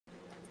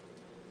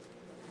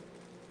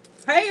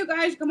Hey, you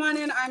guys, come on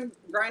in. I'm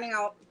grinding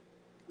out.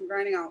 I'm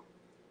grinding out.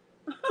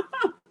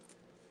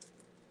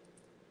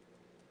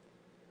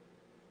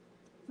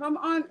 Come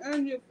on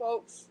in, you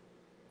folks.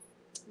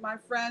 My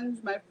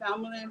friends, my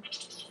family.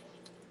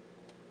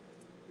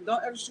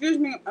 Don't excuse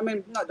me. I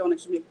mean, not don't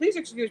excuse me. Please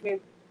excuse me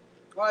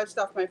while I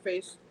stuff my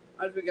face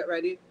as we get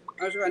ready.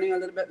 I was running a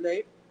little bit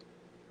late,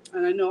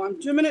 and I know I'm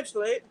 2 minutes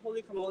late.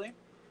 Holy camole!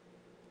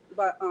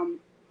 But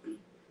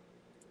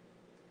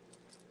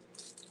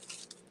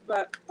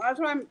that's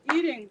what I'm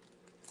eating.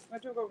 I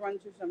have to go run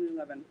to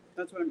 7-Eleven.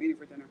 That's what I'm eating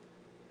for dinner.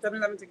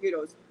 7-Eleven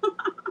taquitos.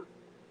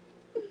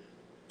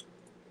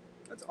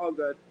 That's all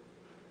good.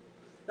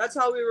 That's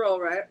how we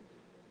roll, right?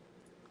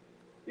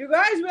 You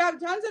guys, we have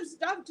tons of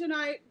stuff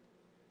tonight.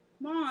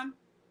 Come on.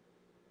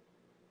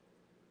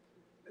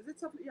 Is it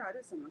something? Yeah, it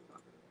is 7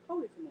 o'clock.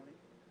 Holy camole.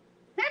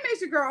 Hey,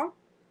 Macy girl.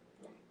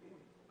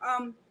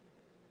 Um,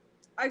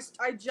 I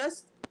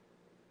just,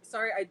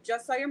 sorry, I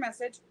just saw your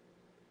message.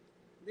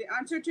 The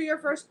answer to your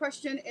first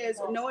question is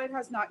no, it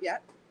has not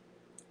yet.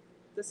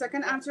 The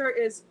second answer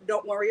is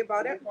don't worry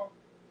about it.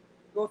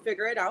 We'll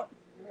figure it out.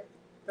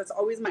 That's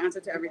always my answer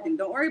to everything.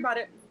 Don't worry about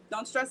it.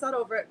 Don't stress out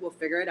over it. We'll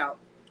figure it out.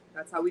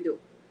 That's how we do.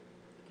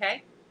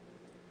 Okay?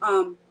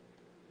 And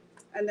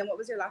then what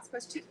was your last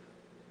question?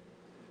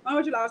 I don't know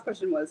what your last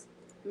question was.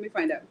 Let me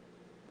find out.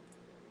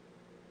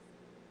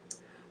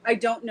 I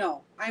don't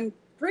know. I'm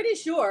pretty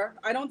sure.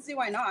 I don't see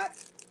why not.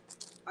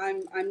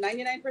 I'm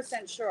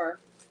 99% sure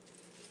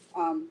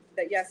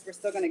that yes, we're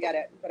still gonna get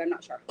it, but I'm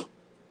not sure.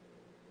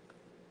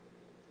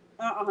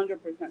 Not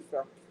 100%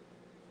 sure.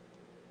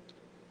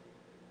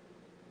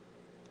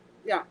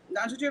 Yeah,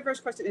 the answer to your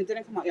first question, it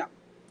didn't come out. Yeah.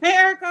 Hey,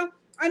 Erica.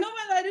 I know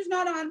my light is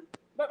not on,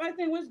 but my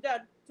thing was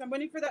dead, so I'm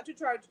waiting for that to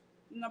charge,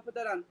 and I'll put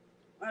that on.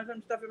 I have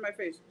some stuff in my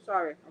face.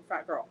 Sorry, I'm a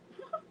fat girl.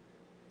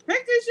 Hey,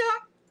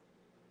 Keisha.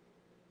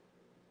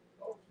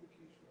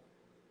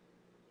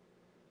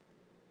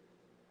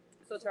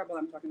 So terrible.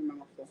 I'm talking to my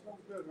mouth full.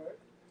 Sounds good, right?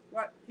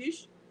 What?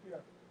 Quiche? Yeah.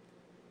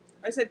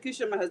 I said quiche,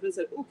 and my husband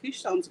said, "Ooh,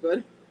 quiche sounds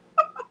good."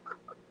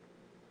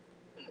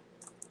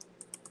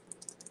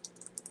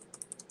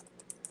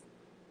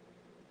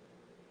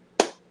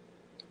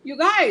 You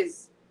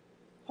guys,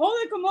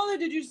 holy camole!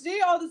 Did you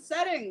see all the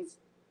settings?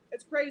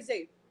 It's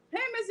crazy.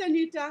 Hey, Miss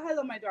Anita.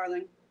 Hello, my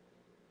darling.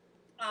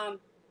 I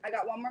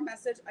got one more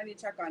message I need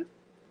to check on.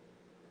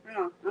 Hang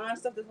on. I want to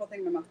stuff this whole thing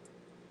in my mouth.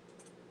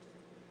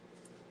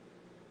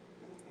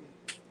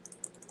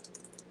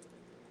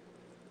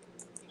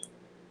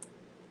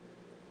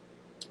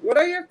 What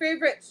are your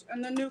favorites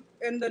in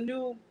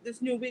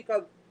this new week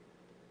of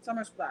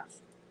Summer Splash?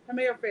 Tell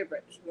me your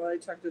favorites while I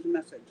check this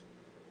message.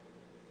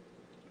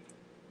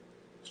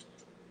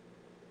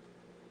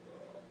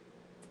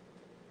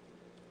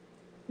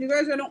 You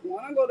guys, I don't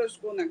want to go to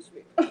school next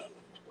week. I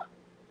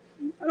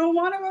don't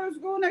want to go to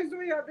school next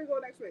week. I have to go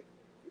next week.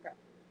 Okay.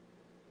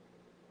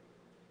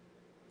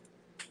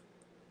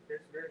 Yes.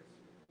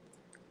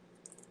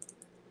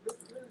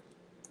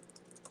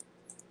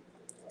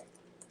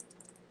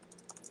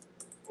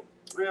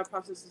 I gotta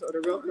process this order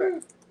real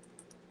quick.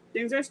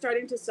 Things are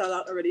starting to sell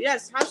out already.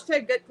 Yes,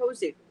 hashtag get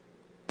cozy.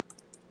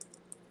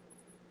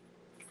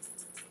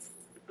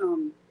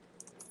 Um.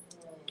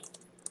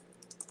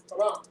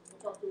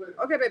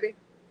 Okay, baby.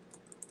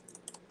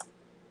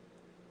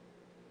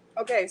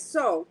 Okay,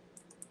 so,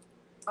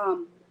 I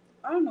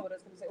don't know what I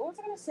was gonna say. What was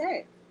I gonna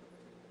say?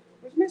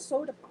 Where's my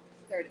soda pop?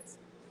 There it is.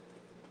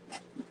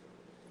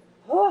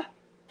 Oh,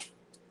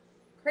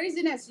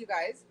 craziness, you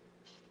guys.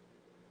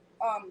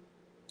 Um,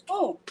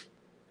 oh,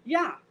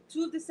 yeah,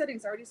 two of the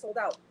settings already sold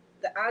out.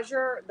 The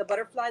Azure, the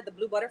butterfly, the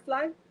blue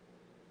butterfly.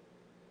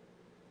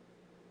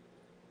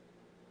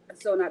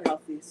 So not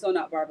healthy, so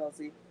not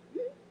barbellsy.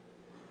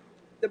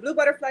 The blue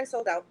butterfly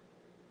sold out.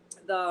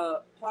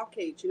 The paw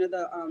cage,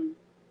 the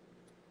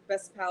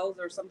best pals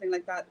or something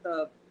like that.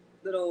 The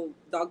little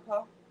dog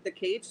paw, the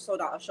cage sold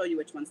out. I'll show you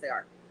which ones they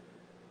are.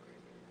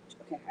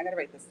 Okay, I gotta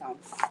write this down.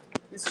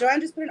 Miss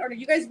Joanne just put an order.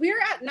 You guys, we're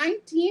at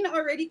 19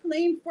 already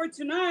claimed for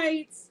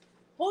tonight.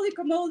 Holy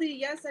camole!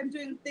 Yes, I'm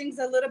doing things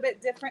a little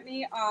bit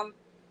differently. I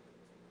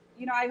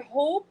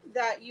hope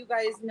that you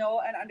guys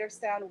know and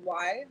understand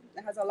why.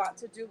 It has a lot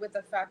to do with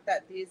the fact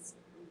that these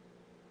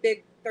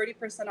big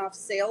 30% off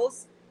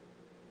sales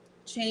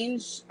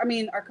change. I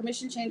mean, our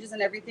commission changes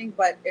and everything,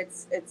 but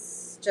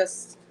it's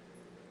just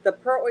the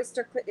per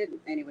oyster.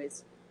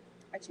 Anyways,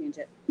 I change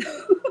it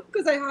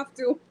because I have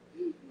to.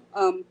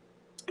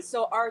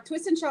 So our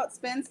twist and shout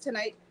spins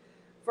tonight.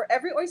 For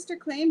every oyster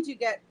claimed, you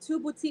get 2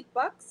 boutique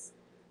bucks,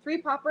 3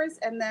 poppers,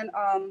 and then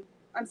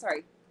I'm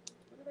sorry,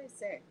 what did I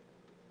say?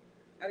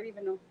 I don't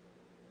even know.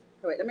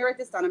 Oh, wait, let me write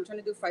this down. I'm trying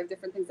to do 5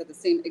 different things at the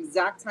same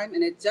exact time,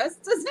 and it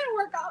just doesn't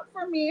work out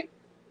for me.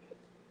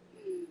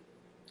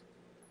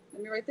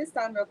 Let me write this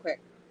down real quick.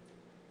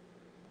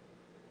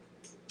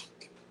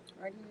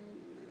 Oh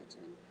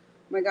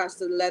my gosh,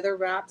 the leather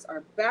wraps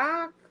are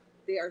back.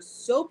 They are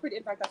so pretty.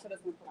 In fact, that's what I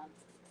was going to put on.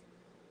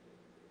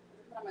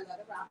 Put on my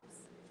leather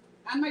wraps.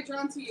 And my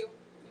drawn to you.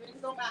 Even if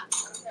you don't match,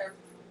 I don't care.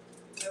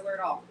 I wear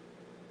it all.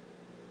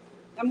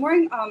 I'm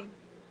wearing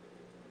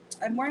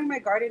I'm wearing my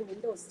garden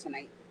windows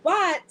tonight.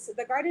 But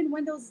the garden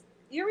windows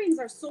earrings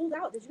are sold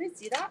out. Did you guys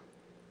see that?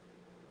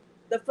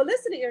 The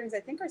Felicity earrings, I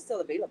think, are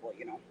still available,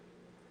 you know.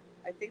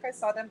 I think I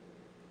saw them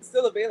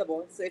still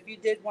available. So if you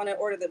did want to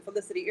order the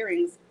Felicity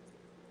earrings,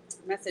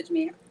 message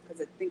me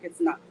because I think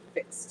it's not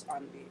fixed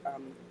on the I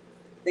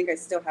think I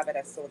still have it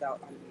as sold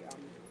out on the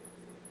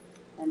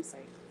home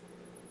site.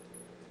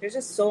 There's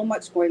just so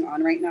much going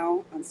on right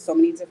now on so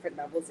many different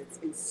levels. It's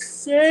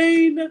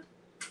insane.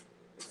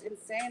 It's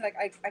insane. Like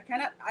I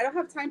don't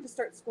have time to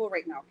start school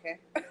right now, okay?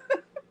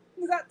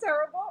 Is that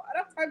terrible? I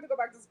don't have time to go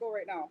back to school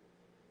right now.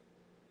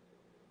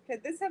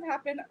 Could this have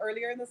happened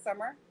earlier in the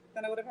summer?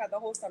 Then I would have had the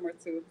whole summer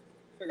to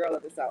figure all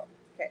of this out.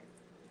 Okay.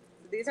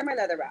 So these are my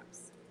leather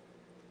wraps.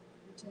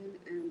 Gin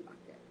and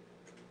bucket.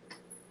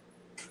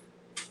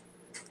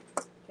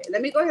 Okay,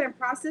 let me go ahead and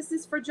process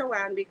this for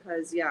Joanne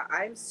because yeah,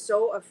 I'm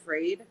so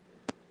afraid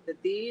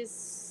that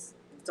these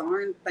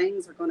darn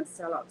things are gonna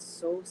sell out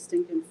so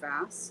stinking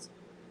fast.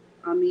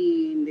 I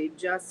mean, they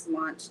just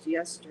launched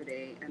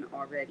yesterday and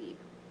already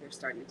they're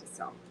starting to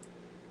sell.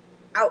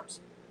 Ouch.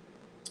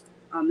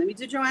 Let me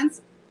do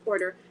Joanne's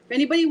order. If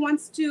anybody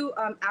wants to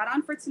add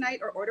on for tonight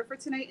or order for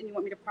tonight and you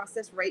want me to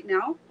process right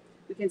now,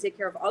 we can take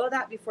care of all of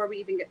that before we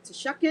even get to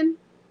shucking.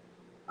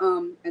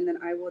 And then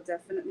I will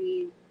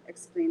definitely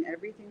explain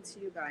everything to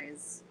you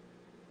guys.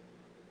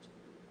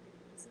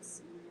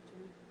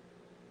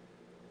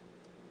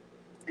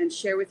 And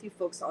share with you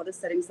folks all the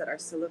settings that are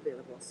still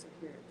available. So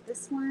here,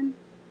 this one,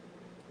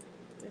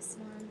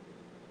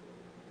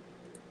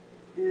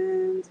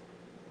 and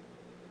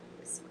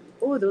this one.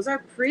 Oh, those are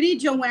pretty,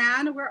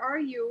 Joanne. Where are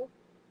you?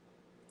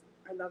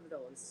 I love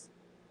those.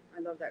 I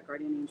love that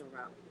Guardian Angel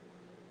wrap.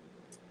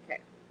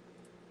 Okay.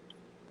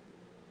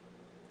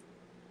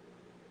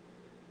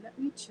 Let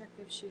me check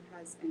if she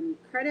has any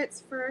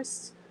credits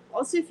first.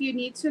 Also, if you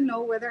need to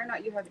know whether or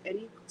not you have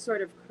any sort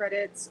of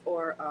credits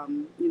or,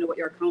 you know, what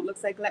your account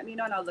looks like, let me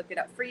know and I'll look it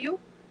up for you.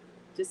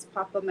 Just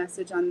pop a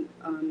message on,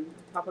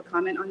 pop a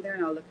comment on there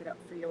and I'll look it up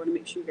for you. I want to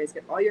make sure you guys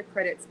get all your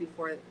credits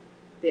before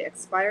they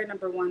expire.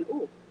 Number one.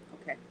 Ooh,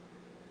 okay.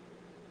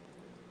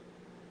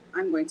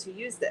 I'm going to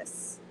use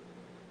this.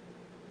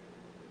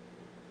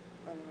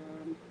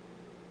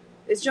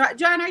 Is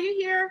John, are you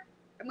here?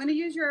 I'm going to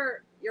use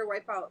your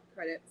wipeout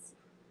credits.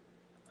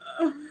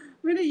 I'm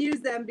going to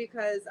use them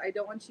because I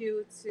don't want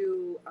you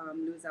to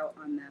lose out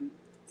on them.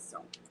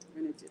 So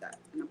I'm going to do that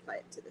and apply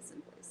it to this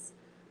invoice.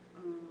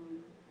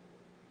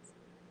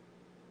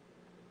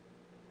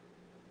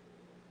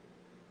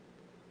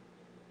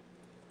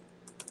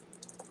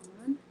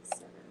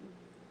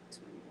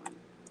 1/7/21.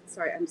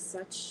 Sorry, I'm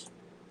such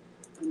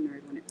a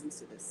nerd when it comes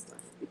to this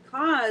stuff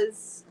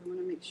because I want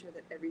to make sure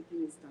that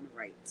everything is done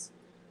right.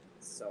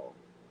 So,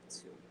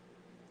 2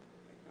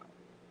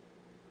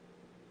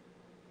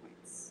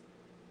 points.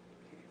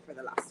 Okay, for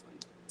the last one.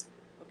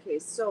 Okay,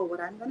 so what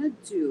I'm going to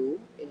do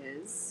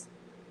is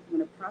I'm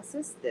going to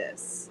process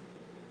this.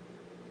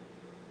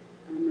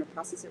 I'm going to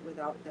process it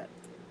without that,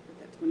 with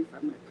that 25.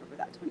 I'm going to cover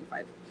that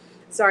 25.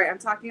 Sorry, I'm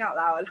talking out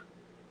loud.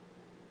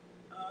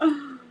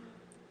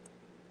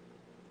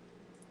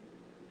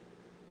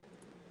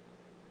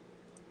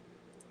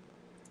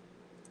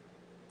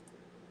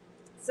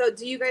 So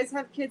do you guys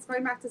have kids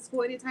going back to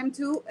school anytime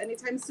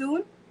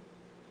soon?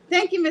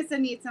 Thank you, Miss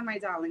Anita, my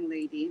darling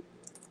lady.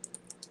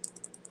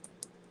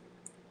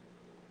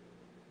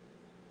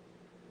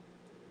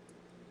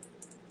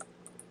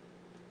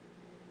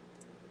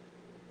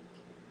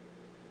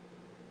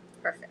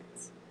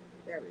 Perfect.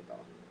 There we go.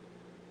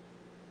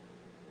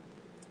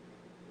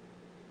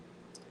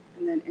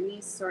 And then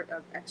any sort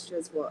of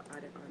extras, we'll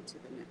add it on to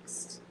the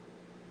next.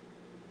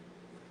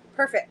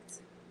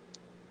 Perfect.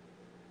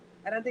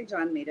 I don't think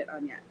John made it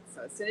on yet.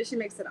 So as soon as she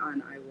makes it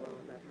on, I will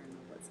let her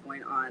know what's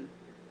going on.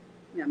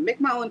 Yeah,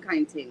 make my own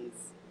kind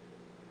things.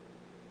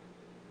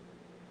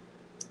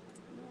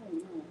 No,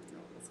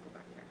 let's go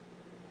back there.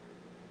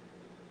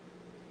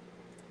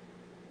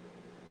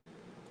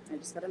 I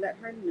just gotta let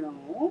her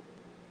know.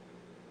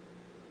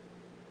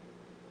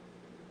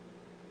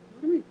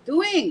 What am I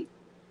doing?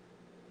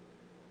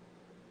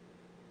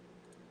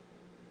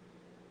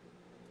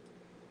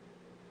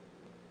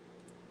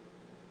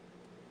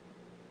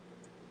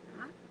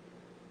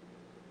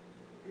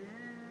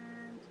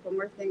 One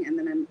more thing and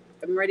then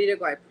I'm ready to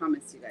go. I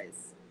promise you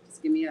guys.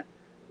 Just give me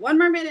one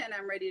more minute and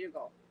I'm ready to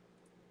go.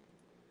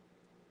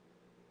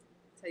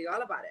 Tell you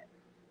all about it.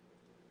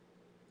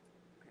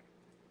 Okay.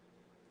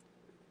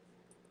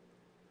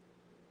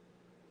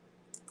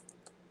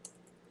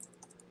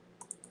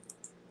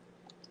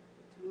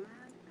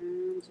 Joanne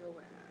and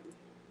Joanne.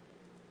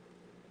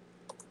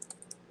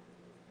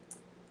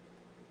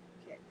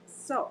 Okay,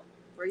 so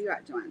where are you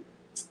at, Joanne?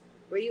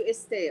 Where you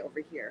stay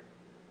over here?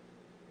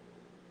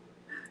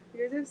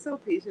 You guys are so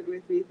patient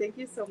with me. Thank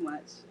you so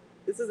much.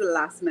 This is a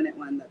last minute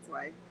one, that's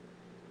why.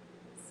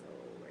 So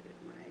where did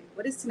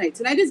what is tonight?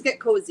 Tonight is Get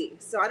Cozy.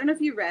 So I don't know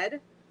if you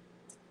read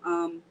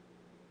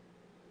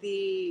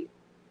the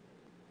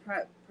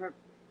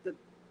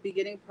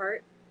beginning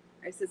part.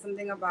 I said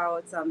something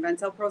about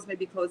Vantel Pros may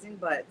be closing,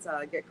 but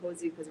Get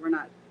Cozy because we're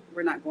not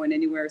we're not going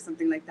anywhere or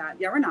something like that.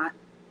 Yeah, we're not.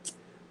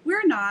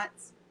 We're not.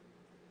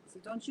 So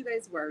don't you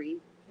guys worry,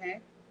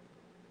 okay?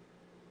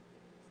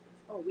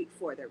 Oh, week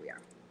 4, there we are.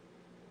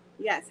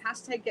 Yes,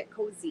 hashtag get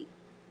cozy.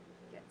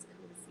 Get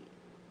cozy.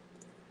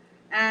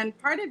 And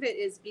part of it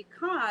is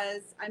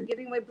because I'm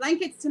giving away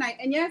blankets tonight.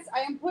 And yes, I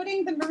am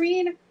putting the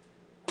marine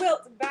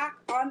quilt back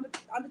on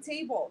the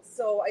table.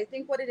 So I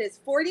think what it is,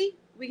 40.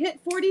 We hit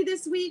 40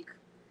 this week,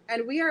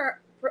 and we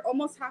are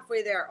almost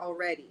halfway there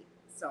already.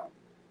 So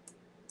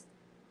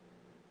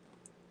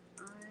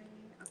I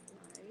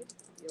applied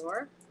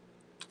your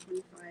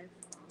 25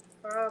 off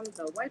from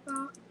the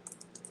wipeout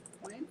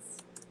points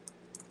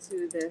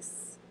to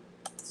this,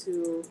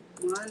 to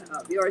one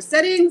of your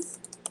settings.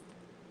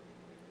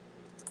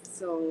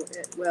 So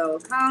it will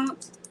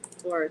count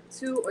for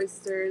 2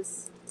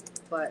 oysters,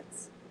 but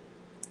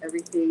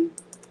everything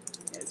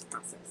is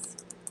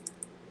processed.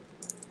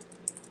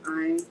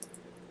 I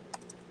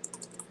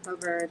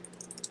covered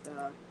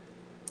the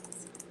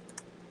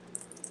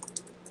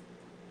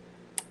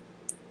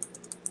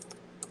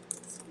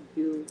so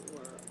you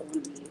were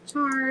only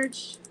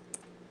charged.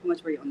 How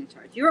much were you only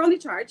charged? You were only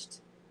charged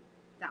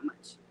that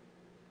much.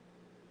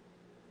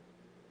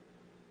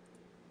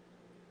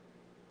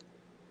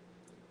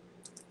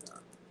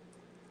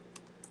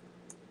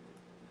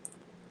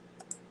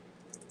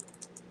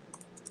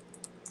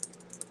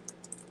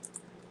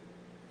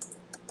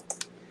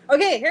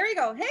 Okay, here we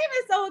go. Hey,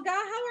 Miss Olga, how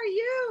are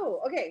you?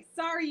 Okay,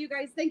 sorry, you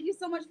guys. Thank you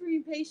so much for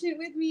being patient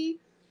with me.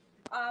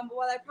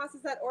 While I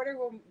process that order,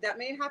 that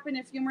may happen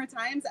a few more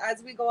times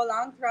as we go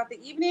along throughout the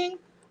evening.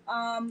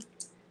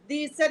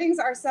 These settings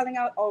are selling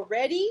out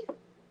already,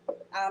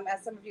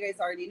 as some of you guys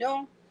already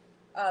know.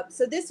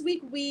 So this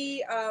week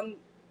we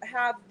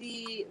have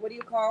the, what do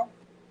you call?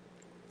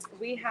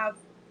 We have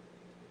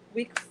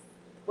week,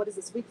 what is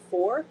this, week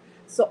 4?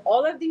 So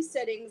all of these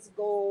settings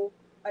go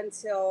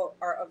until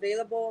are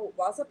available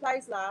while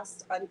supplies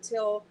last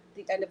until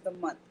the end of the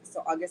month,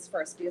 so August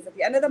 1st, because at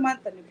the end of the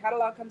month the new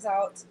catalog comes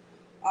out,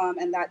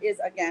 and that is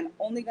again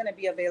only going to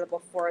be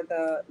available for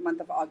the month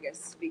of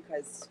August,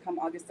 because come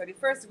August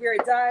 31st we are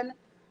done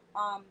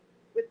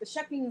with the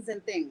shuckings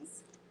and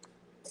things.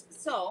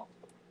 So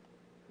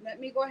let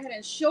me go ahead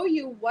and show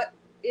you what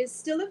is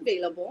still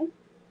available,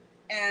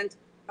 and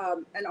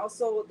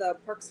also the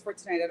perks for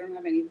tonight. I don't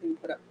have anything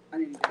put up. I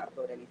didn't even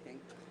upload anything,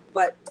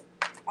 but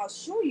I'll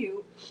show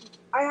you.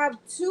 I have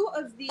 2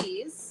 of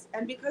these,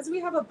 and because we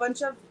have a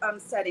bunch of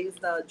settings,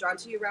 the drawn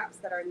to you wraps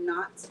that are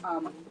not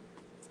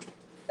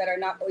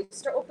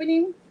oyster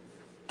opening,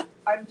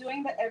 I'm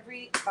doing the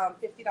every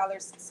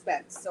 $50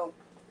 spent. So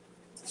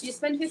if you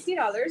spend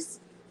 $50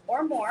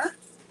 or more,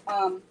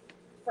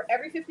 for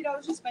every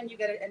 $50 you spend, you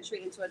get an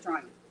entry into a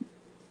drawing.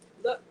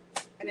 Look,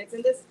 and it's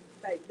in this.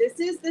 Like, this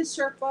is the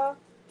Sherpa.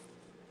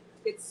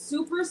 It's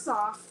super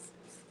soft.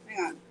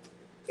 Hang on.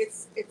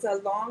 It's a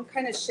long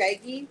kind of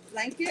shaggy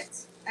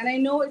blanket, and I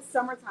know it's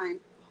summertime.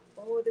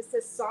 Oh, this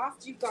is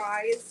soft, you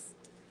guys.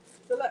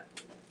 So look,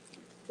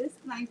 this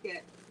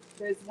blanket,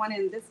 there's one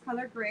in this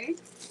color gray,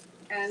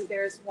 and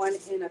there's one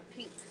in a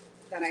pink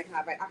that I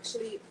have. I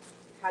actually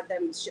had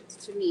them shipped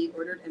to me,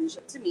 ordered and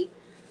shipped to me.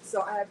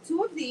 So I have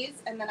 2 of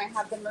these, and then I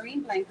have the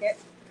marine blanket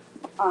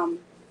from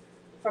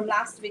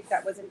last week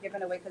that wasn't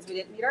given away because we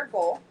didn't meet our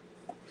goal.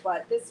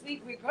 But this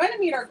week we're going to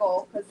meet our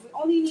goal because we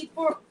only need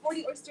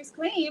 40 oysters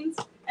claimed.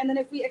 And then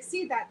if we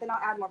exceed that, then I'll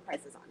add more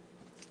prices on.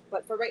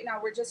 But for right now,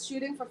 we're just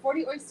shooting for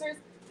 40 oysters.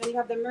 Then you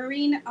have the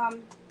marine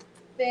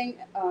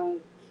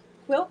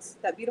quilt,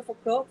 that beautiful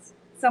quilt.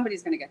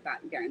 Somebody's going to get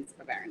that in Garen's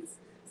for Barons.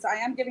 So I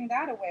am giving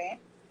that away.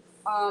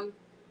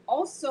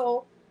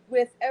 Also,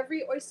 with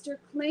every oyster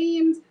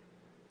claimed,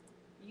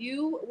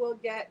 you will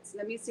get,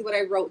 let me see what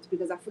I wrote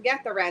because I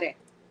forget already.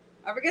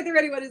 What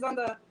is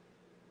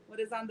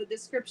on the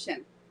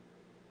description.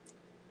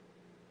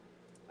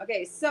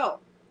 Okay, so,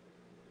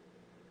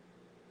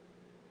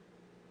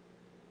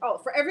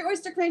 for every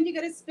oyster claimed, you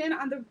get a spin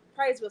on the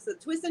prize wheel. So the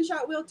twist and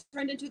shot wheel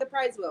turned into the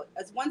prize wheel.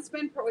 As 1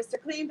 spin per oyster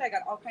claimed. I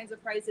got all kinds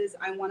of prizes.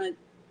 I want to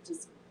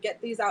just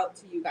get these out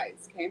to you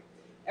guys, okay?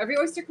 Every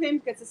oyster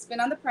claimed gets a spin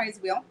on the prize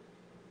wheel.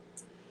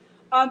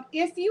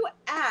 If you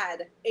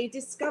add a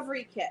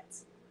discovery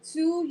kit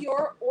to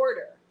your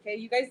order, okay,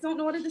 you guys don't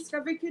know what a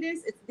discovery kit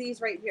is? It's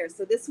these right here.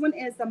 So this one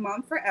is the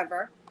Mom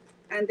Forever,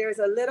 and there's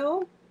a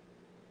little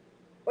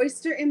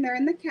oyster in there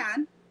in the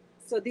can.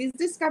 So these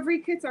discovery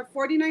kits are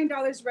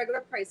 $49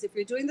 regular price. If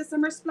you're doing the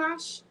summer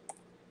splash,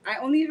 I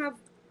only have,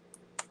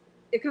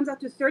 it comes out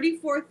to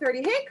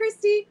 $34.30. Hey,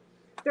 Christy,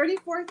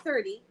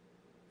 $34.30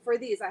 for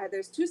these.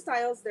 There's 2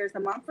 styles. There's the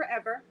Mom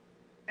Forever,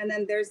 and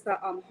then there's the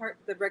heart,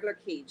 the regular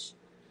cage.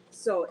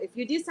 So if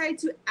you decide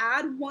to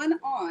add one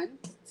on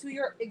to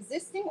your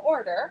existing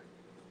order,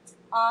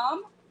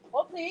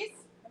 hold please,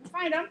 let me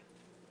find them.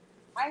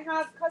 I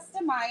have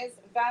customized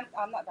not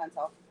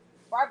Vantel,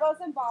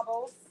 Barbells and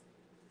Baubles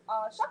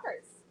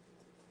Shuckers.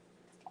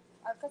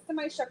 I have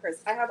customized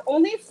shuckers. I have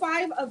only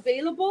 5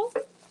 available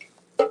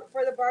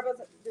for the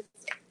Barbells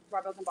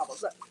and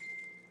Baubles. Look,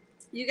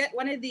 you get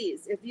one of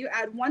these. If you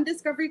add 1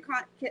 discovery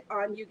kit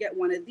on, you get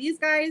one of these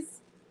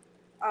guys.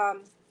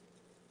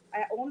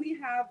 I only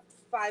have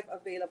 5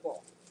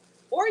 available.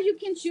 Or you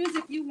can choose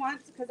if you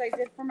want, because I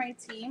did for my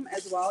team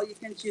as well. You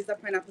can choose the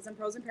Pineapples and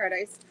Pearls in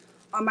Paradise.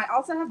 I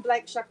also have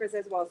blank shuckers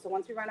as well. So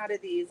once we run out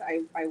of these,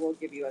 I will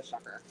give you a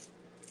shucker.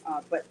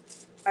 But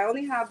I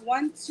only have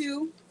 1,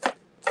 2, let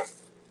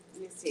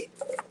me see,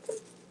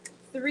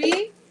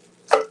 3.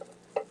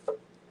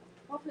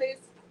 Oh, please.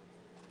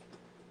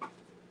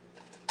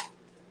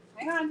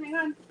 Hang on, hang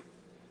on.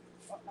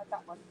 Oh, not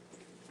that one.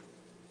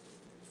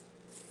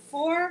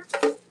 4,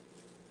 and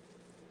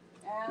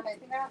I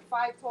think I have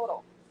 5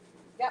 total.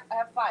 Yep, I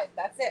have 5.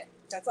 That's it.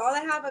 That's all I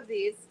have of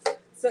these.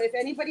 So if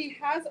anybody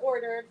has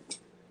ordered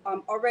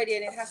already,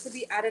 and it has to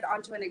be added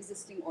onto an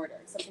existing order,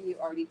 something you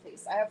already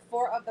placed. I have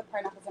 4 of the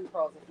Pineapples and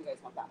Pearls if you guys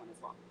want that one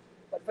as well.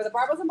 But for the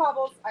Barbells and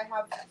Baubles, I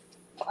have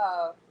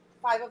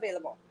 5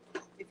 available.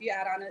 If you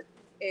add on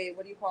a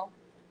what do you call,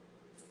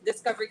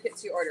 discovery kit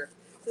to your order.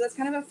 So that's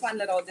kind of a fun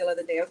little deal of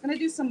the day. I was going to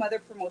do some other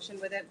promotion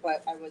with it,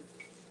 but I was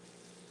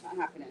not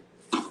happening.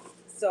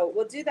 So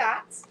we'll do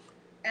that.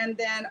 And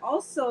then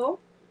also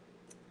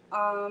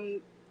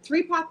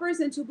 3 poppers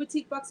and 2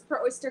 boutique bucks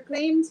per oyster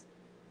claimed.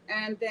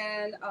 And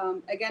then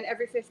again,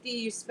 every 50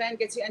 you spend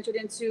gets you entered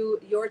into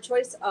your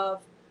choice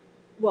of,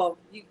 well,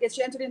 you get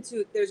you entered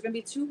into, there's going to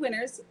be 2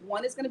 winners.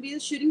 One is going to be the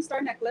shooting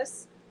star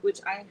necklace, which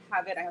I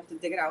have it. I have to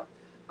dig it out.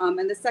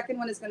 And the second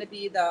one is going to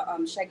be the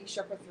Shaggy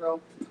Sherpa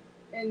Throw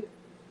in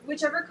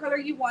whichever color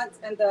you want.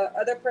 And the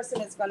other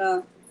person is going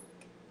to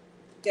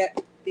get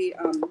the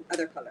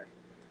other color.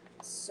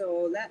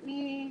 So let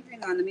me,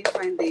 hang on, let me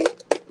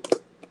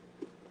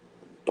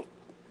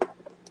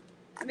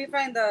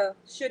find the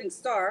shooting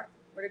star.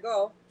 Where'd it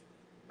go?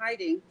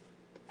 Hiding.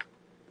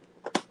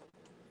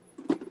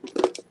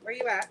 Where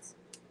you at?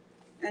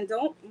 And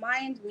don't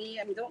mind me.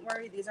 I mean, don't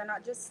worry. These are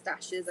not just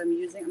stashes I'm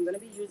going to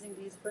be using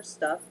these for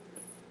stuff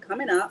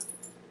coming up.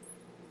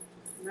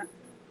 Not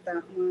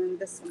that one,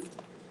 this one.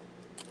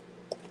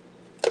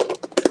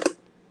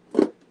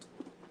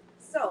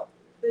 So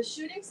the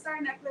shooting star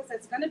necklace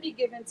that's going to be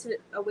given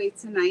away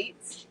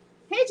tonight.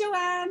 Hey,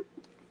 Joanne.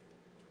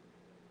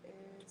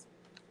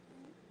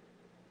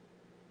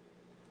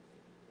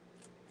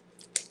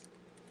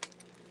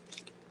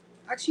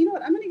 Actually, you know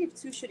what? I'm going to give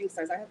 2 shooting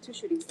stars. I have 2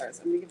 shooting stars.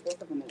 I'm going to give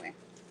both of them away.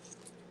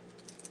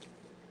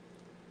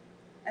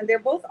 And they're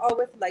both all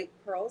with light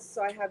pearls.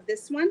 So I have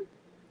this one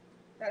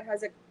that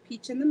has a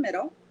peach in the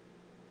middle.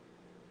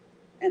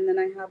 And then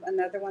I have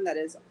another one that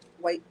is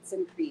whites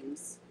and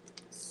creams.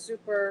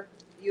 Super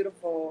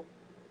beautiful.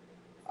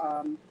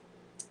 I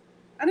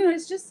don't know.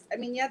 It's just, I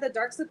mean, yeah, the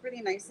darks look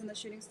really nice in the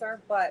shooting star,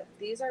 but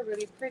these are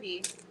really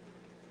pretty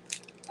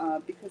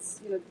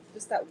because, you know,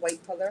 just that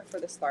white color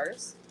for the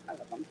stars. I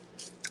love them.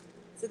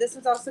 So this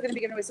is also going to be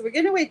given away. So we're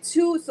giving away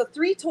 2, so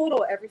 3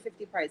 total every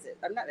 50 prizes.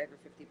 I'm not every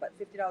 50, but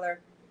 $50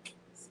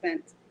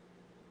 spent.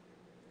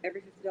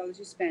 Every $50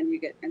 you spend, you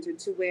get entered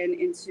to win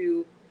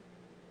into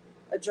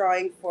a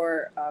drawing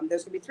for,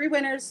 there's going to be 3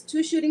 winners,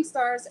 2 shooting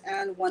stars,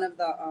 and one of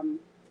the,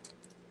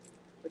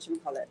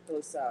 whatchamacallit,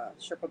 those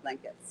Sherpa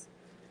blankets.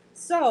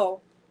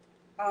 So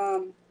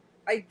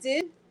I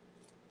did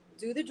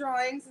do the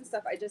drawings and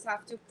stuff. I just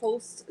have to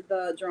post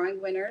the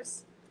drawing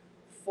winners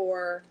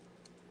for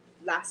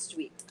last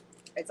week.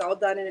 It's all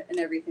done and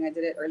everything. I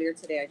did it earlier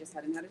today. I just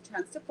hadn't had a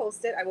chance to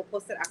post it. I will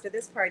post it after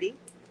this party.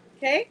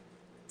 Okay?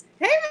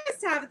 Hey, Miss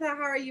Tabitha.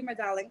 How are you, my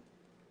darling?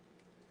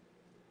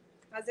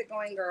 How's it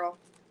going, girl?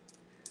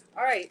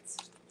 All right.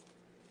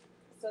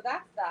 So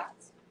that's that.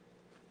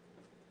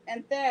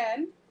 And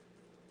then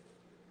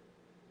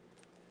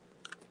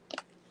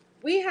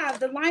we have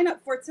the lineup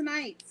for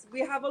tonight.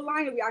 We have a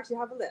line. We actually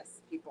have a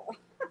list, people.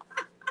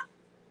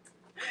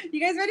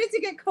 You guys ready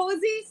to get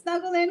cozy?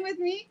 Snuggle in with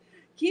me?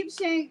 Keep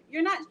saying,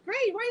 you're not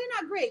great. Why are you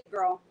not great,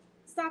 girl?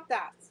 Stop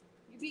that.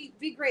 You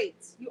be great.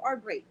 You are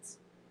great.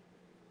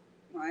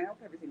 Well, I hope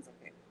everything's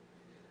okay.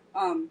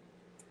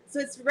 So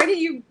it's ready.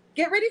 You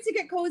get ready to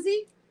get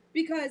cozy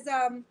because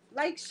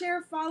like,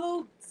 share,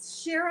 follow,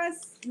 share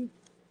us,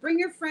 bring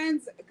your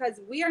friends because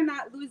we are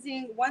not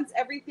losing. Once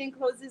everything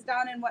closes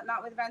down and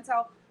whatnot with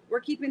Vantel, we're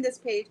keeping this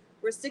page.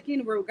 We're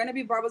sticking. We're going to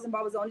be Barbells and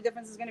Baubles. The only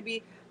difference is going to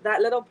be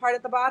that little part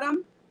at the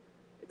bottom.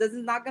 This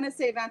is not going to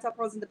say Vantel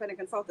Pros Independent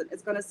Consultant.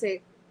 It's going to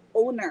say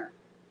owner.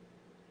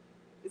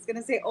 It's going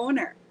to say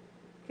owner.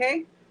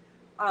 Okay?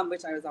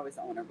 Which I was always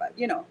the owner, but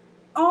you know.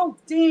 Oh,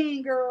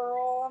 dang,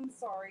 girl. I'm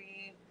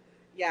sorry.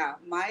 Yeah,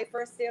 my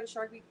first day of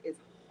Shark Week is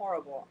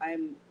horrible.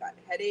 I'm got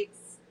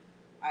headaches.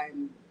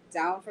 I'm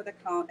down for the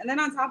count. And then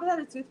on top of that,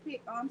 a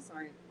toothpick. Oh, I'm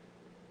sorry.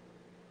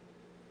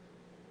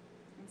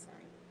 I'm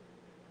sorry.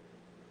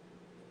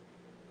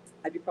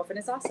 Ibuprofen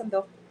is awesome,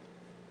 though.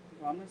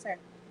 That's all I'm going to say.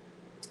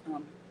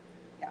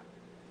 Yeah.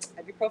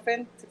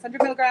 Ibuprofen,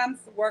 600 milligrams,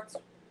 works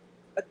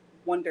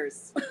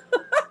wonders.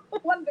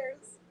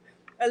 Wonders.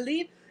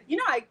 Aleve, you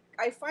know,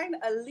 I find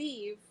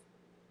Aleve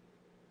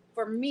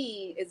for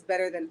me is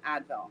better than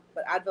Advil,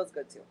 but Advil's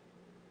good too.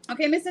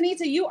 Okay, Miss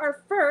Anita, you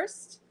are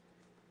first.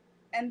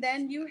 And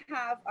then you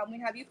have, we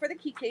have you for the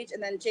key cage.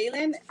 And then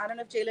Jalen, I don't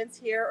know if Jalen's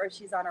here or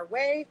she's on her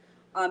way.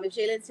 If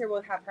Jalen's here,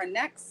 we'll have her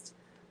next.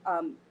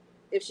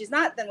 If she's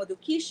not, then we'll do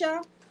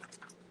Keisha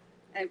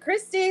and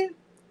Christy,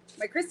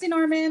 my Christy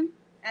Norman,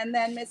 and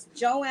then Miss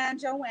Joanne.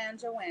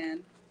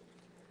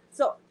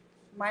 So,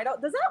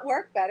 Midol, does that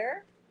work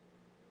better?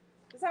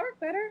 Does that work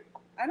better?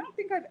 I don't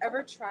think I've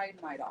ever tried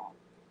Midol,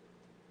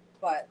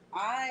 but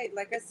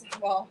like I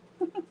said, well,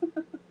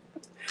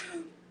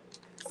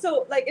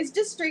 so like it's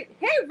just straight.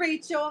 Hey,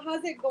 Rachel,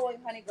 how's it going,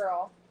 honey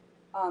girl?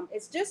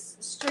 It's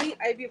just straight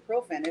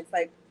ibuprofen. It's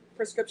like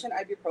prescription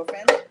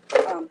ibuprofen.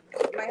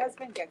 My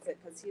husband gets it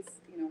because he's,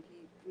 he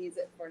needs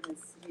it for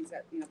he's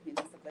got, pains and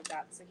stuff like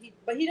that. So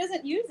but he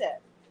doesn't use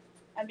it.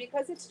 And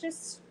because it's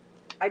just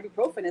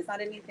ibuprofen, it's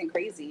not anything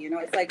crazy.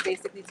 It's like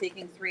basically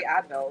taking 3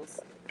 Advils.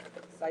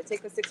 So I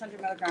take the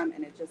 600 milligram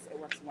and it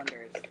works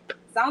wonders.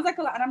 Sounds like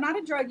a lot. And I'm not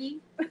a druggie.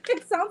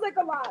 It sounds like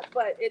a lot,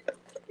 but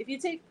if you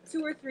take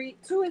 2 or 3,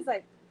 2 is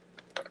like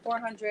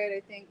 400,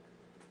 I think.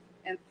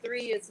 And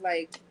 3 is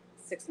like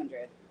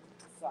 600.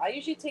 So I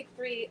usually take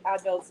 3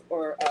 Advils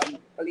or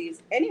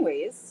Aleve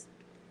anyways.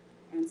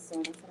 And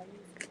so that's what I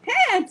use.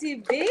 Hey, Auntie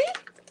B.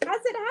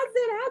 How's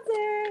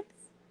it?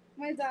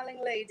 My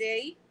darling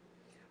lady.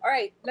 All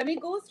right, let me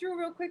go through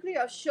real quickly.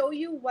 I'll show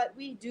you what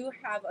we do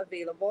have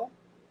available.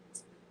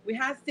 We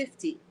have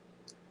 50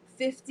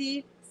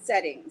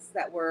 settings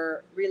that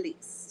were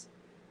released.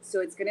 So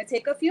it's going to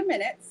take a few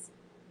minutes,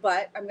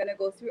 but I'm going to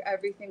go through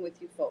everything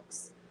with you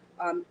folks.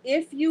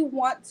 If you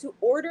want to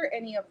order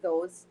any of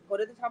those, go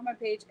to the top of my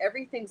page.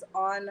 Everything's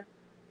on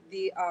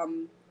the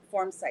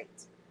form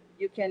site.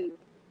 You can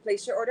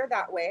place your order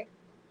that way.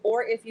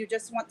 Or if you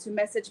just want to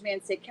message me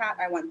and say, Kat,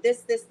 I want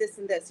this,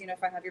 and this,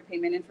 if I have your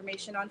payment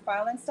information on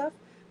file and stuff,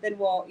 then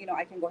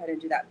I can go ahead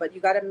and do that. But you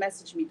got to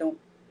message me. Don't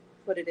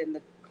put it in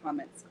the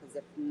comments, because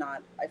if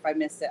I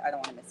miss it, I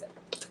don't want to miss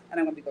it. And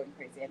I'm going to be going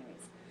crazy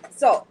anyways.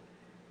 So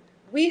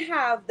we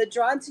have the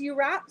Drawn to You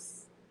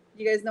wraps.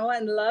 You guys know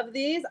and love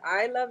these.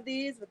 I love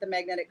these with the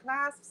magnetic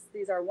clasps.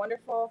 These are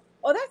wonderful.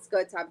 Oh, that's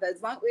good, Tabitha.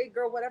 As long,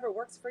 girl, whatever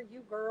works for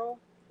you, girl.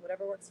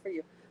 Whatever works for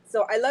you.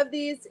 So I love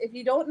these. If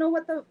you don't know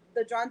what the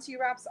Drawn to You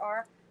wraps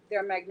are,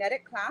 they're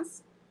magnetic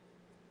clasp.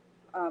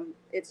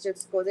 It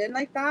just goes in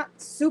like that.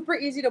 Super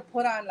easy to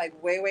put on,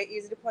 like way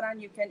easy to put on.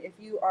 You can, if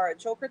you are a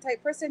choker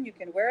type person, you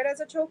can wear it as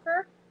a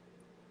choker.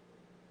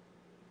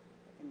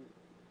 I can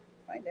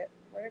find it.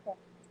 Where'd it go?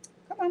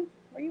 Come on,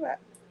 where you at?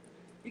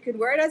 You can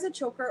wear it as a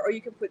choker, or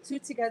you can put 2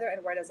 together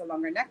and wear it as a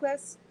longer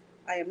necklace.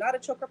 I am not a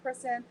choker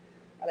person.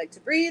 I like to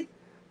breathe.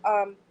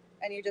 And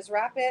you just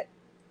wrap it,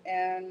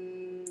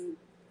 and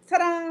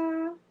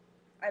ta-da!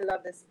 I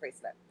love this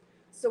bracelet.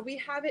 So we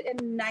have it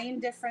in 9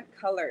 different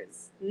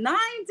colors. 9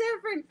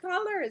 different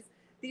colors.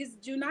 These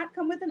do not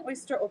come with an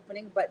oyster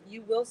opening, but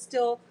you will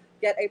still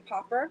get a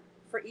popper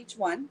for each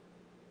one.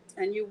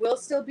 And you will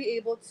still be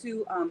able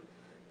to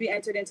be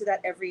entered into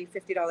that every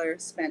 $50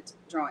 spent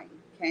drawing,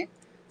 okay?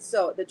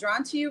 So the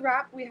Drawn to You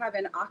wrap, we have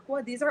in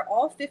aqua. These are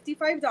all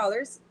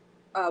 $55.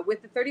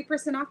 With the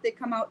 30% off, they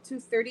come out to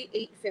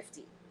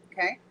 $38.50,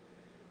 okay?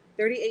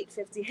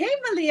 $38.50. Hey,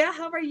 Malia,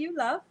 how are you,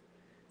 love?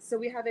 So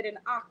we have it in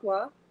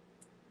aqua.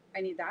 I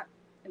need that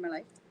in my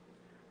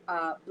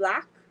life.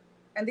 Black.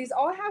 And these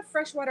all have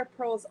freshwater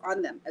pearls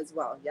on them as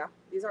well, yeah?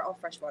 These are all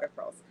freshwater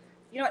pearls.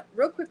 You know what?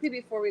 Real quickly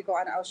before we go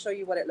on, I'll show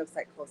you what it looks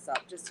like close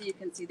up, just so you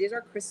can see. These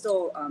are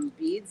crystal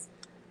beads.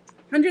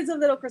 Hundreds of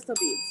little crystal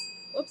beads.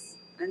 Oops.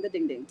 And the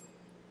ding-ding.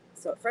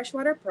 So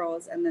freshwater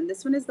pearls. And then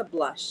this one is the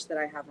blush that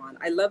I have on.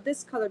 I love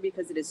this color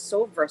because it is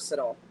so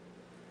versatile.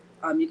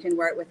 You can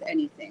wear it with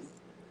anything.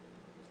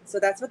 So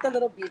that's what the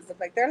little beads look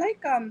like. They're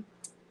like, I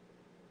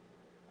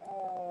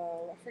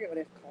forget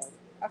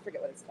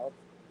what it's called.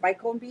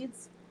 Bicone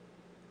beads.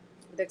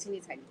 They're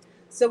teeny tiny.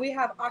 So we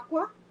have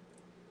aqua,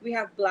 we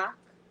have black,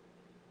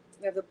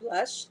 we have the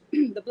blush,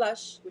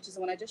 which is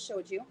the one I just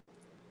showed you.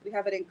 We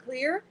have it in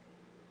clear,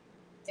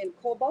 in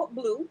cobalt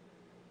blue,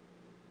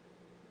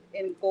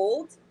 in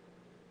gold,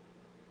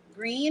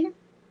 green.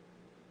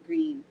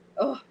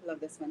 Oh, love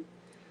this one.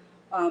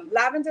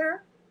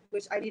 Lavender,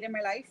 which I need in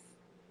my life,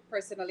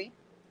 personally.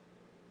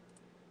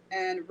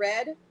 And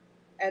red,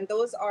 and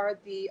those are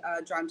the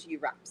Drawn to You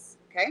wraps,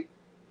 okay?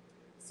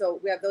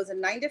 So we have those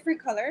in 9 different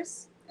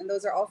colors, and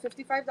those are all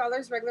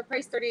 $55, regular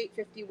price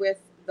 $38.50 with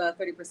the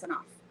 30%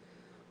 off.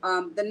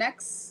 The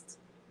next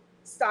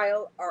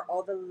style are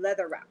all the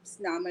leather wraps.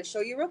 Now I'm going to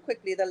show you real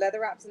quickly the leather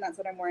wraps, and that's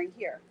what I'm wearing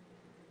here.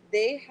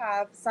 They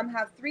have, some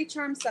have 3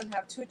 charms, some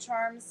have 2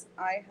 charms.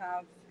 I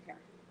have here.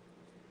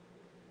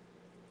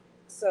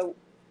 So,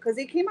 because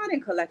they came out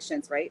in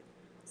collections, right?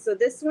 So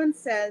this one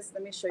says,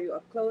 let me show you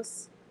up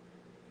close.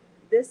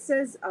 This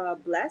says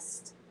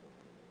blessed,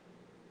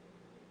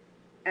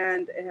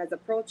 and it has a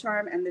pearl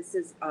charm, and this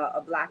is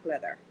a black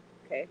leather,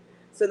 okay?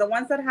 So the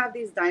ones that have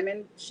these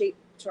diamond-shaped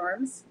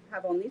charms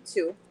have only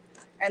 2,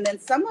 and then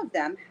some of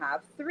them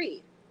have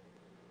 3.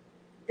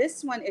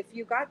 This one, if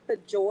you got the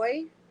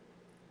Joy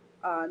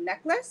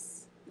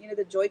necklace, you know,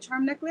 the Joy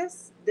charm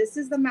necklace, this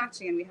is the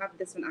matching, and we have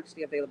this one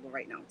actually available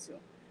right now too.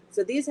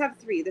 So these have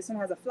 3. This one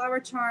has a flower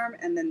charm,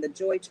 and then the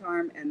Joy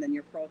charm, and then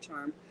your pearl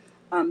charm.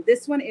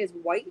 This one is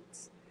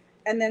white,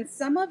 And then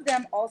some of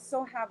them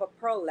also have a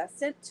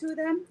pearlescent to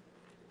them,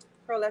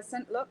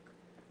 pearlescent look.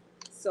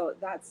 So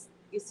that's,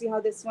 you see how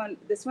this one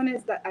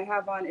is that I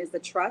have on is the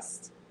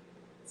Trust.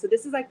 So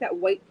this is like that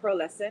white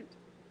pearlescent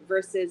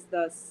versus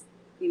the,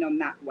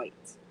 matte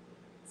white.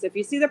 So if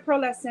you see the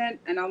pearlescent,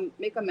 and I'll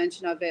make a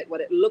mention of it,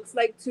 what it looks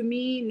like to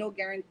me, no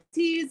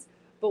guarantees,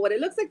 but what it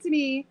looks like to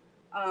me,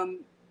 I'll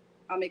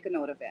make a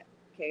note of it.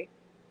 Okay.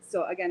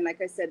 So again,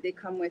 like I said, they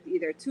come with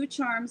either 2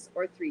 charms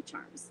or 3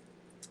 charms.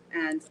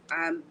 And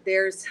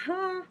there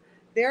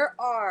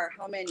are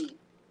how many?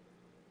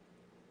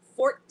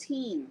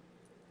 14.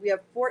 We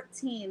have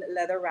 14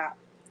 leather wrap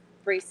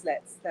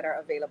bracelets that are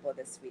available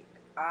this week.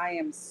 I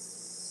am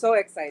so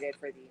excited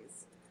for these.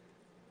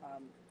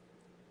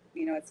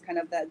 It's kind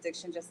of the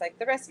addiction, just like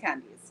the rest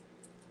candies.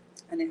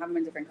 And they have them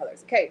in different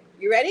colors. Okay,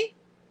 you ready?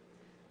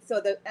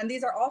 And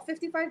these are all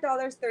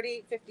 $55,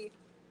 30, 50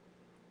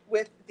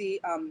 with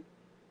the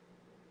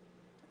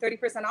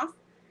 30% off.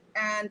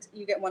 And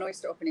you get 1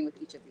 oyster opening with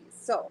each of these.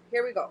 So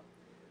here we go.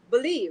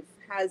 Believe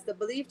has the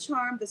Believe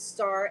charm, the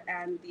star,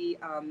 and the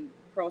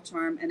pearl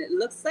charm. And it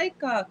looks like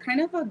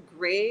kind of a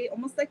gray,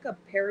 almost like a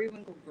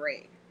periwinkle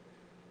gray.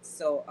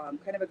 So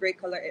kind of a gray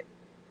color.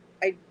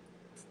 I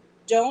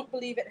don't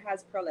believe it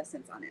has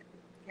pearlescence on it.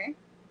 Okay.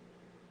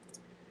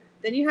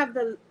 Then you have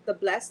the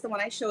Blessed, the one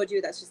I showed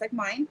you. That's just like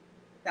mine.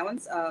 That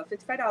one's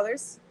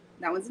 $55.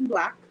 That one's in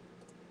black.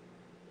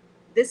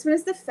 This one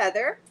is the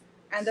Feather.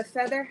 And the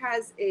Feather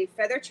has a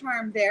feather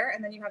charm there.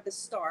 And then you have the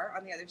star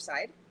on the other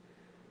side.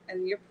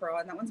 And your pearl.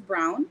 And that one's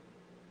brown.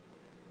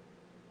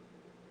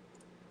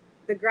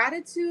 The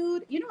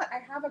Gratitude. You know what? I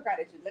have a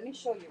Gratitude. Let me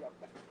show you real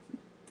quick.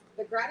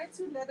 The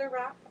Gratitude leather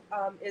wrap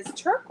is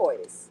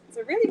turquoise. It's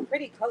a really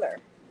pretty color.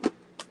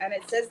 And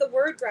it says the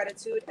word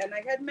gratitude. And I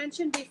had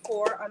mentioned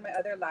before on my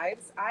other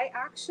lives, I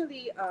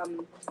actually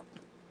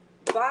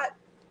bought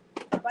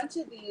a bunch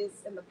of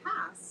these in the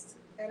past.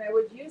 And I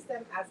would use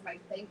them as my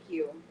thank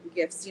you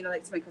gifts,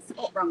 like to make a,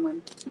 oh, wrong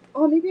one.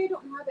 Oh, maybe I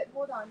don't have it.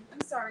 Hold on.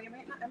 I'm sorry. I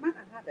might not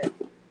have it.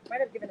 Might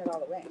have given it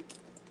all away.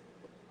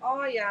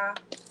 Oh, yeah.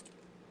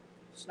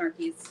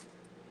 Snarkies.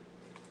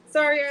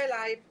 Sorry, I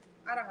lied.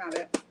 I don't have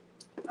it.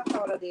 That's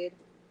all I did.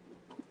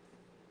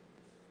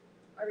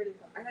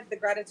 I had the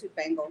Gratitude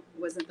bangle.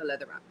 It wasn't the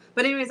leather wrap.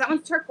 But anyways, that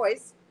one's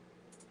turquoise.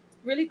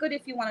 Really good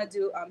if you want to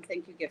do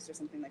thank you gifts or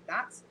something like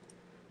that.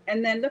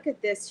 And then look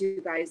at this,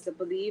 you guys, the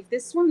Believe.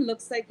 This one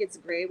looks like it's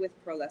gray with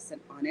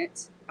pearlescent on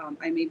it.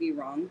 I may be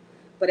wrong,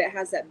 but it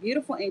has that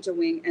beautiful angel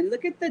wing. And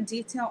look at the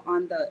detail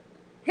on the,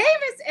 hey,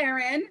 Miss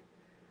Erin.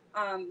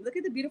 Look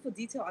at the beautiful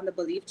detail on the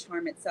Believe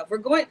charm itself. We're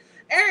going,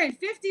 Erin,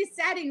 50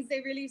 settings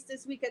they released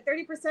this week at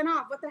 30%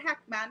 off. What the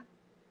heck, man?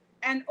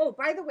 And oh,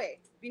 by the way,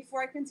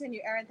 before I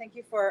continue, Erin, thank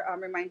you for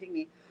reminding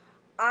me.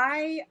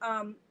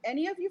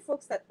 Any of you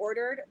folks that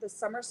ordered the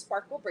Summer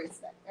Sparkle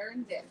bracelet,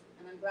 Erin did,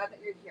 and I'm glad that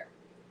you're here.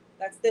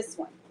 That's this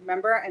one,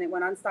 remember? And it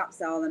went on stop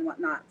sale and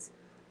whatnot.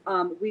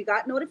 We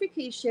got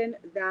notification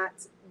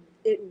that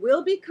it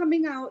will be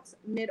coming out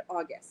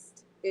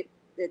mid-August.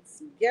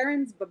 It's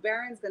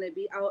Babarin's going to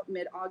be out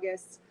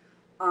mid-August.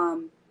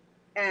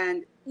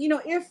 And,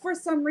 if for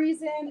some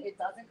reason it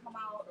doesn't come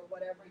out or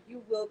whatever,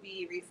 you will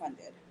be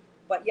refunded.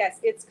 But yes,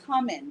 it's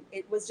coming.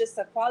 It was just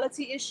a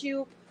quality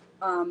issue.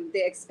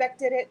 They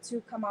expected it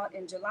to come out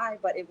in July,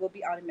 but it will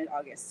be out in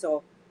mid-August.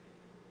 So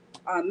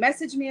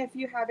message me if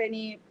you have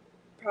any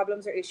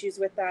problems or issues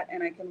with that,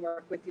 and I can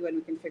work with you and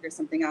we can figure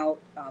something out.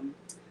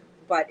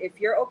 But if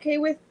you're okay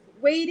with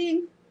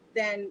waiting,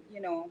 then,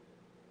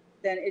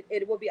 then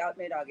it will be out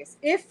mid-August.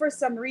 If for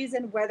some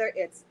reason, whether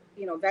it's,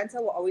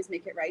 Vantel will always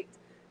make it right.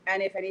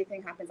 And if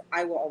anything happens,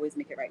 I will always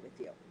make it right with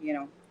you,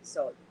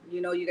 So,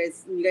 you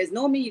guys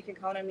know me, you can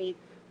count on me,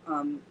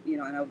 and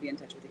I'll be in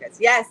touch with you guys.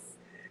 Yes,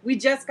 we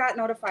just got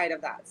notified of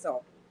that.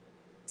 So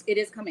it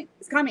is coming.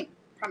 It's coming.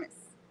 Promise.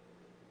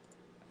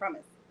 I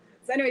promise.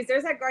 So anyways,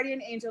 there's that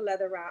Guardian Angel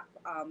leather wrap.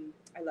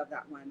 I love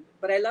that one.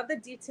 But I love the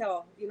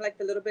detail, like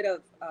the little bit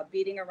of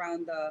beading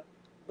around the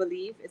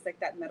Believe. It's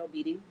like that metal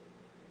beading.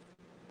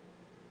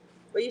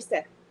 What you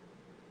say?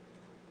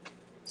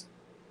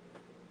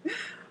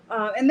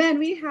 And then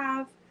we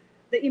have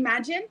the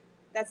Imagine.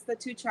 That's the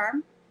 2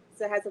 charm.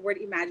 So it has the word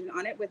Imagine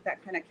on it with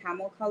that kind of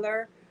camel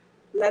color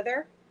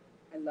leather.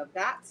 I love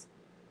that.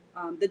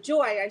 The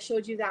Joy, I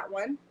showed you that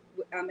one.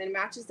 It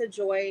matches the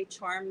Joy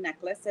charm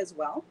necklace as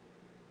well.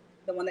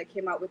 The one that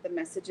came out with the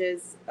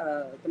messages,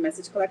 the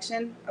message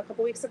collection a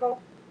couple weeks ago,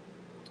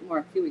 or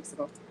a few weeks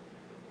ago.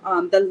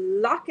 The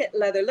locket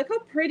leather, look how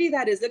pretty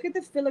that is. Look at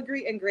the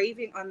filigree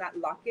engraving on that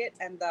locket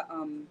and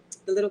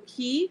the little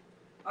key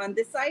on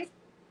this side.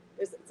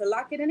 It's a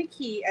locket and a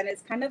key, and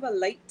it's kind of a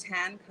light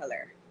tan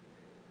color.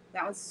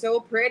 That one's so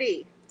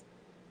pretty.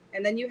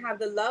 And then you have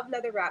the Love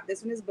leather wrap.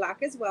 This one is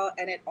black as well,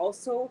 and it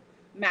also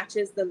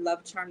matches the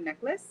Love charm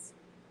necklace.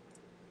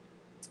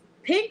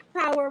 Pink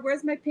Power,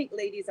 where's my pink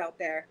ladies out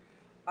there?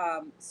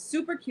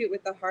 Super cute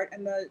with the heart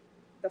and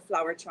the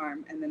flower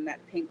charm, and then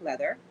that pink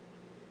leather.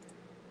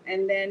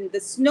 And then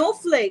the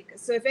Snowflake.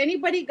 So if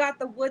anybody got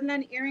the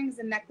woodland earrings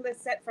and necklace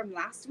set from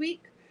last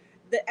week,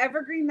 the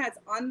evergreen that's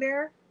on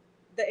there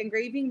the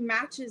engraving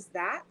matches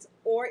that,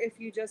 or if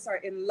you just are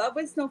in love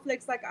with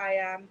snowflakes like I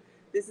am,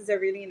 this is a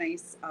really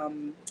nice,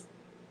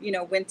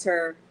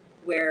 winter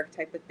wear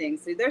type of thing.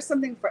 So there's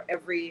something for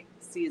every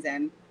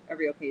season,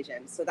 every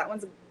occasion. So that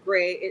one's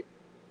great.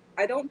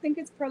 I don't think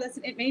it's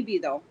pearlescent. It may be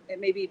though. It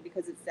may be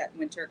because it's that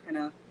winter kind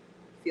of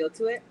feel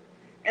to it.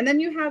 And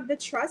then you have the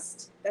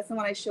Trust. That's the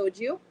one I showed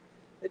you.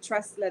 The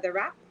Trust leather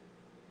wrap.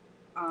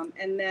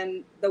 And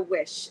then the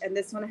Wish. And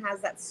this one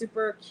has that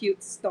super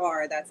cute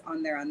star that's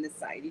on there on this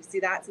side. You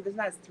see that? So this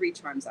one has 3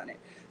 charms on it.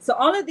 So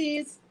all of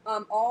these,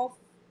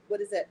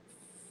 what is it?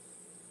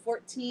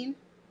 14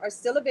 are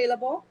still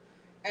available.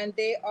 And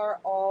they are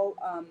all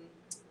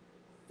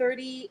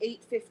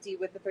 $38.50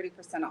 with the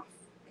 30% off.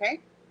 Okay?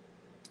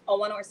 All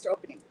 1 oyster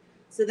opening.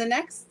 So the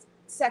next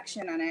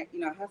section on it,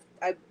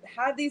 I've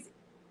had these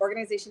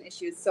organization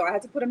issues, so I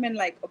had to put them in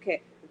like,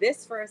 okay,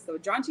 this first, so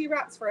jaunty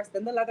wraps first,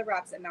 then the leather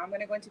wraps, and now I'm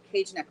going to go into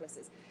cage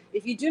necklaces.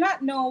 If you do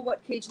not know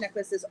what cage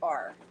necklaces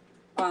are,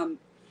 our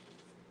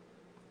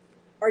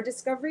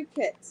discovery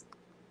kit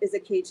is a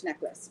cage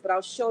necklace, but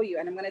I'll show you,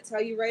 and I'm going to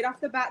tell you right off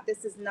the bat,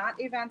 this is not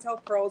a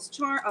Vantel Pearls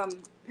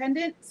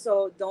pendant,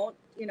 so don't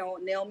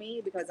nail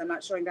me because I'm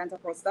not showing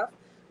Vantel Pearl stuff,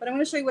 but I'm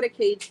going to show you what a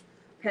cage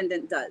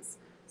pendant does.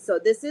 So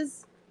this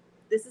is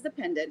a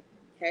pendant,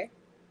 okay?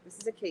 This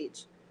is a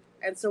cage.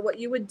 And so what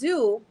you would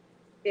do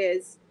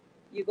is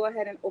you go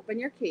ahead and open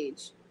your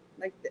cage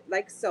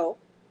like so.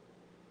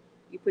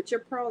 You put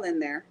your pearl in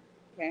there,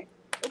 okay?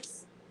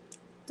 Oops.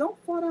 Don't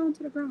fall down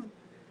to the ground.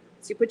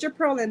 So you put your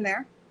pearl in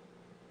there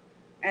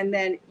and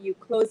then you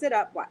close it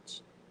up.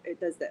 Watch. It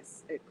does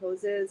this. It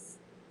closes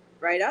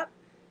right up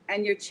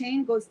and your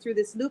chain goes through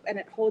this loop and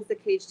it holds the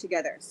cage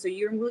together. So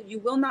you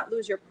will not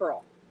lose your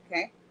pearl,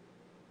 okay?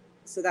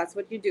 So that's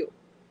what you do.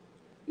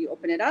 You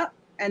open it up.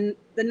 And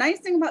the nice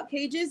thing about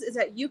cages is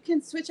that you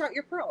can switch out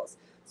your pearls.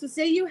 So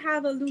say you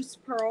have a loose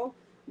pearl,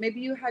 maybe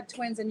you had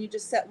twins and you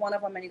just set one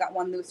of them and you got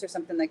one loose or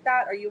something like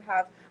that. Or you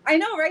have, I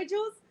know, right,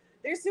 Jules?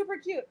 They're super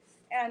cute.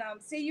 And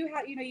say you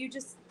have, you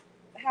just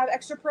have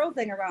extra pearls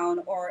laying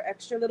around or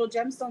extra little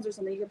gemstones or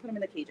something, you can put them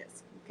in the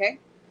cages, okay?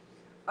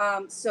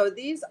 So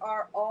these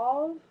are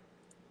all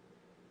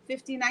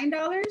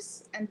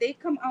 $59 and they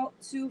come out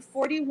to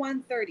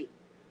 $41.30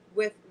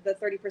 with the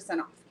 30%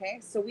 off, okay?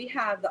 So we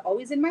have the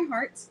Always in My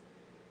Heart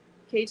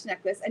cage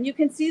necklace, and you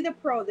can see the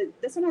pearl.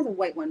 This one has a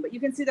white one, but you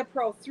can see the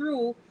pearl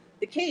through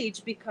the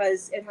cage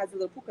because it has the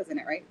little pukas in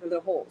it, right? The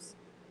little holes.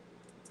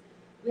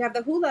 We have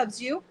the Who Loves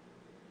You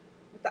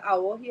with the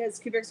owl. He has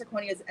cubic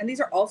zirconias, and these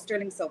are all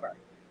sterling silver.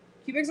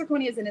 Cubic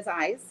zirconias in his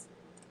eyes.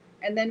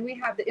 And then we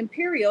have the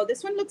Imperial.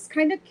 This one looks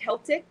kind of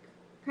Celtic,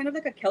 kind of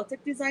like a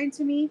Celtic design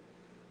to me.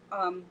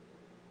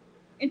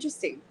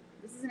 Interesting.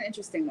 This is an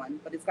interesting one,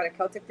 but it's got a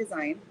Celtic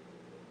design.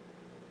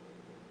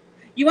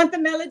 You want the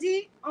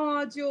melody?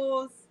 Oh,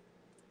 Jules.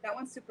 That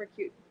one's super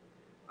cute.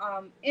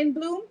 In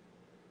Bloom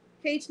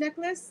cage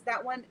necklace.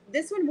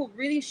 This one will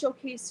really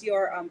showcase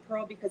your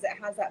pearl because it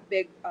has that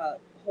big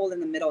hole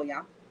in the middle,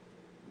 yeah?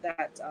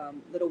 That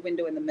little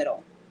window in the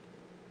middle.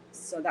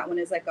 So that one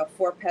is like a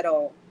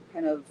 4-petal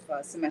kind of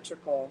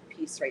symmetrical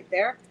piece right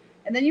there.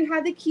 And then you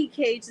have the key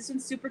cage. This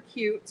one's super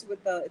cute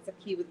it's a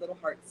key with little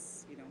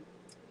hearts,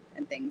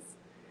 and things.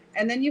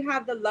 And then you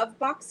have the Love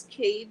Box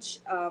cage.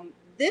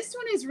 This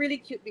one is really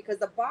cute because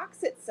the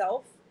box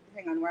itself,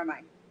 hang on, where am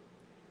I?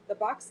 The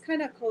box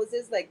kind of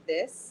closes like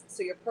this.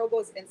 So your pearl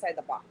goes inside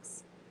the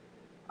box.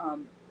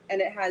 And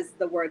it has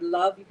the word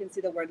love. You can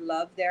see the word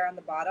love there on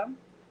the bottom.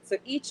 So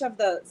each of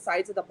the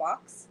sides of the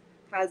box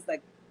has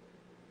like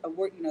a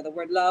word, the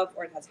word love,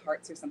 or it has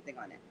hearts or something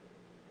on it.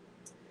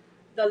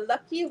 The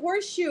Lucky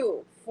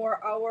Horseshoe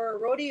for our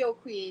rodeo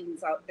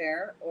queens out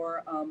there,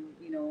 or,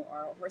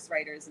 our horse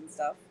riders and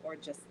stuff, or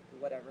just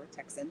whatever,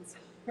 Texans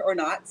or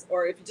not,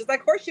 or if you just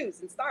like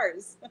horseshoes and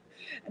stars.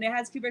 And it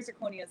has cubic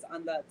zirconias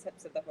on the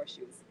tips of the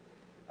horseshoes,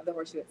 of the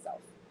horseshoe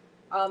itself.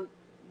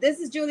 This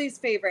is Julie's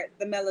favorite,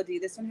 the Melody.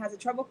 This one has a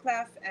treble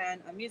clef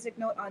and a music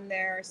note on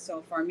there.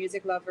 So for our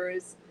music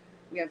lovers,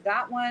 we have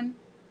that one.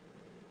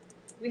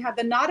 We have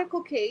the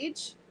nautical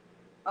cage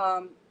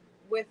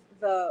with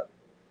the,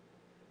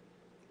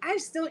 I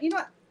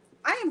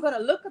am going to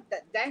look up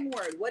that dang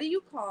word. What do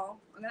you call,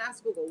 I'm going to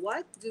ask Google,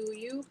 what do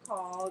you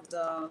call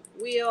the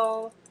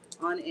wheel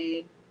on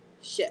a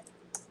ship?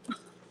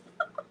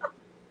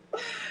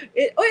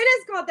 It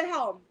is called the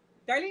helm.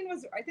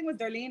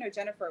 Darlene or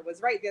Jennifer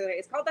was right the other day.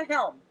 It's called the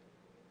helm.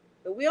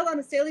 The wheel on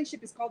a sailing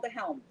ship is called the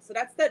helm. So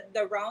that's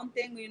the round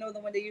thing, the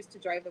one they used to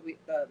drive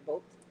the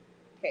boat.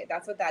 Okay,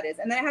 that's what that is.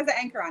 And then it has the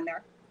anchor on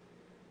there.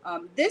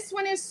 This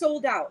one is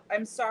sold out.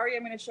 I'm sorry,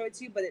 I'm going to show it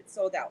to you, but it's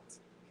sold out.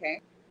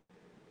 Okay.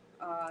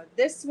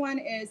 This one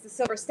is the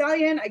Silver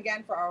Stallion,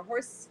 again, for our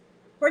horse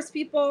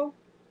people,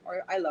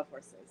 or I love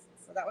horses.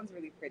 So that one's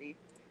really pretty.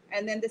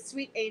 And then the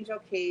Sweet Angel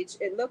cage.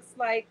 It looks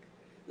like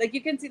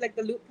you can see like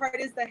the loop part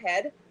is the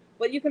head,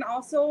 but you can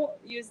also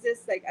use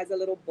this like as a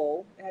little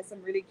bow. It has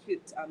some really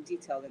cute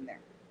detail in there.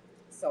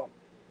 So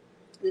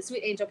the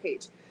Sweet Angel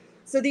cage.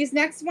 So these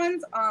next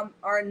ones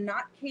are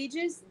not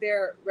cages.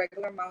 They're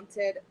regular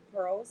mounted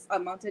pearls,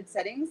 mounted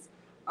settings.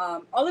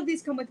 All of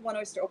these come with one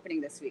oyster opening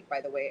this week,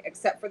 by the way,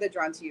 except for the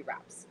Drawn to You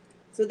wraps.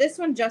 So this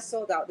one just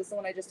sold out. This is the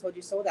one I just told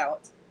you sold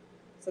out.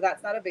 So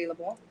that's not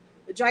available.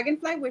 The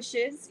Dragonfly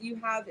Wishes, you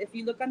have, if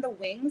you look on the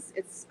wings,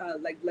 it's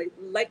like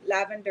light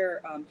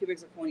lavender cubic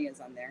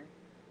zirconias on there.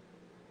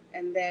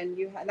 And then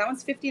you have, that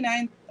one's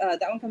 $59.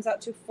 That one comes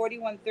out to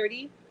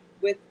 $41.30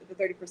 with the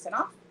 30%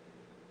 off.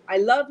 I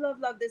love, love,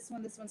 love this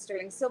one. This one's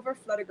sterling silver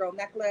Flutter Girl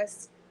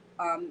necklace.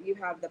 You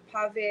have the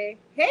pave.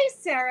 Hey,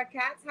 Sarah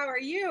Katz, how are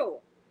you?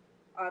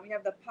 You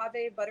have the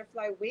pave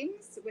butterfly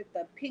wings with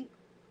the pink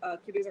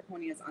cubic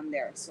zirconias on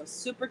there. So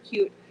super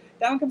cute.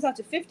 That one comes out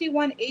to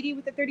 $51.80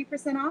 with the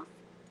 30% off.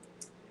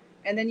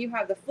 And then you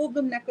have the full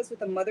bloom necklace with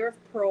the mother of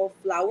pearl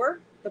flower.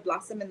 The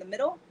blossom in the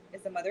middle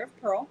is the mother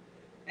of pearl.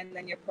 And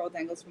then your pearl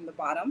dangles from the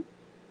bottom.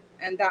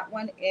 And that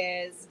one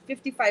is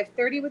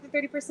 $55.30 with the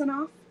 30%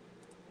 off.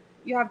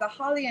 You have the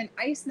holly and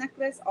ice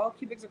necklace, all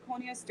cubic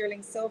zirconia,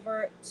 sterling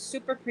silver,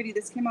 super pretty.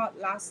 This came out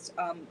last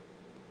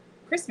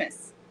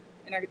Christmas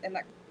in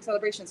that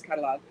celebrations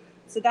catalog.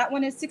 So that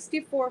one is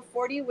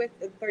 $64.40 with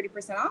the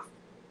 30% off.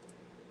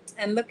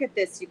 And look at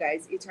this, you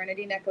guys,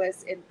 eternity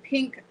necklace in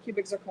pink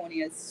cubic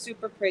zirconia,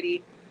 super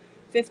pretty,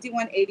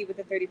 $51.80 with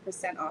the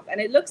 30% off.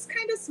 And it looks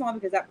kind of small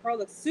because that pearl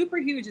looks super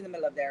huge in the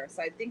middle of there.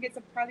 So I think it's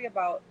probably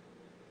about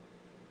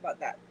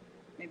that,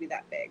 maybe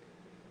that big.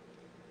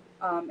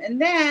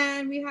 And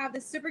then we have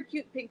the super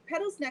cute pink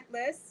petals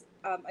necklace,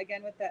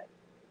 again with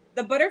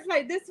the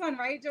butterfly, this one,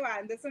 right,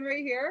 Joanne? This one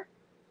right here?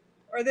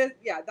 Or this,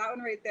 yeah, that one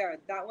right there.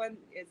 That one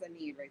is a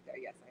need right there.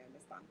 Yes, I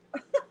understand.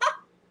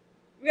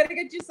 We gotta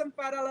get you some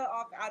 $5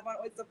 off, add one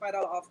with some $5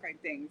 off kind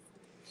of things.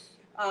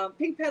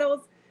 Pink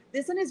petals.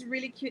 This one is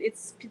really cute.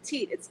 It's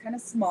petite. It's kind of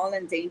small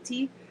and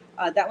dainty.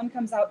 That one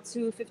comes out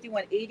to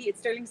 $51.80. It's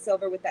sterling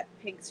silver with that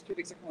pink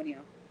cubic zirconia.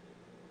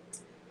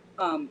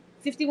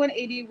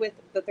 $51.80 with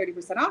the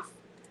 30% off.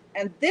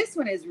 And this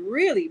one is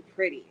really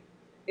pretty.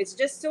 It's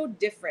just so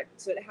different.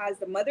 So it has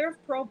the mother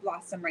of pearl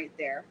blossom right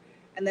there.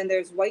 And then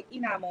there's white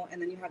enamel.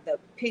 And then you have the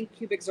pink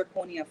cubic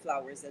zirconia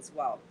flowers as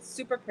well.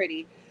 Super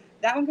pretty.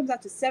 That one comes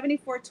out to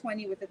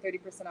 $74.20 with the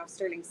 30% off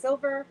sterling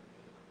silver.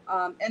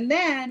 And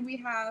then we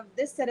have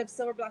this set of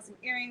silver blossom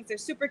earrings. They're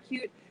super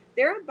cute.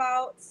 They're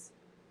about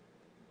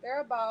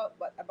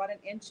what, about an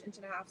inch and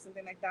a half,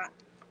 something like that.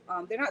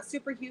 They're not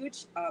super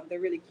huge. They're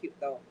really cute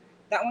though.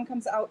 That one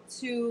comes out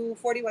to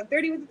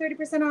 $41.30 with the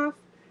 30% off.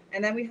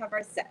 And then we have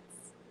our sets.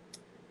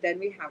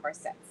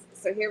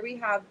 So here we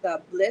have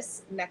the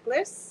Bliss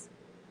necklace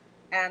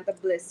and the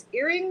Bliss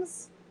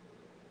earrings.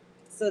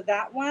 So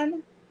that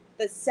one,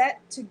 the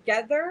set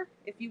together,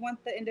 if you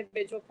want the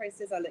individual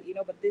prices, I'll let you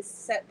know. But this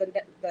set,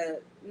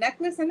 the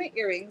necklace and the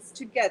earrings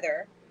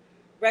together,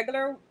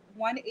 regular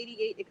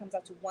 $188, it comes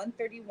out to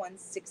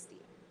 $131.60.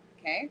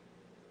 Okay.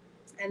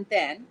 And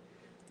then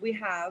we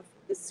have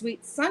the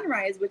Sweet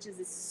Sunrise, which is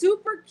a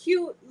super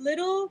cute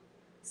little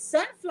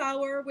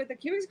sunflower with a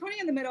cubic zirconia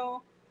in the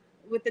middle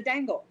with the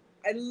dangle.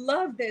 I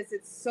love this.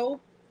 It's so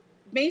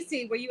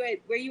Macy, where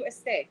you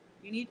stay.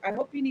 I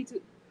hope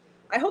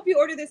you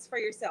order this for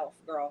yourself,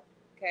 girl.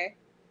 Okay.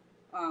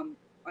 On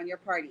your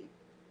party.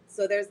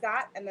 So there's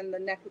that. And then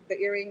the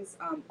earrings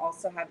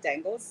also have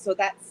dangles. So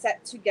that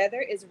set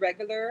together is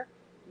regular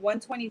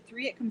 $123.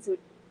 It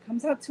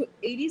comes out to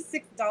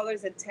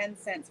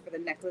 $86.10 for the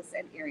necklace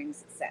and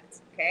earrings set.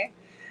 Okay.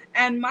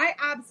 And my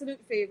absolute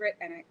favorite,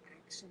 and I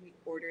actually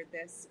ordered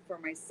this for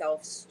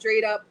myself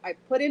straight up. I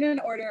put in an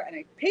order and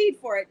I paid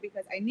for it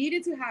because I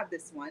needed to have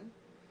this one.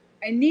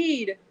 I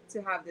need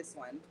to have this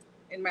one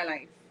in my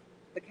life.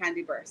 The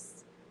Candy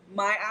Burst.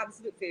 My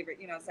absolute favorite,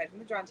 aside from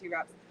the Drawn to You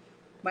wraps,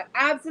 my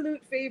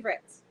absolute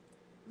favorite.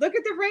 Look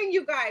at the ring,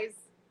 you guys.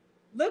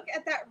 Look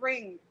at that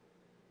ring.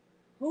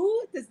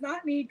 Who does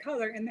not need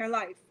color in their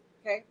life?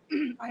 Okay.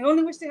 I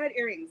only wish they had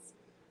earrings.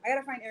 I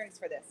gotta find earrings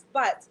for this.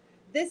 But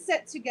this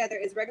set together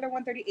is regular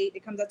 $138.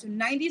 It comes out to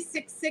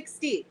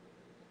 $96.60.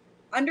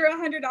 Under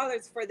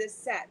 $100 for this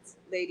set,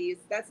 ladies.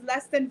 That's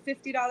less than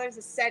 $50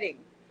 a setting.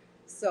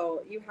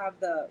 So you have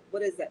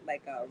what is it?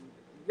 Like a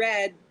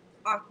red,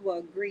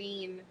 aqua,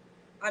 green.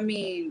 I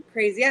mean,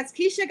 crazy. Yes,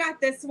 Keisha got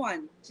this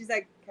one. She's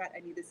like, Kat, I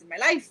need this in my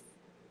life.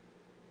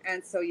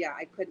 And so, yeah,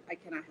 I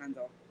cannot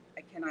handle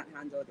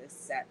this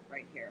set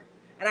right here.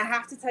 And I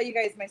have to tell you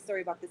guys my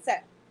story about the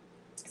set.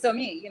 So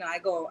me, I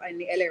go in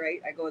the LA,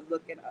 right? I go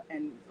look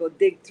and go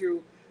dig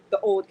through the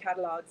old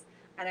catalogs.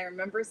 And I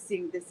remember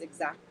seeing this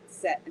exact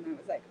set. And I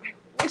was like, I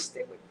wish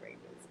they would bring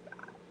this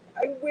back.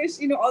 I wish,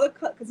 all the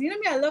color, because me,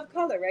 I love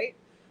color, right?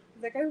 I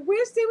was like, I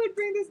wish they would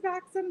bring this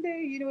back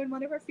someday, in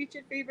one of our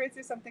featured favorites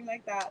or something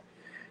like that.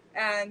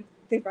 And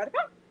they brought it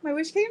back. My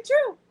wish came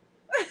true.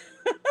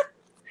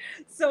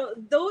 So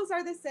those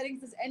are the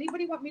settings. Does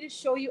anybody want me to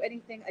show you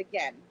anything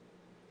again?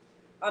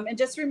 And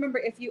just remember,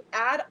 if you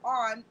add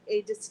on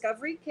a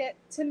discovery kit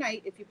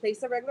tonight, if you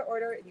place a regular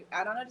order and you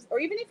add on or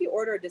even if you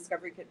order a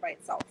discovery kit by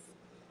itself,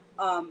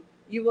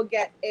 you will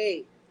get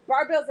a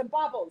Barbells and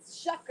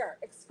Baubles Shucker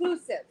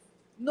exclusive.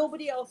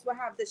 Nobody else will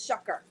have this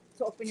shucker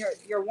to open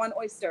your one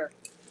oyster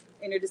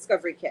in your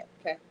discovery kit.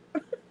 Okay.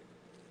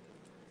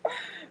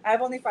 I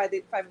have only five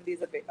of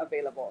these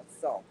available,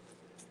 so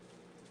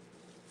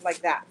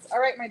like that. All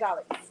right, my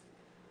darlings.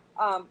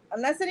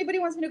 Unless anybody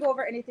wants me to go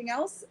over anything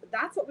else,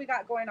 that's what we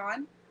got going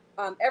on.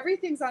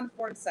 Everything's on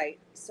Ford site.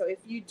 So if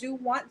you do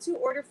want to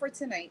order for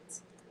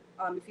tonight,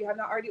 if you have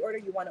not already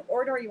ordered, you want to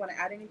order, or you want to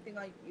add anything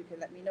on, you can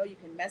let me know. You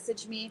can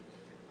message me.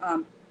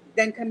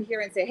 Then come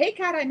here and say, hey,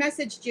 Kat, I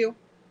messaged you.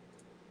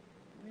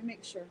 Let me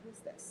make sure. Who's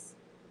this?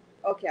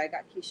 Okay, I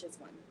got Keisha's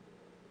one.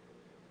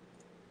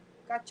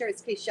 Got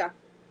yours, Keisha.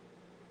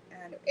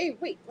 And hey,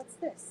 wait, what's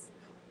this?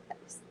 What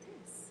is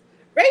this?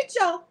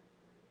 Rachel,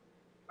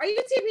 are you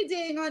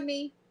TBDing on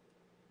me?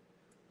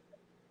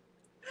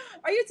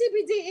 Are you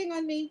TBDing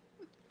on me?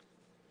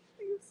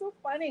 You're so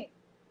funny.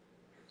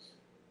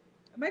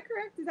 Am I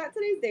correct? Is that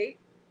today's date?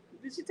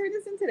 Did she turn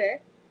this in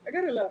today? I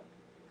gotta look.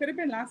 Could have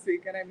been last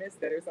week and I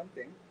missed it or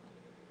something.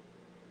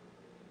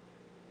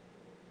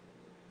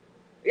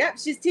 Yep,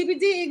 she's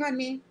TBDing on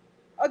me.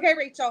 Okay,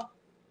 Rachel.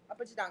 I'll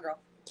put you down, girl.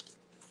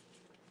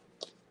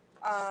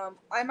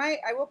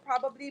 I will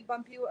probably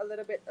bump you a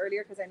little bit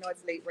earlier because I know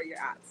it's late where you're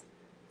at.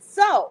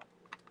 So,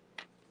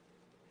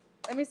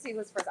 let me see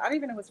who's first. I don't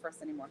even know who's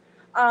first anymore.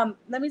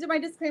 Let me do my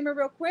disclaimer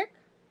real quick.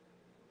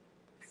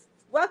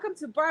 Welcome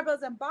to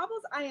Barbells and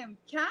Baubles. I am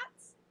Kat.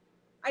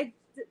 When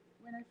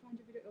I found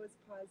your video, it was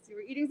paused. You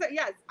were eating,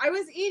 yes, I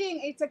was eating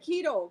a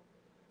taquito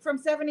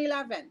from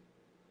 7-Eleven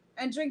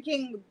and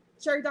drinking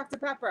cherry Dr.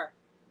 Pepper.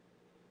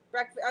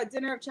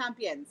 Dinner of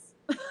champions.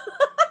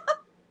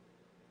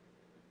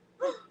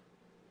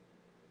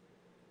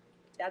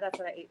 Yeah, that's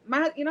what I ate.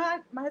 You know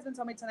what? My husband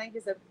told me tonight,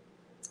 he said,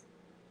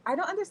 I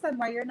don't understand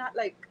why you're not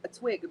like a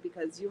twig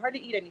because you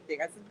hardly eat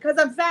anything. I said, because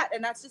I'm fat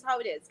and that's just how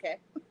it is, okay?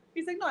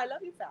 He's like, no, I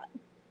love you fat.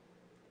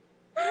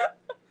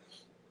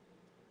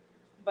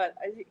 But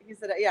he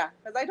said, yeah,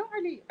 because I don't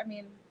eat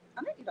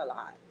a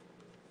lot.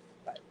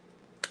 But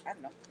I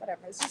don't know,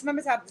 whatever. It's just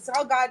members have, it's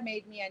how God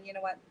made me, and you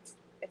know what?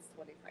 It's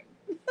totally fine.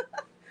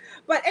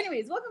 But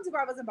anyways, welcome to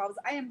Barbells and Baubles.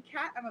 I am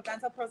Kat. I'm a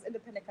Vantel Pros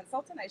independent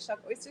consultant. I shuck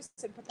oysters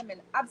and put them in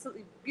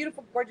absolutely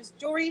beautiful, gorgeous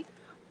jewelry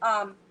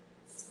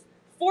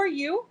for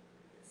you.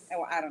 And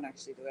well, I don't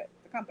actually do it.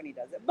 The company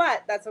does it,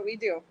 but that's what we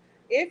do.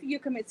 If you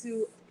commit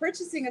to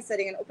purchasing a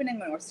setting and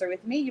opening an order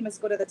with me, you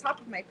must go to the top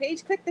of my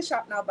page, click the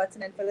Shop Now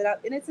button, and fill it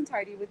out in its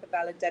entirety with a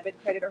valid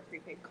debit, credit, or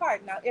prepaid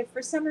card. Now, if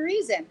for some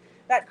reason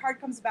that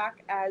card comes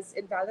back as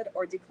invalid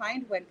or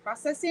declined when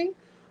processing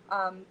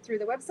through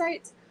the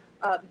website,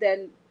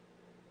 then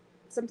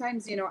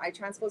sometimes, I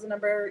transpose a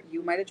number,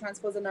 you might have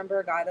transposed a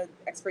number, got an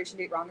expiration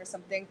date wrong or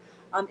something.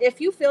 If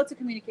you fail to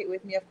communicate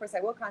with me, of course, I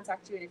will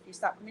contact you. And if you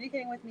stop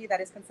communicating with me, that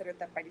is considered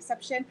theft by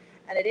deception.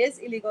 And it is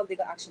illegal.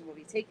 Legal action will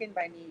be taken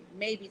by me,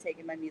 may be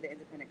taken by me, the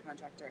independent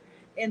contractor.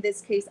 In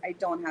this case, I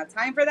don't have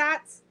time for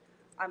that.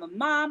 I'm a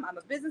mom. I'm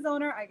a business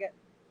owner.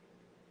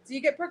 Do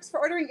you get perks for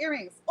ordering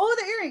earrings? Oh,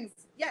 the earrings.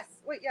 Yes.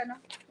 Wait, yeah, no.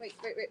 Wait.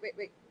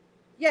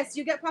 Yes,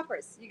 you get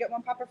poppers. You get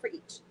one popper for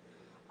each.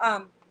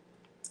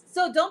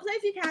 So don't play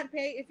if you can't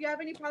pay. If you have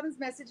any problems,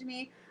 message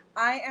me.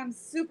 I am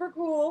super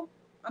cool.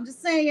 I'm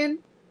just saying.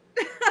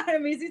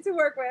 I'm easy to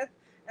work with,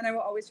 and I will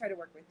always try to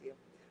work with you.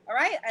 All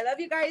right? I love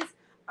you guys.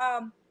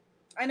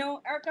 I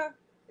know Erica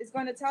is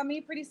going to tell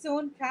me pretty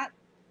soon, Kat,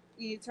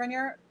 you turn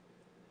your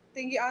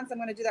thingy on, so I'm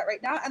going to do that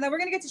right now. And then we're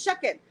going to get to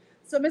shucking.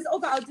 So, Miss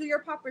Olga, I'll do your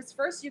poppers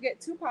first. You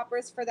get 2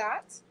 poppers for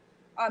that.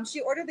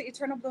 She ordered the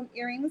Eternal Bloom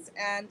earrings,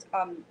 and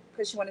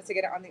because she wanted to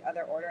get it on the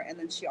other order, and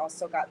then she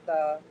also got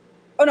the...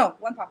 Oh, no,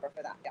 1 popper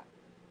for that. Yeah.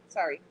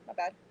 Sorry. My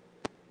bad.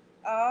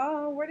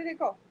 Where did it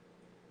go?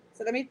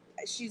 So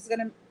she's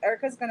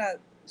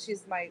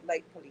my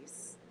light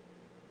police.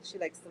 She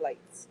likes the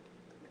lights.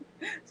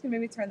 She's going to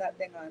maybe turn that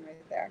thing on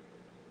right there.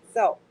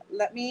 So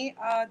let me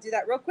do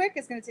that real quick.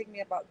 It's going to take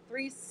me about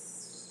 3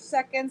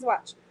 seconds.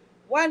 Watch.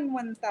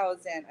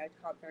 1,000. I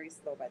count very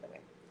slow, by the way.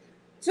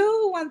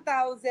 2,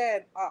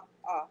 1,000.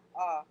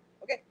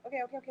 Okay.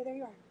 There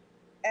you are.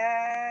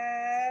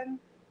 And...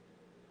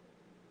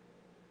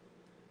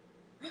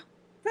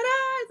 Ta-da!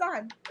 It's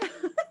on.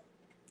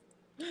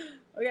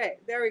 Okay,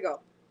 there we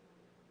go.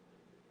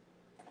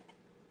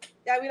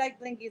 Yeah, we like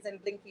blinkies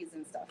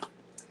and stuff.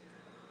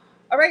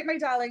 All right, my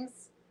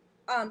darlings.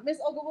 Miss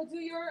Olga, we'll do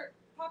your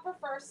popper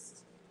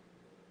first.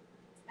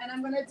 And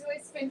I'm going to do a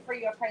spin for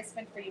you, a price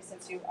spin for you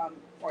since you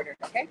ordered,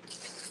 okay?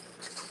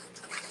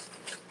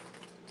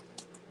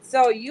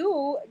 So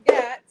you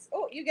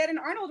get an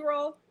Arnold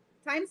roll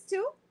 ×2.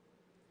 So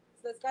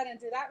let's go ahead and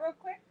do that real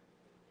quick.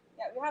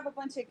 Yeah, we have a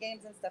bunch of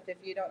games and stuff if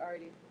you don't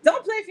already.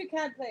 Don't play if you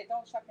can't play.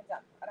 Don't shuck and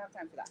dump. I don't have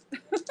time for that.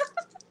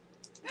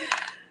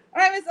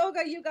 All right, Miss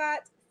Olga, you got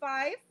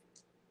 5.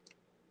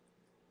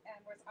 And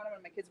I don't know,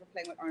 my kids were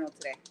playing with Arnold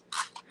today.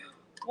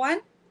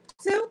 1,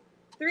 2,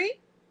 3,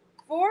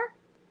 4,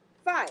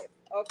 5.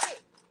 Okay.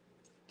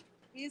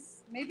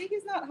 Maybe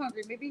he's not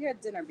hungry. Maybe he had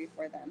dinner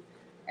before then.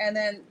 And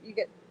then you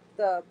get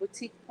the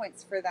boutique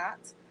points for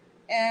that.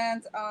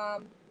 And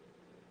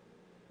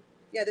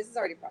yeah, this is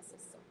already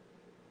processed. So.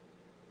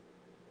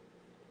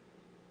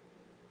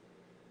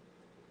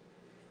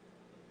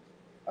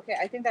 Okay,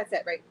 I think that's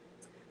it, right?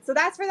 So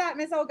that's for that,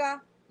 Miss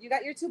Olga. You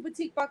got your 2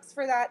 boutique bucks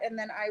for that, and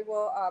then I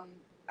will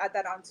add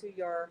that onto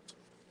your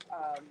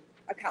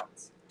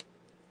account.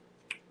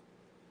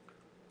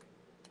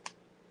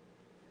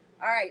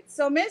 All right.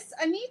 So Miss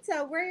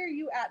Anita, where are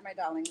you at, my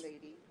darling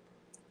lady?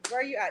 Where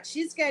are you at?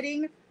 She's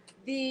getting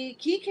the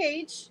key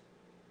cage,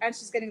 and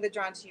she's getting the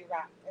drawn to you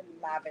wrap in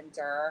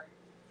lavender.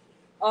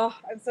 Oh,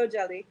 I'm so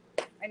jelly.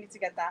 I need to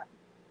get that.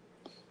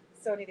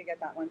 So need to get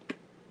that one.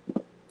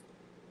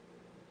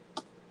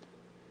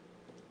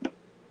 Let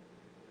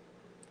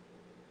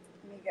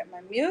me get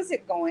my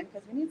music going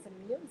because we need some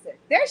music.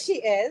 There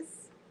she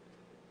is.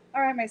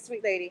 All right, my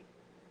sweet lady.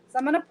 So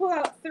I'm going to pull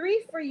out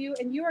 3 for you,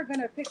 and you are going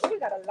to pick. Oh, we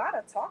got a lot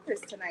of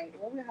talkers tonight.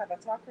 Well, we have a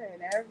talker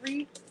in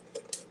every,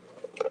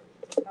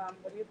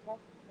 what do you call?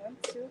 1,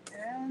 2,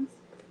 and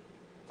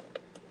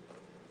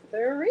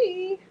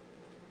 3.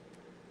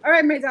 All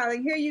right, my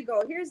darling, here you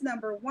go. Here's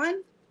number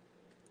 1.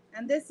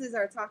 And this is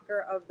our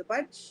talker of the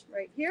bunch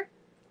right here.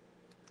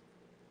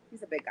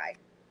 He's a big guy.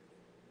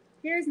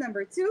 Here's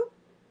number 2.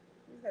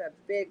 He's got a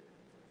big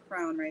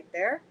crown right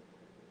there.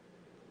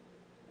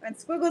 And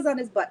squiggles on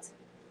his butt.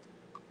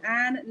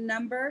 And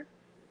number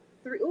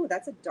 3. Oh,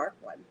 that's a dark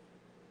one.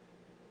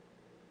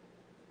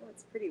 Oh,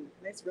 it's pretty.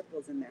 Nice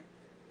ripples in there.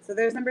 So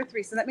there's number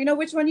 3. So let me know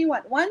which one you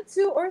want. 1,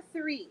 2, or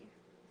 3.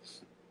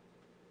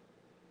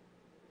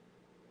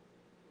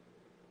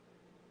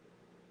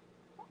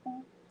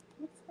 Uh-oh.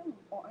 What's wrong?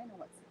 Oh, I know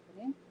what's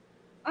happening.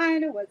 I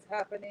know what's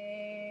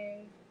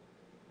happening.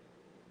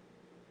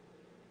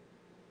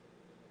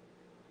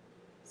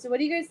 So what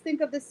do you guys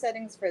think of the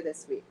settings for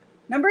this week?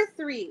 Number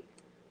 3.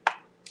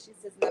 She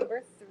says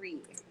number 3.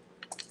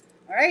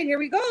 All right, here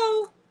we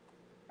go.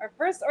 Our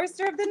first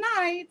oyster of the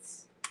night.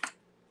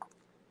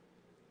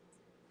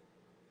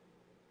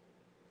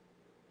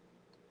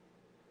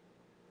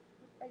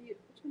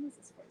 Which one is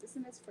this for? This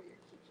one is for your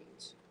key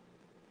cage.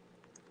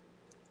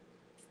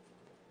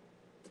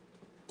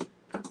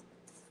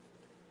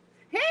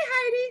 Hey,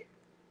 Heidi.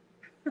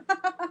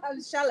 I'm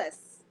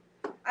shellless.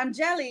 I'm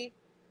jelly,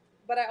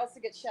 but I also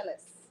get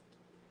shellless.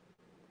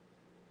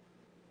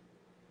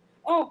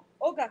 Oh,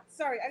 Olga,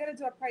 sorry. I got to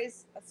do a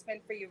spin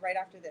for you right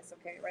after this,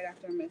 okay? Right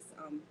after Miss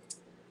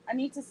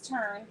Anita's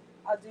turn.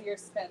 I'll do your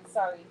spin.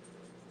 Sorry.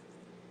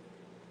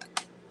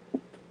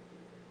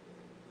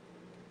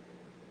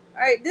 All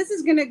right, this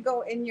is going to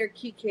go in your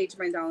key cage,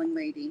 my darling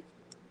lady.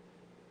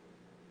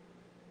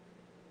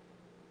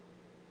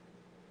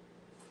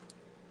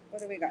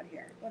 What do we got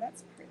here? Oh,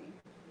 that's pretty.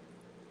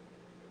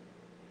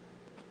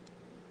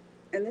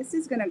 And this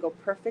is going to go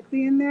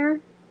perfectly in there.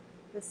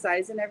 The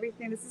size and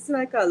everything. This is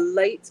like a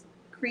light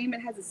cream. It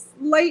has a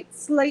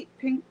slight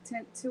pink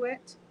tint to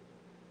it.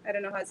 I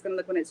don't know how it's going to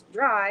look when it's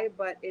dry,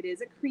 but it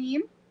is a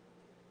cream.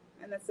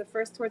 And that's the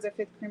first towards our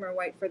 5th creamer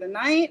white for the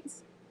night.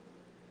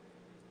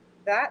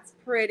 That's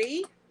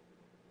pretty.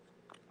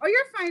 Oh,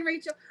 you're fine,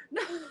 Rachel.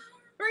 No,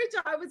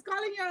 Rachel, I was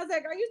calling you. I was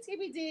like, are you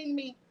TBDing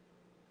me?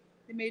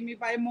 They made me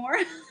buy more.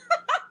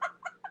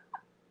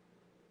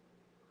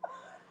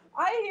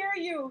 I hear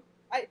you.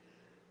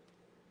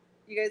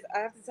 You guys, I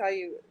have to tell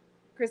you,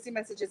 Christy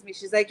messages me.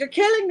 She's like, you're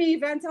killing me.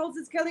 Vantel's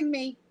is killing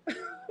me. I'm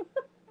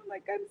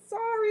like, I'm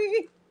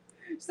sorry.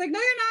 She's like, no,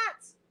 you're not.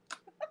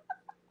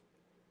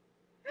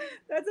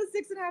 That's a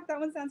 6.5. That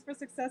one stands for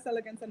success,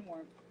 elegance, and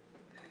warmth.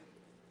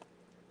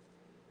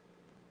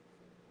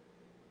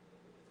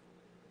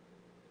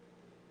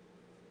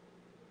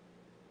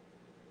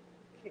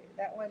 Okay,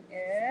 that one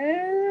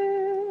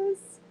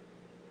is.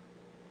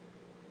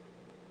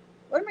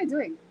 What am I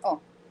doing? Oh.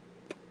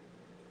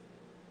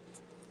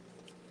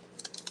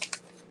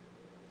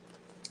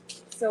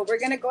 So we're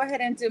going to go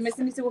ahead and do Miss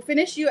Anita. We'll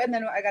finish you, and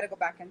then I got to go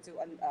back and do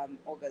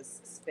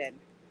Olga's spin.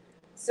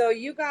 So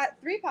you got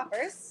 3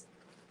 poppers.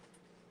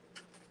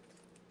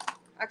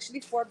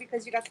 Actually 4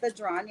 because you got the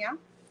drawn, yeah?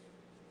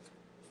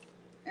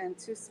 And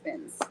 2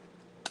 spins.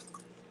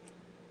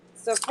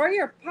 So for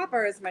your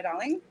poppers, my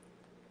darling,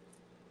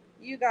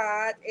 you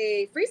got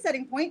a free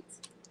setting point.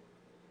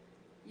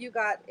 You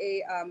got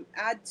a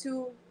add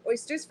 2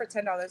 oysters for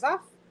 $10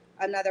 off.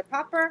 Another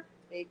popper,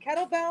 a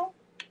kettlebell,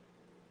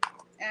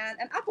 and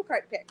an apple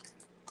cart pick.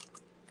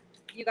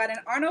 You got an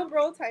Arnold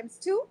roll times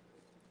 2.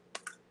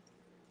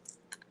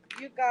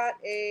 You got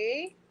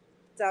a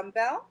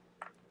dumbbell,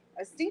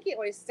 a stinky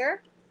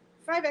oyster,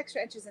 5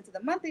 extra inches into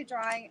the monthly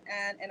drawing,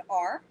 and an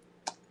R.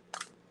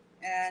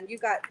 And you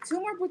got 2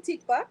 more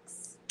boutique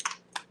bucks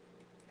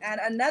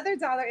and another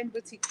 $1 in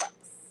boutique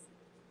bucks.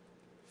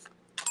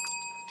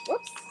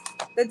 Whoops.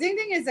 The Ding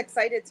Ding is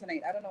excited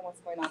tonight. I don't know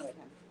what's going on with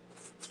him.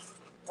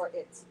 Or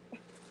it.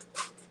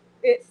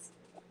 It.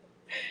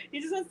 He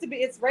just wants to be,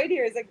 it's right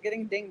here. It's like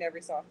getting dinged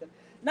every so often.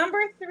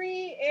 Number 3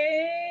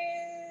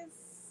 is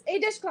a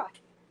dishcloth.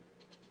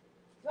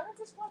 Do I have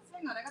dishcloths?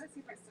 Hang on, I gotta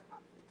see if I still have.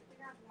 I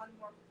think I have one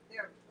more.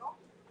 There we go.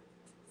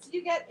 So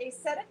you get a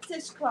set of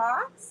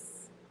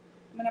dishcloths.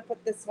 I'm gonna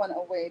put this one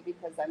away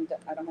because I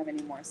don't have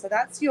any more. So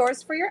that's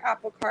yours for your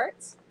apple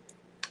cart.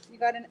 You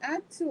got an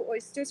add 2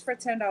 oysters for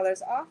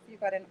 $10 off. You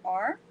got an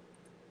R.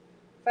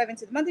 5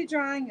 into the monthly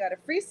drawing. You got a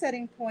free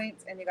setting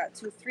point, and you got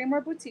 3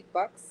 more boutique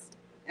bucks.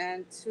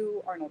 and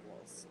 2 Arnold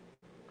rolls.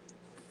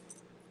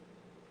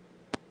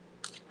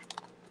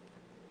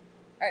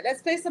 All right,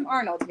 let's play some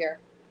Arnold here.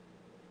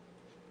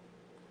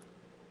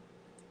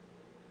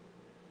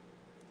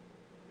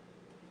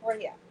 Where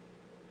he at?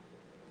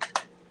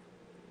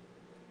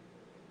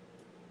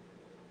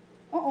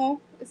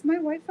 Uh-oh, is my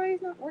Wi-Fi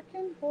not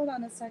working? Hold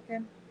on a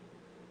second.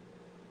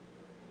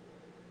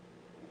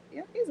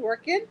 Yeah, he's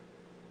working.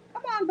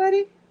 Come on,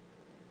 buddy.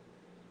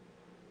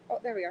 Oh,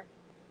 there we are.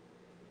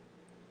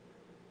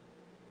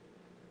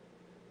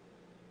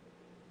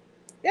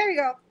 There you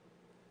go.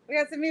 We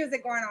got some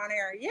music going on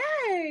here.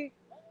 Yay!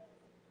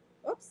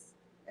 Oops,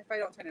 if I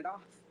don't turn it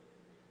off.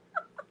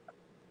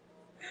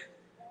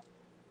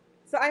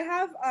 So I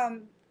have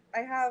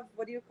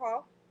what do you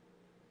call?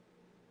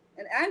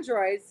 An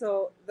Android,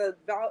 so the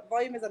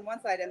volume is on one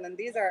side, and then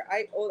these are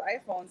old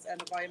iPhones, and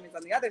the volume is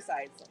on the other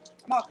side. So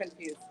I'm all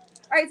confused.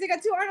 All right, so you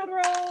got 2 Arnold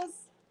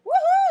rolls.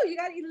 Woohoo! You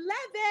got 11.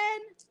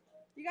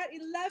 You got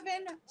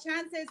 11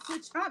 chances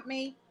to trump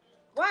me.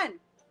 1,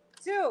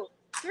 2,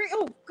 3.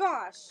 Oh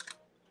gosh,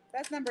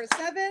 that's number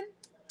 7,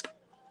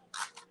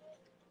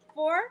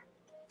 4,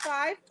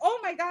 5. Oh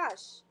my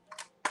gosh,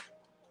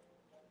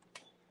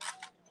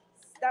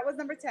 that was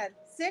number 10.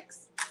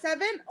 6,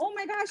 7. Oh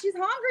my gosh, she's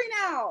hungry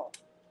now.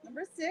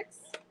 Number 6.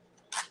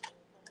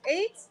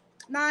 8,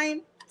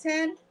 9,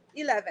 10,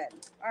 11.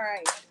 All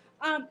right.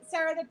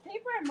 Sarah, the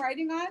paper I'm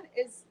writing on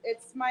it's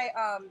my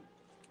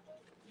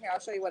here, I'll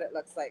show you what it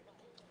looks like.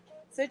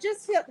 So it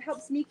just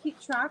helps me keep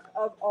track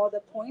of all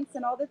the points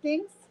and all the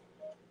things.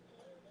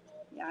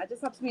 Yeah, it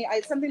just helps me.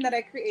 It's something that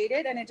I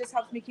created, and it just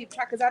helps me keep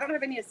track because I don't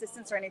have any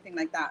assistants or anything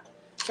like that.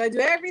 So I do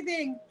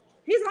everything.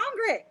 He's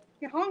hungry.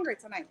 He's hungry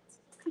tonight.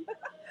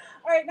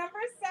 All right, number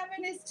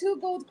 7 is 2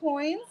 gold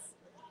coins.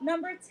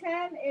 Number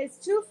 10 is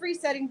 2 free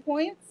setting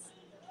points.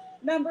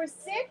 Number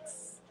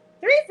 6,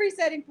 3 free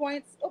setting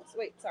points. Oops,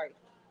 wait, sorry.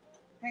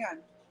 Hang on.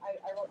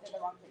 I wrote in the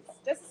wrong place.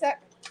 Just a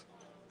sec.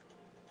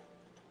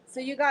 So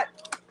you got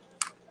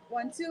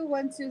 1, 2,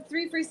 1, 2,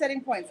 3 free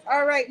setting points.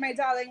 All right, my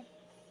darling.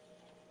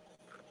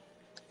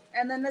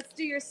 And then let's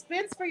do your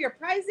spins for your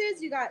prizes.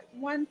 You got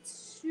 1,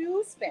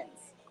 2 spins.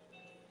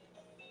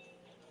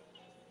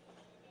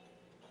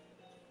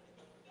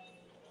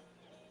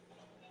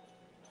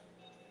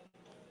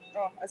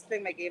 Oh, I was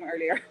playing my game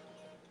earlier.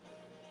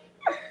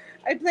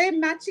 I played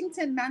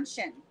Matchington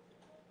Mansion.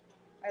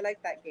 I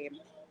like that game.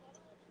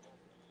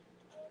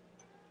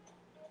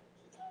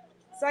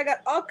 So I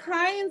got all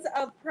kinds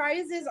of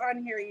prizes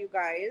on here, you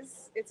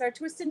guys. It's our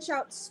Twist and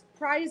Shout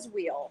prize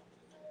wheel.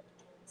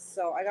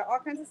 So I got all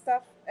kinds of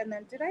stuff. And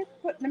then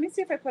let me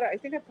see if I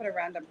think I put a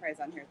random prize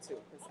on here too.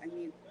 Because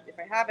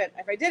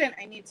if I didn't,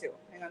 I need to.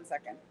 Hang on a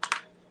second.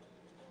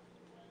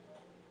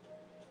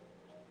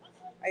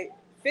 I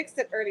fixed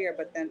it earlier,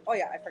 but then, oh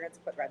yeah, I forgot to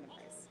put random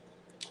prize.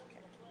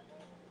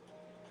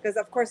 Because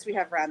of course we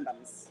have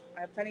randoms.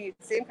 I have plenty of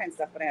same kind of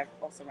stuff, but I have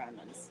also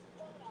randoms.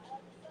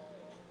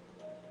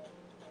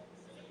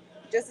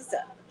 Just a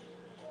sec.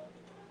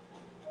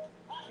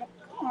 Oh,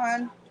 come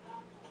on.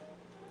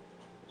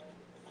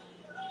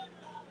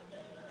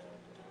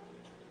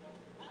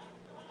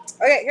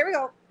 Okay, here we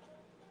go.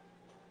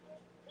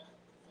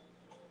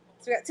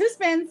 So we got 2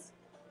 spins.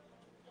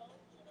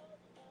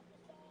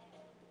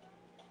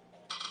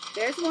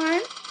 There's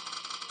 1.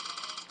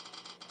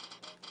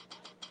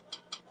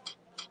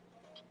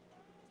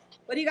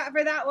 What do you got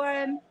for that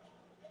one?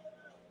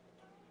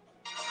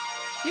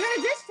 You got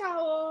a dish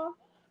towel.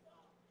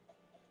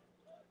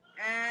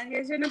 And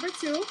here's your number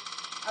 2.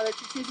 I'll let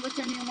you choose which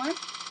one you want.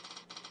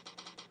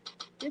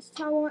 Dish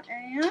towel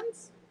and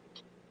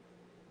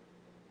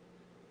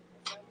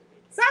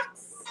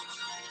socks.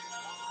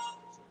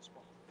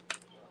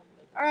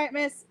 All right,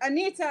 Miss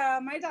Anita,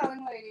 my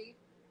darling lady.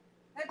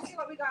 Let's see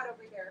what we got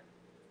over here.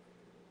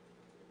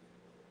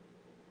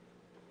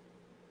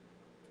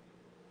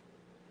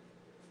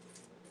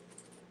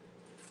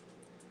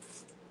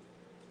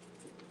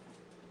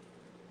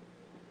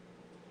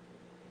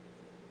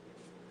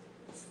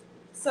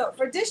 So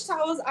for dish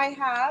towels, I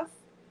have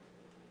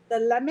the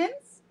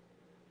lemons.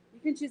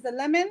 You can choose the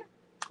lemon,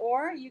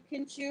 or you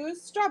can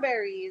choose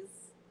strawberries.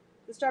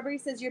 The strawberry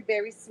says you're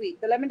very sweet.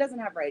 The lemon doesn't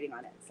have writing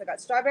on it. So I got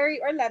strawberry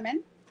or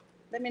lemon.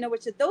 Let me know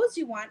which of those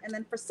you want. And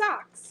then for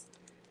socks,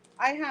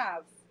 I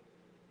have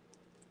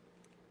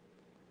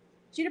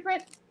cheetah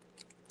print.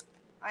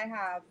 I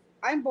have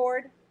I'm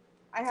bored.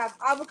 I have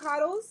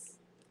avocados.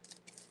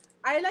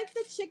 I like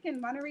the chicken,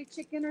 Monterey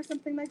chicken or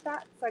something like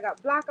that. So I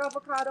got black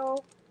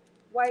avocado,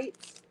 white.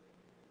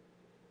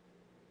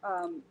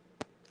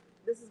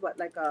 This is what,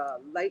 like a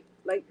light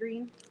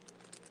green,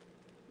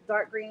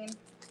 dark green,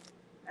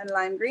 and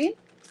lime green.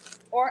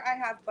 Or I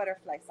have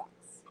butterfly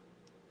socks.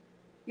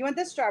 You want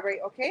the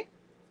strawberry, okay?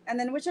 And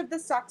then which of the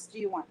socks do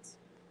you want?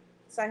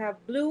 So I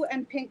have blue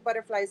and pink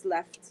butterflies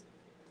left.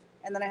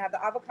 And then I have the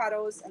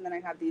avocados, and then I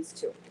have these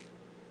 2.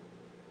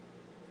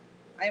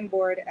 I'm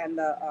bored, and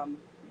the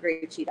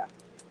gray cheetah.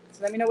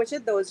 So let me know which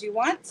of those you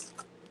want.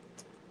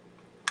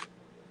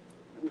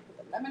 Let me put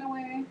the lemon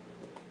away.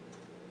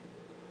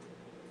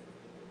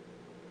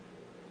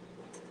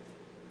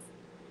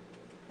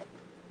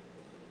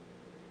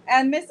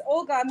 And Miss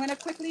Olga, I'm going to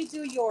quickly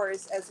do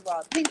yours as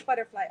well. Pink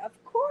butterfly. Of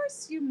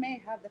course, you may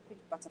have the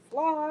pink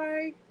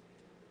butterfly.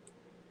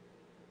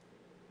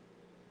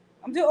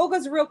 I'm doing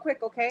Olga's real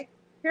quick, okay?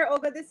 Here,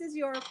 Olga, this is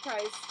your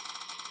prize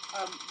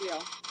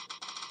wheel.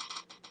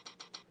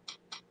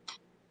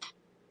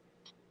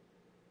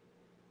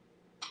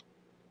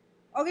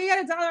 Okay, you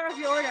got $1 off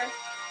your order.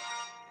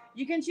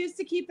 You can choose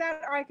to keep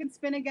that, or I can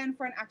spin again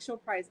for an actual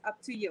prize.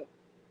 Up to you.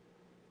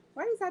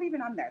 Why is that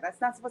even on there?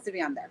 That's not supposed to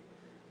be on there.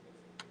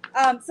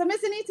 So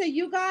Miss Anita,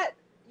 you got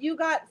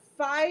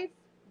 5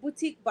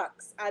 boutique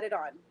bucks added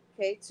on,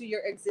 okay, to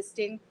your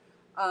existing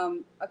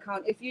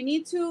account. If you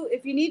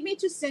need me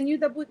to send you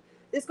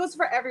this goes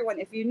for everyone.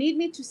 If you need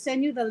me to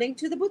send you the link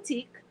to the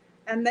boutique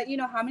and let you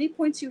know how many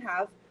points you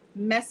have,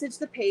 message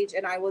the page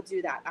and I will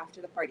do that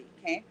after the party,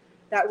 okay?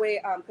 That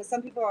way, because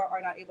some people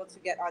are not able to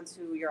get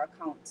onto your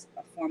account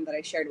form that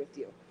I shared with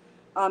you.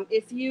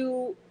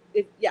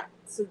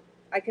 So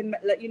I can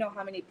let you know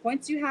how many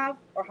points you have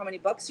or how many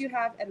bucks you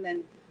have, and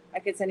then I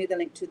can send you the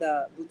link to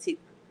the boutique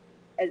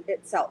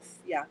itself.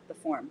 Yeah, the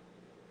form.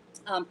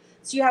 So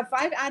you have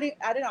 5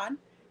 added on,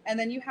 and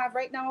then you have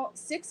right now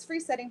 6 free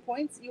setting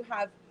points. You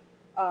have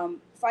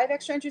 5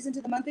 extra entries into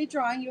the monthly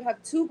drawing. You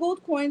have 2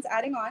 gold coins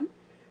adding on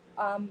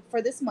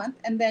for this month,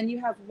 and then you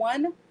have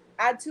 1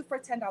 add to for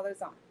 $10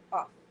 off.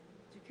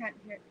 You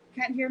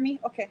can't hear me?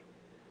 Okay.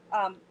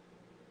 Am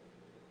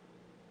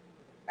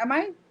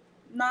I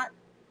not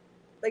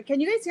like? Can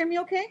you guys hear me?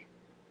 Okay.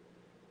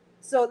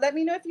 So let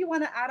me know if you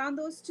want to add on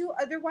those 2.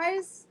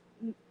 Otherwise,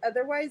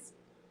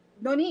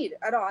 no need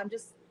at all. I'm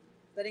just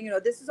letting you know.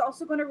 This is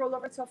also going to roll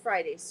over till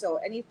Friday. So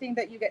anything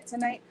that you get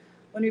tonight,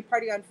 when we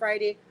party on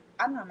Friday,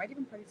 I don't know. I might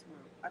even party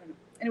tomorrow. I don't know.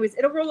 Anyways,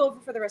 it'll roll over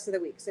for the rest of the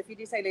week. So if you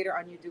decide later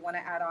on you do want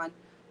to add on,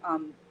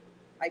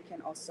 I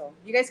can also.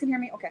 You guys can hear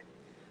me? Okay.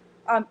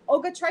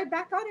 Olga, try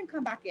back out and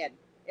come back in.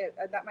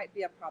 That might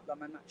be a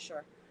problem. I'm not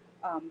sure.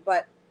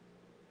 But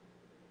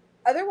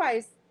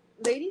otherwise,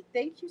 lady,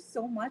 thank you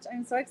so much.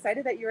 I'm so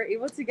excited that you were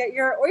able to get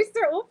your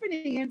oyster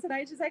opening in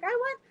tonight. She's like,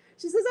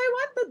 she says, I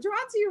want the draw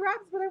to your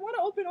wraps, but I want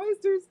to open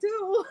oysters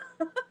too.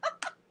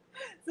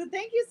 So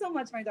thank you so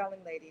much, my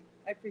darling lady.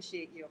 I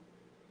appreciate you.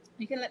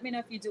 You can let me know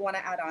if you do want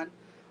to add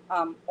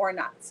on or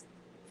not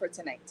for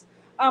tonight.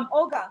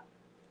 Olga,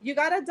 you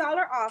got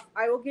 $1 off.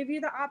 I will give you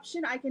the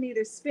option. I can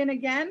either spin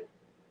again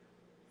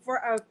for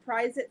a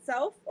prize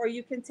itself, or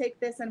you can take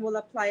this and we'll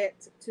apply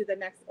it to the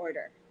next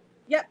order.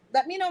 Yep,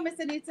 let me know, Miss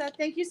Anita.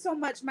 Thank you so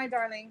much, my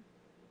darling.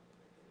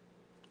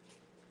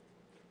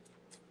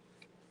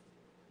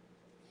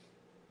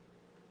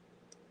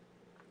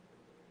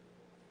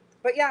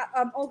 But yeah,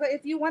 Olga,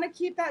 if you want to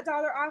keep that $1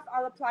 off,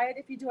 I'll apply it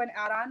if you do an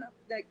add-on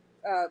like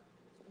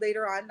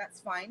later on. That's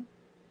fine,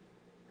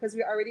 because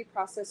we already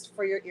processed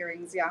for your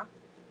earrings. Yeah.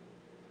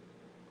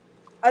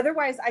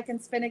 Otherwise, I can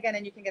spin again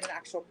and you can get an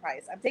actual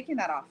prize. I'm taking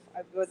that off.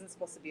 It wasn't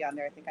supposed to be on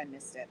there. I think I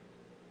missed it.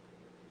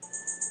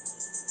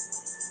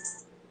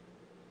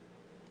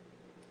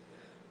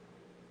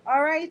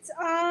 All right,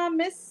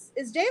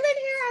 is Jalen here?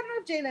 I don't know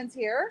if Jalen's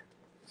here.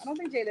 I don't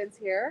think Jalen's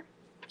here.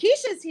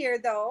 Keisha's here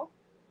though.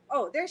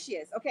 Oh, there she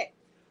is. Okay,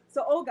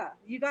 so Olga,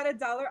 you got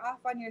 $1 off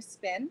on your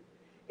spin.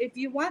 If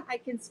you want, I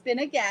can spin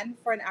again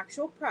for an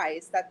actual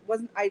prize.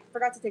 I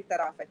forgot to take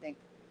that off. I think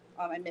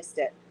I missed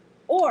it.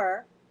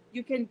 Or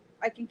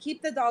I can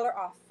keep the $1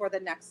 off for the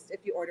next if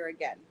you order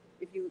again.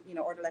 If you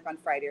order like on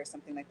Friday or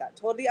something like that.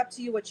 Totally up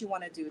to you what you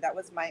want to do. That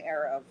was my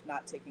error of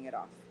not taking it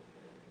off.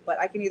 But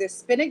I can either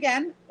spin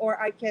again or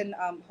I can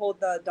hold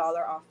the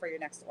 $1 off for your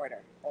next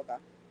order, Olga.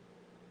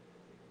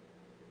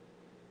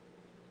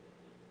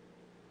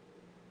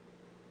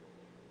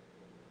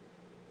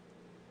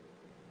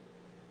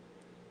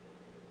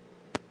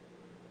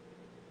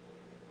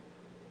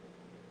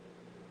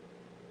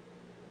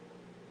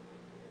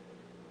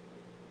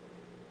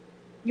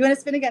 You want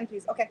to spin again,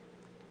 please? Okay.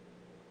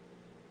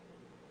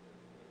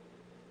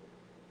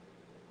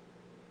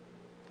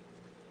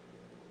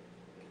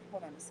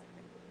 Hold on a second.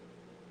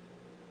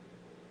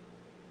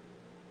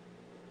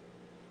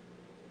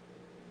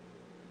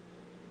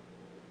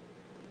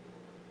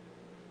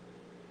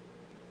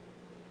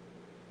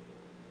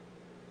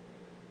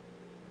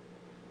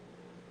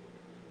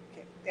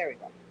 Okay, there we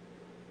go.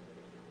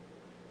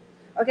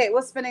 Okay,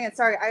 we're spinning it.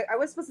 Sorry, I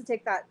was supposed to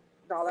take that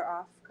 $1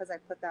 off because I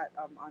put that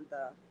on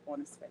the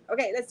bonus spin.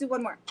 Okay, let's do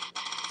one more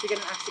to get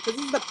an actual, because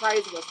this is the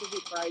prize. We're supposed to do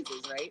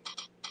prizes, right?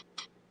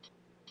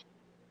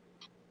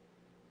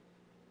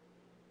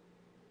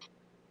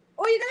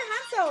 Oh, you got a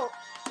hand soap.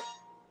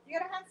 You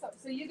got a hand soap.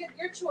 So you get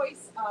your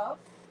choice of.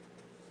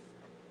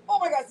 Oh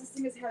my gosh, this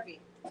thing is heavy.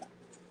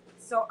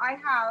 So I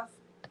have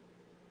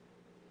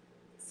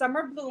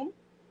Summer Bloom,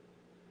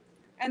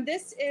 and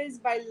this is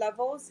by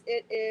Levels.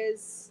 It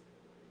is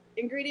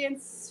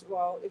ingredients.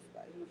 Well, if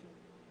I don't know if you.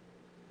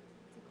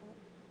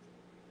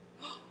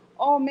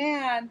 Oh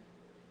man,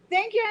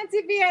 thank you,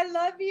 Auntie B. I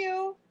love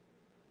you.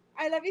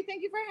 I love you.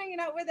 Thank you for hanging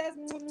out with us.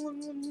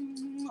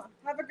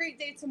 Have a great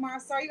day tomorrow.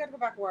 Sorry you got to go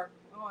back to work.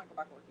 I don't want to go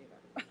back to work either.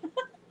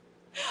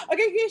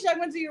 Okay, Keisha, I'm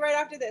going to do you right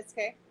after this,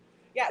 okay?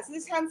 Yeah, so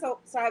this hand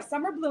soap. So I have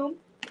Summer Bloom.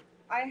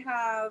 I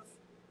have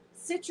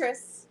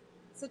Citrus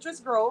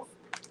Grove,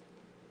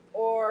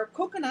 or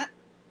Coconut,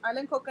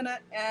 Island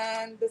Coconut,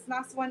 and this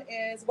last one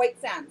is White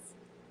Sands.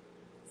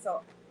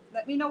 So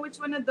let me know which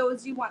one of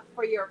those you want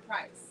for your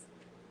price.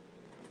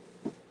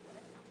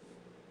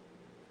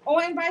 Oh,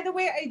 and by the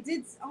way,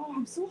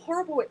 I'm so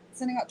horrible with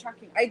sending out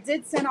tracking. I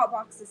did send out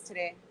boxes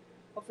today.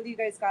 Hopefully you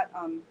guys got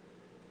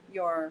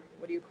your,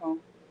 what do you call,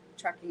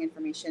 tracking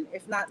information.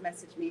 If not,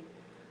 message me.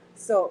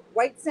 So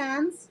White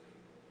Sands,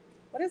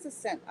 what is the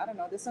scent? I don't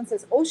know. This one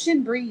says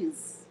Ocean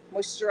Breeze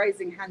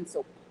Moisturizing Hand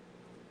Soap.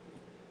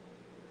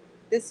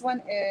 This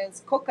one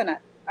is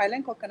Coconut,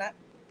 Island Coconut.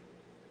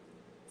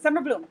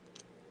 Summer Bloom.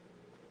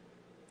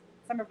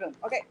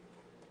 Okay.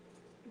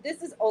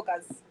 This is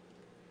Olga's.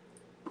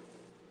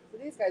 So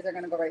these guys are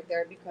going to go right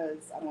there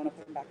because I don't want to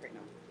put them back right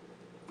now.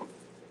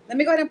 Let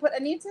me go ahead and put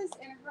Anita's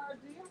in her.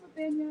 Do you have a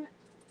bin yet?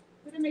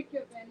 Didn't make you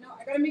a bin. No,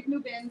 I got to make new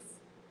bins.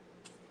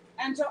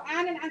 And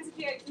Joanne and Auntie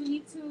G, I do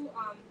need to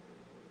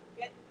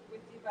get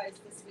with you guys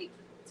this week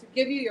to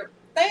give you your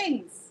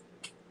things.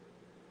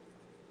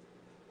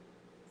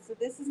 So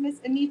this is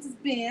Miss Anita's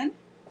bin.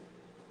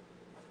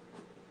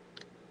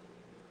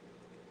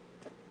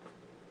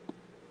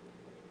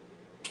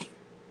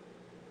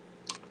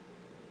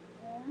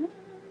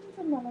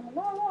 La, la,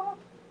 la, la.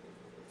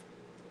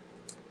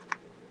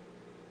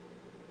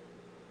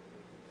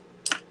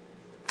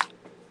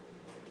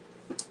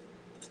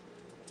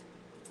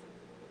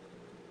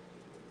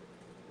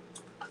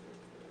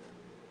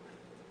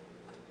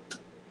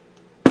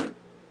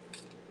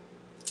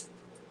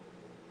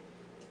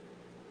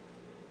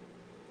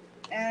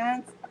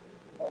 And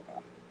okay.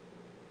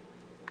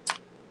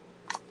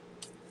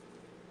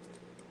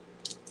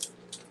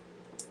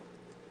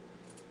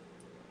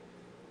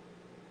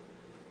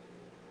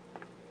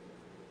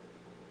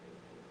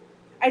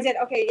 I did.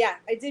 Okay, yeah,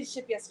 I did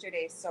ship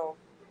yesterday, so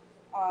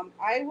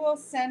I will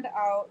send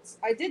out.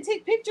 I did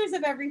take pictures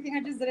of everything.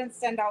 I just didn't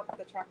send out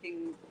the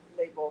tracking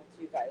label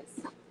to you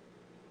guys.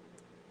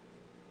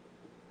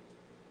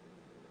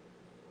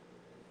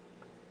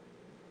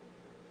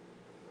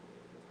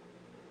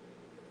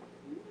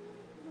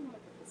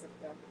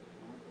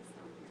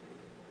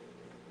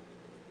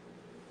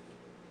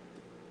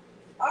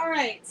 All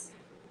right.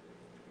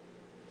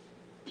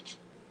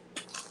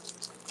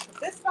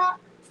 This back.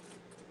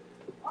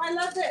 Oh, I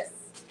love this.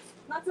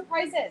 Lots of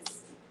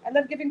prizes. I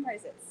love giving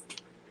prizes.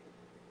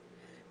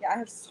 Yeah, I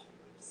have so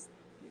much stuff,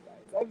 you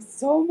guys. I have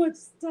so much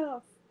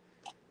stuff.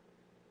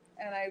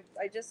 And I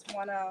just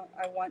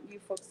I want you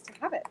folks to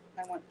have it.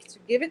 I want to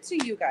give it to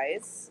you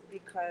guys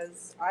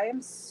because I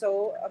am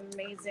so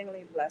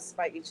amazingly blessed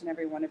by each and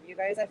every one of you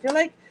guys. I feel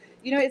like,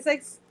 it's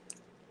like,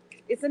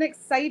 it's an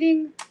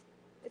exciting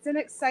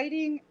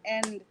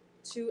end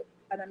to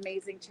an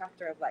amazing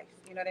chapter of life.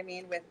 You know what I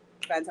mean? With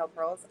Vantel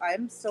Pearls.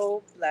 I'm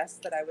so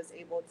blessed that I was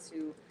able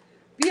to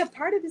be a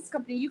part of this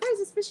company. You guys,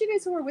 especially you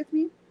guys who are with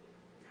me.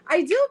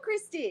 I do,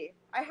 Christy.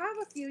 I have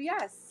a few,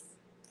 yes.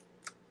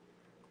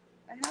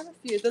 I have a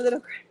few.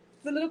 The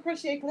little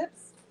crochet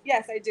clips.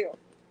 Yes, I do.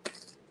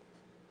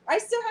 I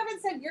still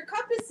haven't sent. Your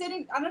cup is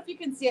sitting. I don't know if you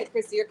can see it,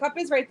 Christy. Your cup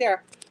is right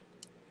there.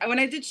 And when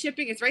I did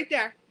shipping, it's right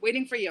there,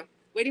 waiting for you,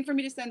 waiting for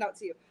me to send out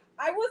to you.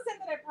 I will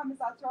send it. I promise.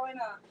 I'll throw in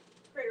a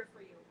critter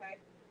for you. Okay.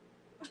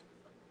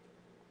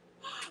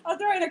 I'll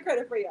throw in a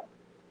critter for you.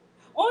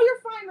 Oh,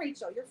 you're fine,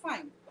 Rachel. You're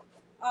fine.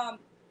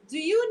 Do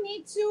you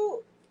need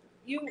to?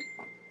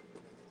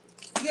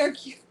 You're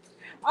cute.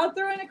 I'll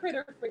throw in a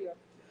critter for you.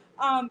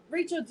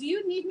 Rachel, do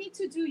you need me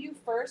to do you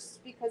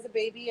first because of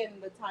baby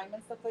and the time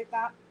and stuff like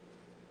that?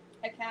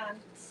 I can.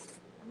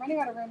 I'm running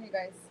out of room, you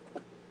guys.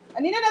 I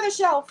need another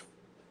shelf.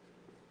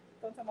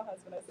 Don't tell my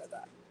husband I said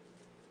that.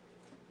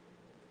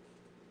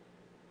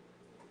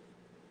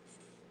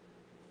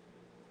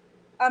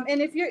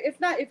 And if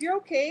you're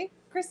okay,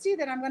 Christy,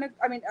 then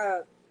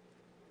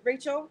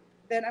Rachel,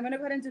 then I'm gonna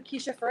go ahead and do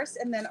Keisha first,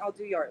 and then I'll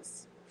do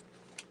yours.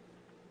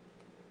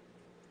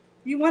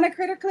 You want a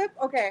critter clip?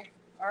 Okay.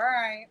 All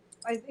right.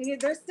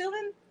 They're still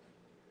in.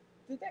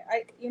 Do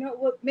they?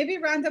 Well, maybe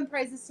random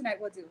prizes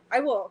tonight we'll do. I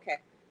will. Okay.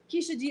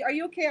 Keisha, are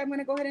you okay? I'm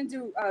gonna go ahead and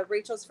do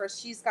Rachel's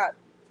first. She's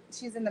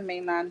in the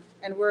mainland,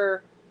 and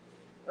we're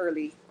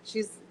early.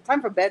 She's time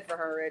for bed for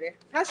her already.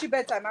 Past your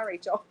bedtime, huh,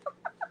 Rachel?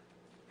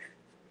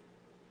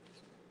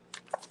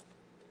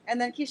 And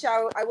then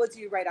Keisha, I will do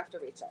you right after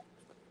Rachel.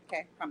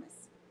 Okay,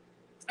 promise.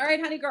 All right,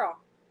 honey girl.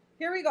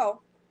 Here we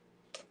go.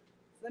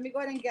 Let me go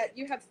ahead and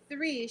you have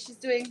 3. She's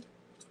doing.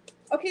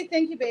 Okay,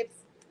 thank you, babes.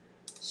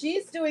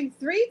 She's doing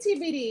 3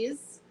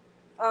 TBDs.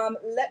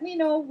 Let me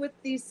know with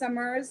these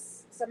Summer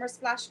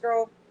Splash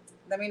Girl.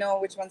 Let me know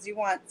which ones you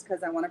want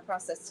because I want to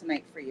process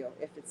tonight for you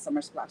if it's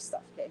Summer Splash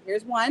stuff. Okay,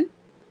 here's one.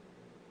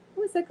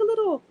 Oh, it's like a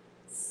little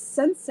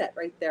sunset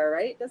right there,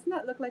 right? Doesn't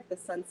that look like the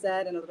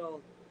sunset and a little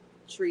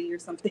tree or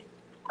something?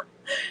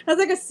 That's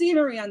like a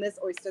scenery on this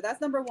oyster.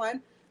 That's number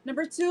 1.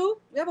 Number 2,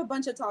 we have a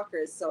bunch of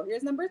talkers. So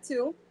here's number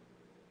 2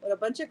 with a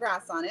bunch of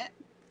grass on it.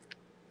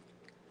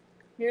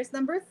 Here's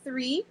number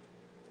 3.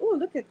 Oh,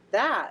 look at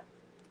that.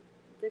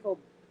 Big old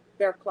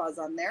bear claws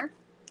on there.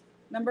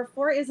 Number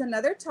 4 is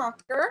another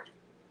talker.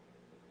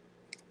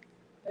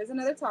 There's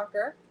another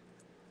talker.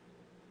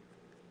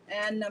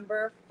 And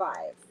number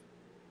 5.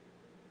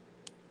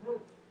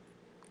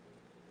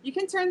 You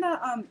can turn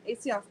the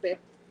AC off, babe.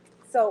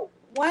 So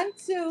 1,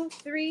 2,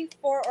 3,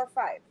 4, or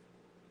 5.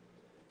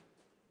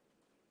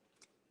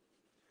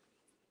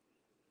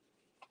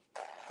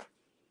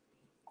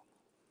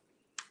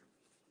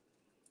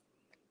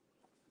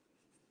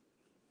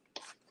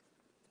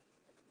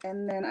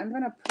 And then I'm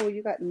gonna pull.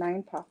 You got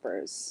 9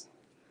 poppers.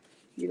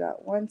 You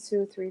got 1,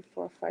 2, 3,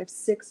 4, 5,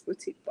 6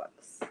 boutique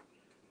bucks.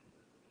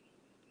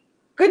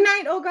 Good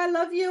night, Olga. I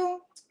love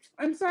you.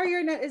 I'm sorry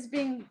your net is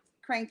being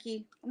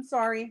cranky. I'm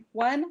sorry.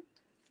 1,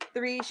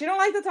 3. She don't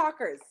like the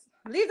talkers.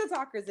 Leave the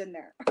talkers in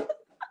there.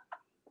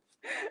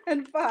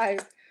 And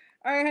 5.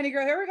 All right, honey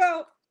girl. Here we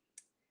go.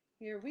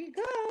 Here we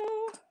go.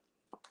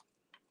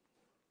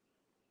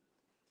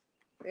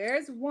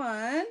 There's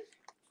 1.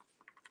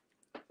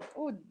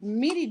 Oh,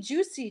 meaty,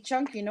 juicy,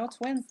 chunky. No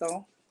twins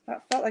though.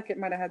 That felt like it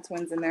might have had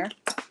twins in there.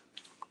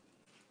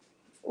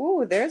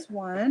 Oh, there's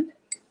 1.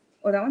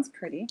 Oh, that one's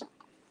pretty.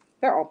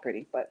 They're all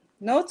pretty, but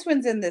no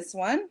twins in this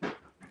one.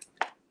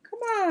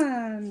 Come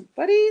on,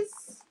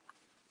 buddies.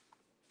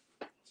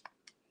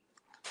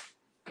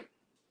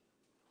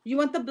 You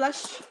want the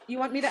blush? You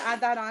want me to add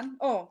that on?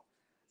 Oh,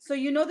 so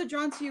you know the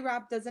Drawn to You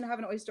wrap doesn't have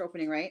an oyster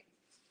opening, right?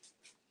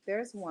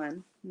 There's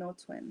 1. No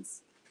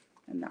twins.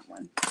 And that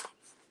one.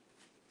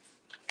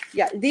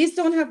 Yeah, these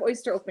don't have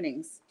oyster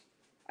openings.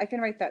 I can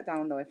write that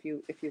down though if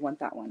you want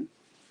that one.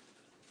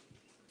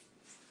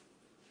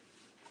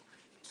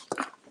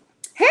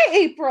 Hey,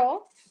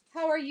 April.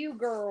 How are you,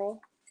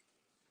 girl?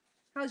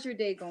 How's your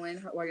day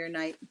going or your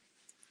night?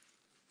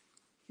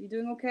 You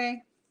doing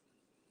okay?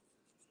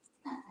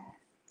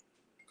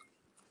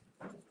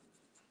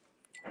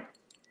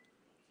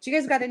 Do you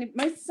guys got any?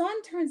 My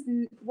son turns,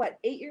 what,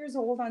 8 years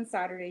old on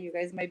Saturday, you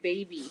guys. My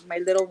baby, my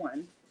little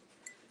one.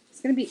 He's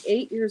going to be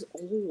 8 years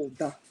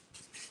old.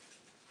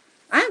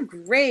 I'm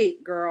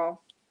great,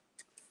 girl.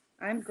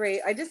 I'm great.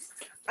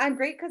 I'm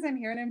great because I'm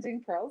here and I'm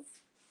doing pearls.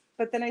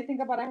 But then I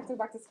think about I have to go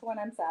back to school and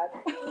I'm sad.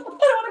 I don't want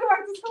to go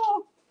back to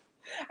school.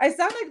 I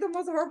sound like the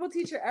most horrible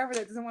teacher ever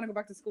that doesn't want to go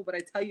back to school. But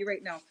I tell you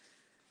right now,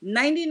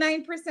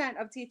 99%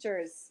 of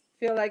teachers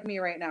feel like me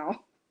right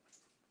now.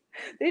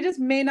 They just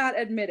may not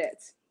admit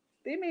it.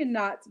 They may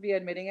not be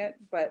admitting it,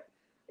 but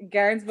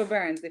Garens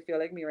Babarans, they feel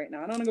like me right now.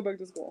 I don't want to go back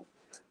to school.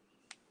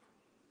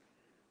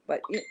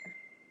 But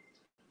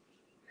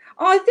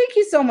oh, thank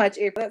you so much,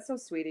 April. That's so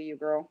sweet of you,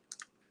 girl.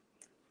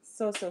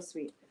 So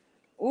sweet.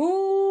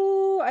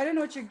 Ooh, I don't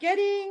know what you're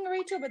getting,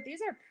 Rachel, but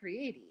these are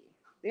pretty.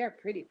 They are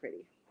pretty.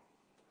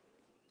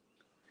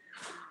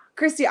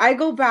 Christy, I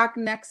go back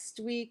next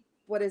week.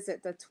 What is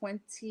it? The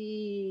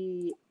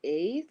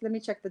 28th? Let me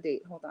check the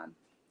date. Hold on.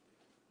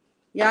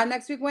 Yeah,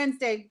 next week,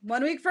 Wednesday.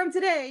 1 week from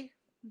today.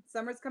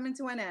 Summer's coming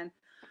to an end.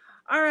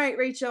 All right,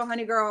 Rachel,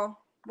 honey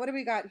girl. What do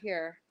we got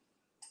here?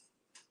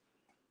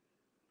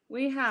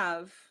 We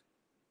have,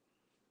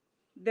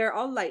 they're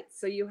all light.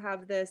 So you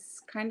have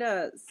this kind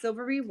of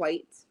silvery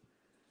white.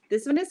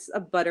 This one is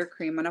a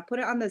buttercream, and I'll put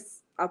it on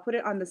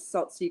the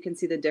salt so you can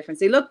see the difference.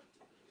 They look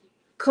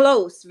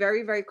close,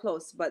 very, very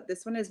close, but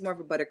this one is more of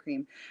a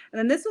buttercream. And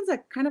then this one's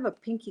like kind of a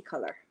pinky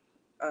color,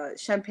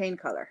 champagne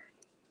color.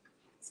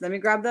 So let me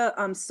grab the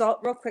salt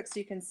real quick so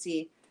you can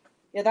see.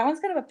 Yeah, that one's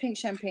kind of a pink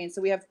champagne.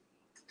 So we have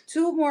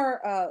 2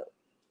 more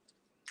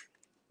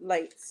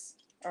lights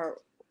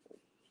or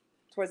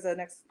towards the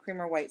next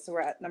creamer white. So we're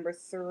at number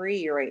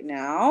 3 right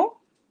now.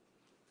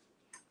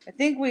 I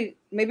think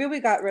maybe we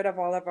got rid of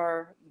all of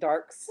our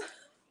darks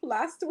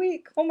last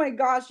week. Oh my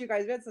gosh, you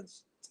guys, we had such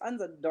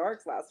tons of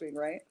darks last week,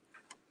 right?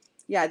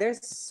 Yeah, they're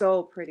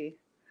so pretty.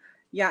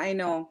 Yeah, I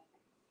know,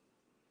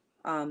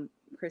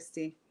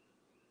 Christy.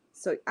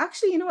 So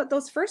actually, you know what?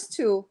 Those first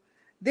 2,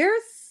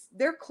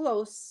 they're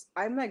close.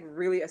 I'm like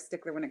really a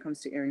stickler when it comes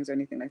to earrings or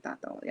anything like that,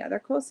 though. Yeah, they're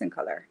close in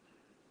color.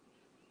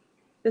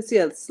 You'll see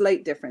a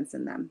slight difference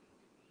in them.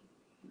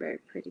 Very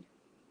pretty.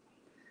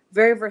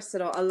 Very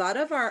versatile. A lot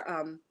of our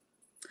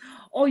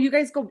oh,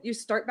 you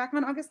start back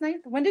on August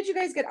 9th? When did you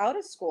guys get out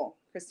of school,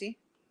 Christy?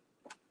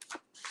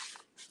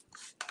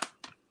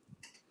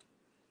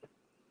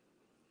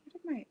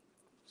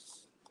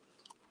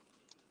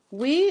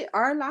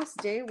 Our last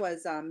day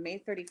was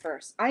May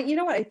 31st. You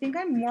know what? I think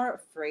I'm not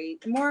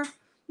afraid.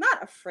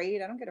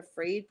 I don't get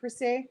afraid per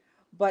se,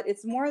 but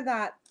it's more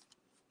that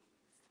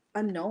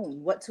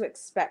unknown, what to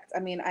expect. I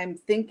mean, I'm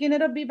thinking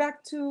it'll be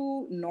back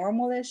to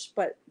normal-ish,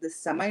 but the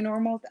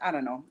semi-normal, I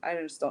don't know. I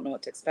just don't know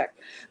what to expect.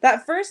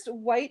 That first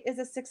white is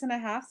a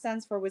 6.5,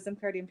 stands for wisdom,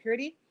 clarity, and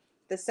purity.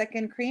 The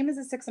second cream is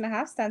a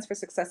 6.5, stands for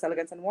success,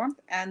 elegance, and warmth.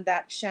 And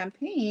that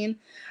champagne,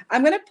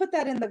 I'm going to put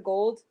that in the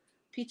gold,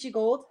 peachy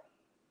gold,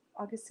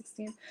 August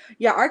 16th.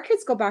 Yeah, our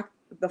kids go back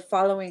the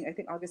following, I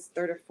think August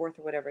 3rd or 4th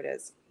or whatever it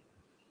is.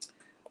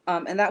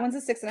 And that one's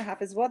a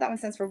 6.5 as well. That one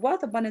stands for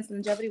wealth, abundance,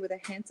 longevity with a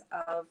hint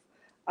of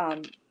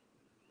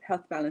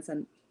health, balance,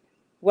 and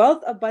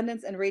wealth,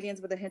 abundance, and radiance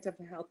with a hint of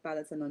health,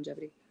 balance, and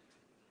longevity.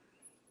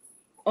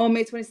 Oh,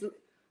 May 20th.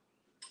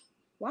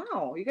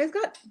 Wow, you guys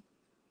got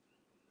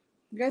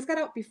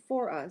out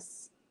before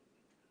us.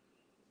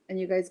 and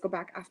you guys go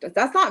back after.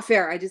 That's not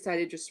fair. I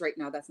decided just right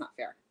now that's not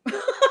fair.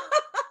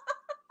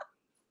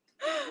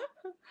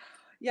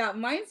 Yeah,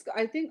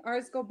 I think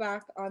ours go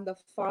back on the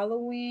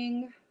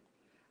following.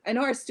 I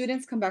know our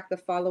students come back the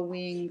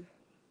following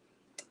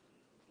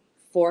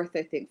 4th,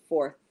 I think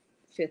 4th,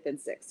 5th, and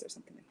 6th or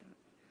something like that.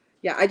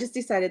 Yeah, I just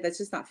decided that's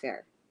just not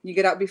fair. You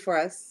get out before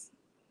us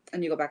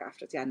and you go back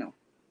after us. Yeah, no.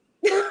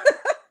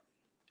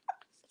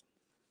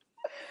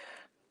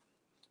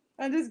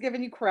 I'm just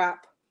giving you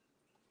crap.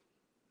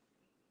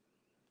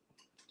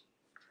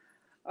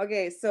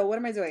 Okay, so what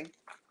am I doing?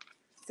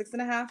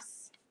 6.5.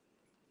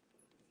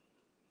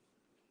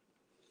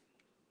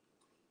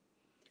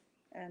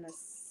 And a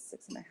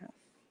 6.5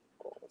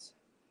 gold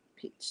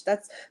peach.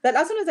 That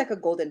last one is like a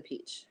golden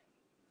peach.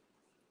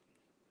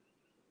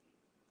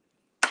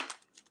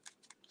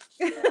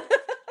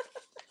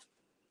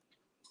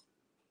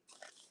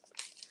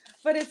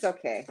 But it's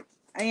okay.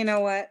 And you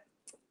know what?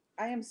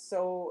 I am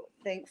so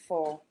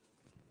thankful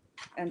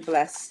and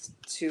blessed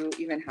to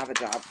even have a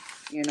job.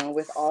 You know,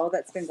 with all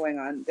that's been going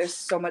on, there's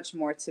so much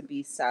more to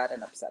be sad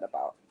and upset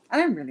about.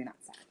 And I'm really not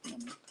sad.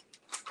 You know?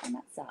 I'm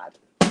not sad.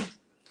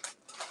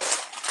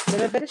 A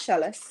little bit of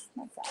jealous.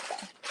 Not sad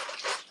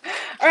though.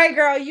 All right,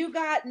 girl, you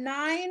got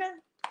 9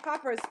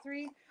 poppers.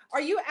 3. Are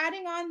you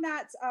adding on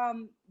that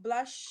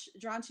blush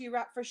drawn to you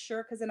wrap for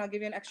sure? Because then I'll give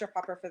you an extra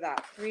popper for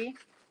that. 3,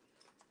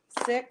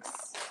 6.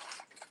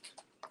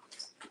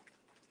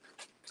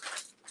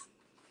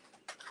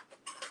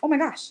 Oh my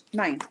gosh,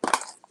 9.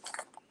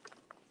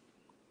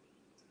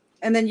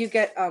 And then you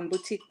get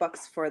boutique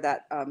bucks for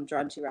that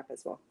drawn to you wrap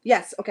as well.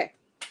 Yes, okay.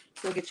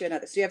 We'll get you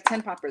another. So you have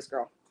 10 poppers,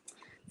 girl.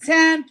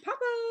 10 poppers.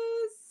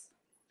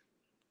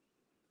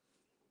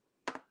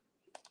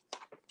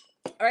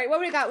 All right, what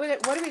do we got?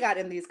 What do we got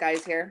in these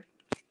guys here?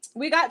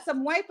 We got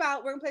some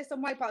Wipeout. We're gonna play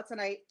some Wipeout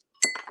tonight.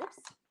 Oops.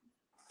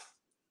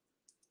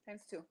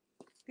 ×2.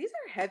 These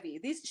are heavy.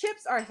 These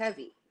chips are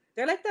heavy.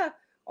 They're like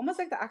almost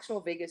like the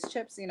actual Vegas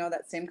chips. You know,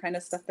 that same kind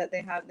of stuff that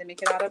they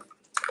make it out of.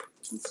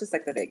 It's just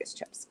like the Vegas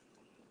chips.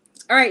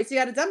 All right, so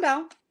you got a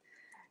dumbbell.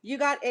 You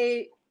got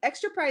a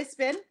extra prize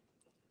spin.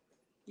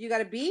 You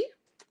got a bee.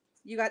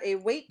 You got a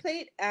weight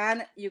plate,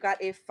 and you got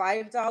a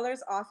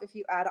 $5 off if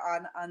you add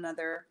on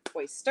another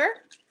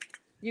oyster.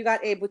 You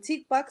got a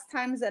boutique bucks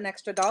times an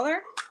extra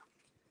 $1.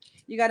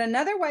 You got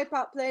another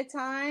Wipeout play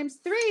times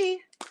 3.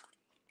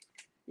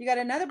 You got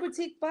another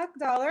boutique buck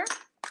 $1.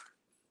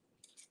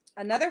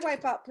 Another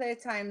Wipeout play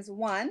times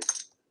 1.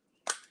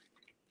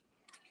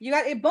 You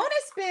got a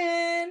bonus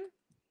spin.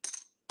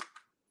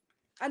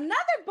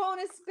 Another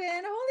bonus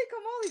spin. Holy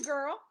camoly,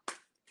 girl.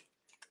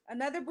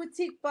 Another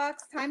boutique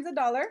bucks times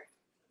 $1.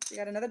 You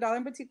got another $1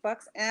 in boutique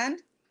bucks,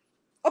 and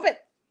open.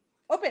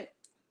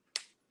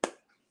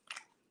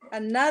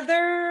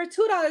 Another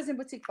 $2 in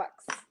boutique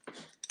bucks.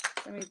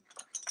 Let me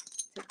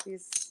take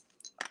these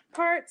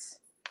apart.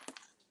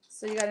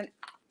 So you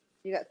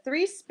got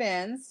 3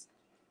 spins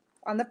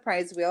on the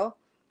prize wheel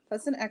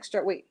plus an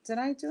extra. Wait, did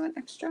I do an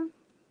extra?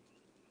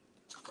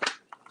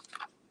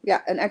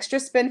 Yeah, an extra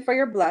spin for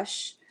your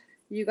blush.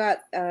 You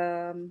got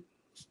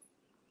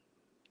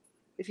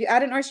if you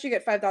add an oyster, you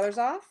get $5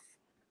 off.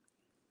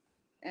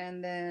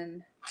 And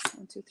then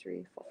 1, 2,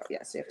 3, 4, 5.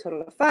 Yeah, so you have a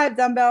total of 5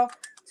 dumbbell,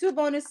 2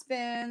 bonus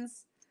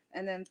spins,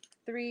 and then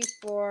 3,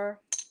 4,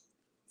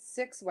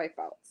 6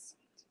 wipeouts.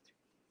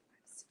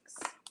 6.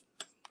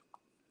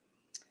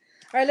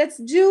 All right, let's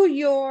do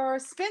your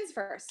spins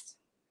first.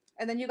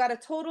 And then you got a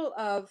total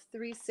of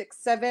 3, 6,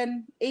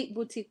 7, 8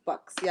 boutique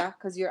bucks. Yeah,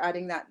 because you're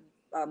adding that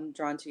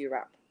drawn to your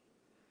wrap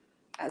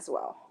as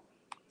well.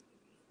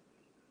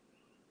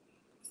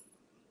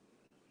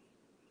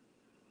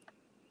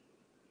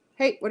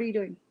 Hey, what are you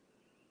doing?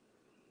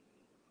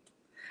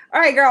 All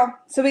right, girl.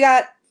 So we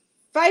got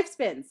 5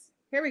 spins.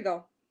 Here we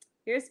go.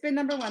 Here's spin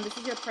number 1. This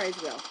is your prize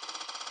wheel.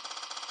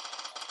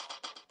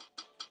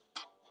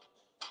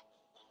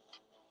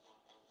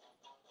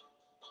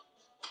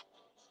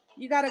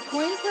 You got a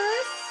coin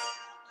purse.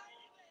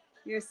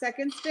 Your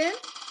second spin.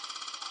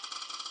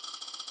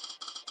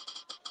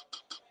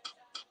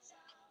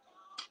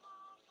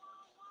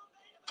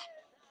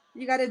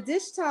 You got a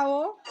dish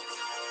towel.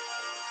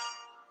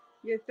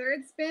 Your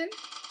third spin.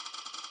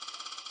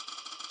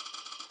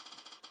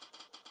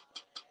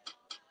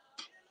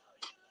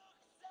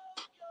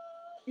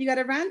 You got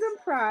a random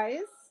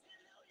prize.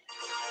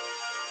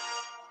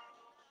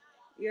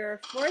 Your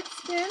fourth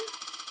spin.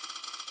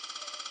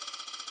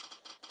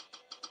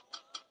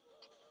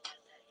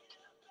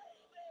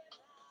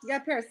 You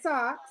got a pair of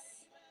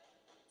socks.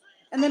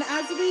 And then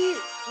as we,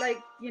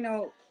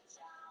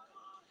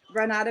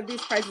 run out of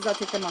these prizes, I'll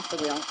take them off the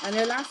wheel. And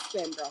your last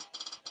spin, girl.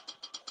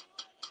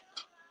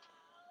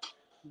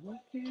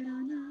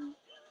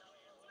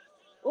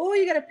 Oh,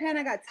 you got a pen.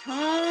 I got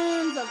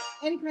tons of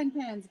ink pen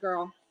pens,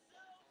 girl.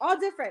 All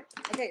different.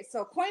 Okay,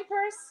 so coin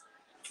purse.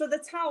 So the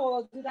towel,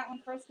 I'll do that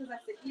one first because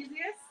that's the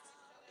easiest.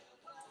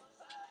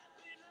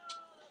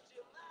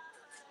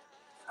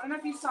 I don't know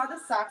if you saw the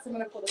socks. I'm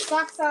going to pull the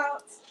socks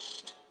out.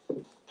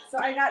 So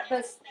I got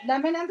the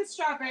lemon and the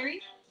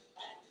strawberry.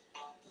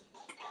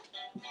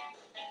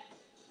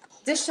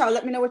 Dish towel,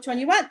 let me know which one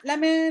you want,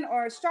 lemon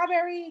or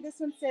strawberry. This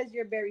one says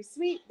you're very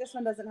sweet. This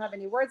one doesn't have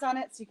any words on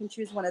it, so you can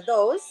choose one of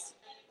those.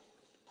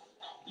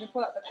 Let me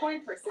pull out the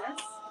coin purses.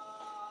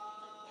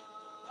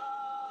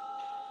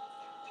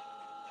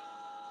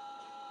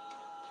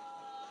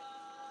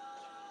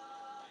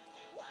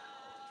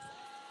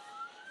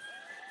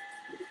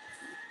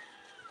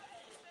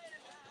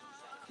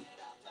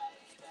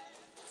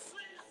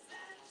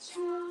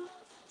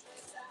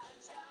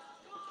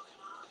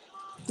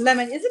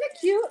 Lemon, isn't it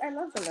cute? I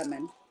love the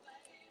lemon.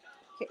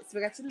 Okay, so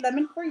we got some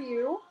lemon for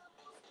you.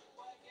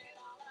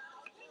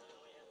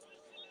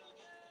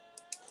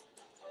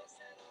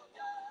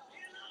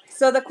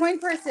 So the coin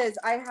purses,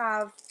 I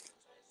have,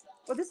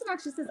 well, this one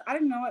actually says, I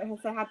don't know, it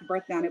has a happy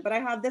birthday on it, but I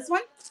have this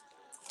one.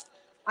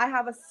 I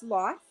have a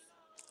sloth.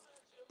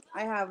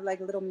 I have like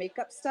little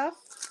makeup stuff.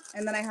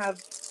 And then I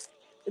have,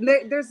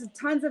 there's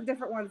tons of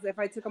different ones. If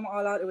I took them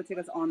all out, it would take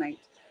us all night.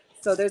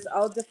 So there's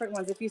all different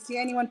ones. If you see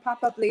anyone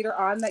pop up later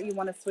on that you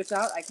want to switch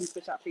out, I can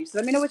switch out for you. So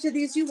let me know which of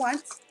these you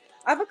want.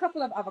 I have a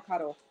couple of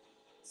avocado.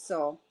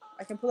 So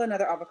I can pull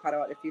another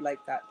avocado out if you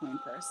like that coin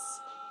purse.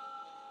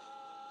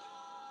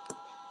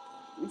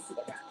 Let me see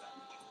the random.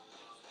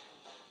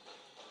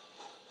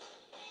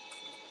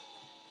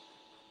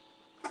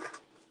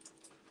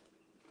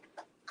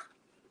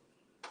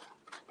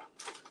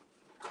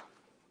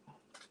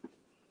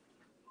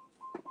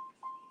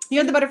 You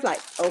have the butterfly,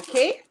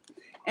 okay.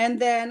 And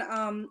then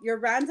your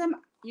random,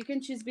 you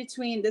can choose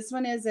between, this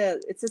one is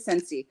it's a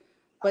Scentsy,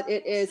 but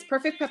it is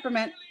Perfect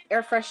Peppermint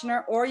Air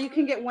Freshener, or you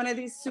can get one of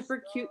these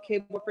super cute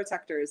cable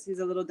protectors. He's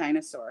a little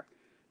dinosaur.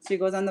 So he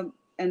goes on the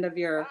end of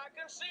your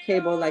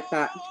cable like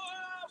that.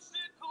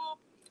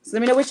 So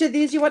let me know which of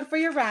these you want for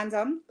your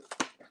random.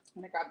 I'm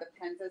gonna grab the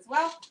pens as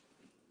well.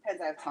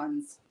 Pens, I have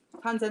tons.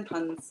 Tons and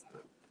tons.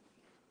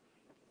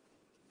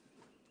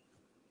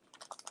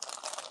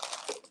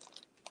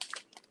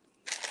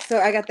 So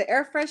I got the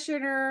air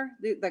freshener,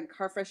 the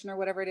car freshener,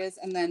 whatever it is,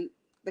 and then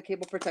the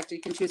cable protector.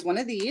 You can choose one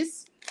of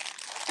these.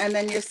 And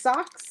then your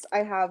socks, I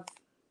have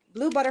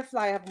blue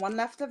butterfly. I have one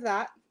left of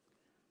that.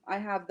 I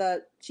have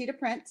the cheetah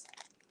print,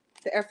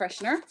 the air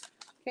freshener.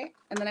 Okay.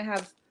 And then I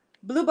have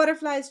blue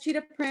butterflies,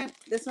 cheetah print.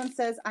 This one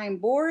says I'm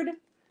bored.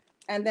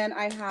 And then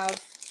I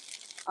have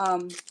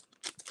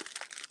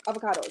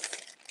avocados.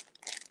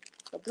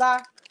 The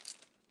black.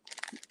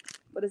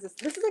 What is this?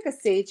 This is like a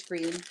sage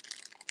green.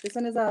 This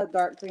one is a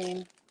dark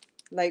green,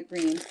 light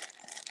green,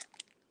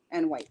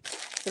 and white.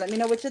 So let me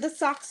know which of the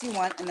socks you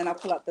want, and then I'll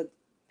pull out the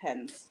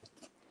pens.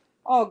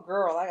 Oh,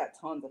 girl, I got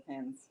tons of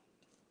pens.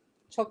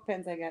 Choke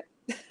pens I get.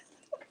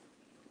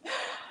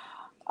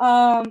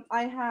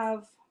 I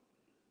have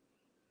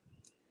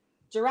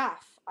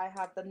giraffe. I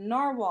have the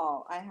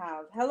narwhal. I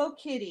have Hello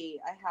Kitty.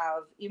 I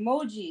have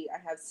emoji. I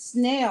have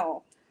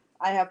snail.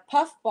 I have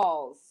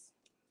puffballs.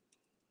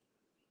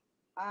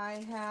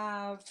 I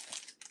have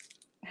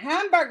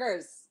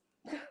hamburgers.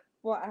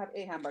 Well, I have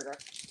a hamburger.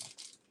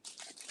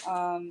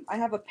 I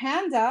have a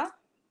panda.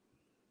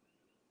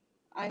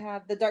 I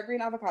have the dark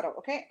green avocado.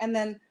 Okay. And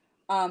then,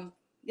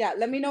 yeah,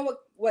 let me know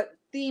what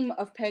theme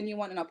of pen you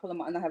want and I'll pull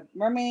them out. And I have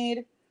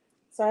mermaid.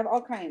 So I have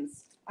all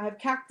kinds. I have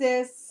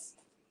cactus.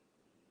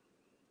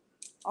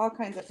 All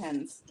kinds of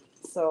pens.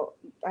 So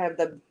I have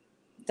the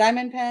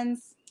diamond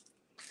pens.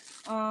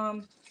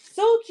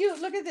 So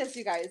cute. Look at this,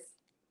 you guys.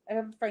 I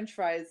have French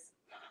fries.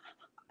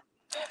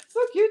 So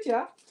cute,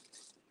 yeah.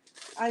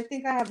 I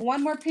think I have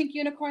one more pink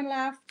unicorn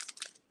left.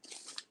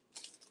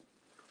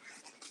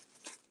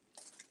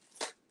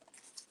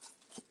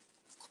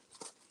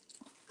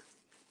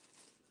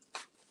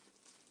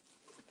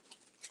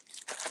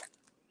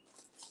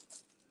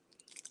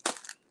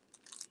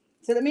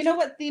 So let me know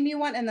what theme you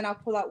want, and then I'll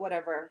pull out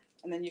whatever,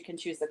 and then you can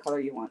choose the color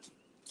you want.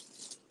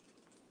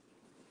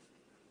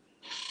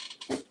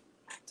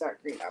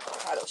 Dark green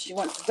avocado. She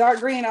wants dark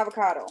green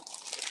avocado.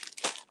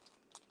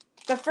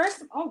 The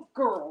first, oh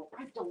girl,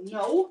 I don't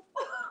know.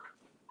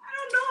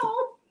 I don't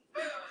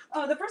know.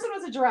 Oh, the first one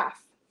was a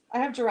giraffe. I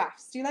have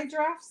giraffes. Do you like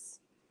giraffes?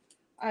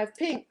 I have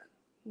pink,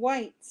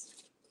 white,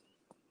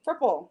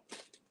 purple,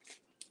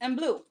 and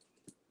blue.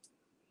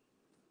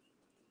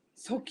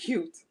 So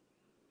cute.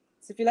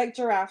 So if you like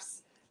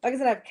giraffes, like I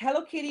said, I have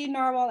Hello Kitty,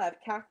 narwhal, I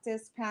have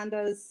cactus,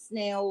 pandas,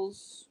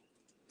 snails.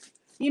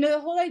 You know, the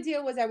whole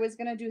idea was I was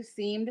gonna do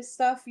themed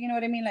stuff. You know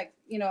what I mean? Like,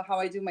 you know how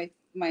I do my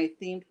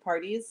themed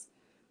parties.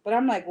 But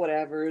I'm like,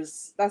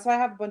 whatever's. That's why I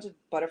have a bunch of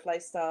butterfly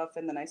stuff,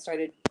 and then I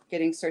started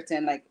getting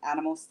certain like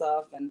animal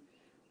stuff, and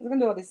I was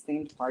gonna do all these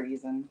themed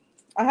parties. And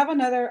I have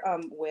another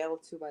whale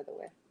too, by the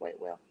way, white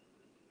whale.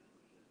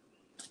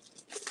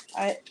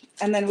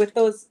 And then with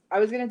those, I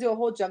was gonna do a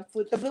whole junk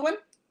food. The blue one.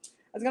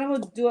 I was gonna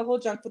do a whole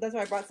junk food. That's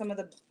why I brought some of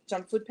the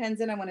junk food pens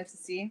in. I wanted to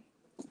see.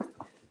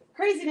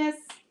 Craziness.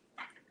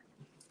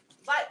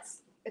 But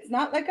it's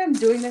not like I'm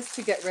doing this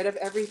to get rid of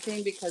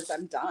everything because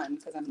I'm done,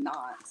 because I'm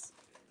not.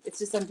 It's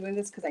just I'm doing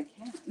this because I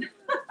can.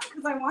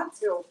 Because I want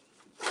to.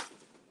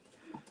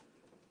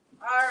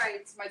 All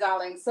right, my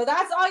darlings. So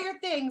that's all your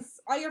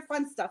things, all your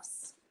fun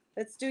stuffs.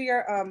 Let's do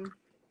your,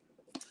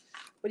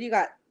 what do you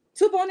got?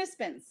 2 bonus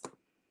spins.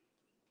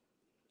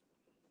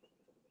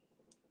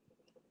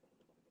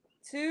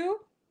 2.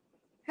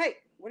 Hey,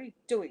 what are you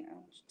doing? I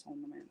should tell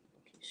him my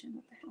location.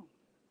 What the hell?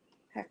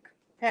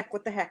 Heck,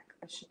 what the heck?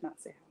 I should not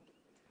say hell.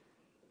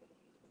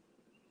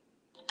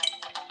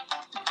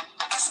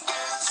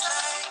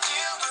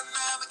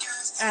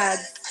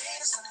 Ads.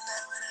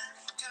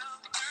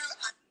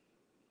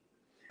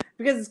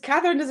 Because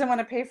Catherine doesn't want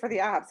to pay for the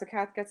app, so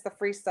Kath gets the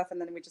free stuff and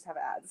then we just have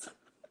ads.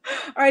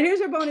 All right, here's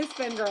your bonus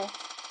spin, girl.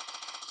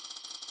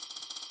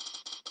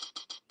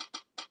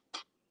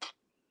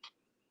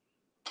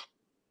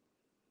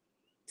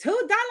 $2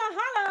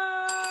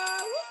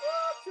 holla!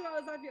 Woo-hoo!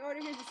 $2 off your order.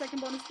 Here's your second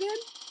bonus spin.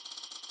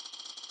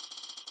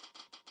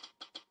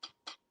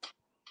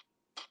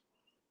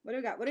 What do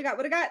we got? What do we got?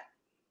 What do we got?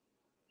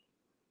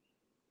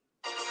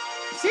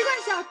 She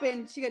went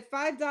shopping. She got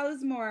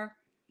 $5 more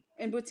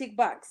in boutique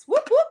bucks.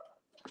 Whoop, whoop.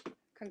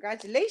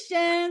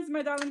 Congratulations,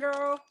 my darling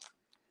girl.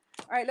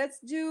 All right, let's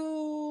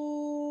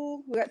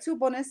do, we got 2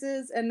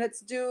 bonuses, and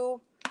let's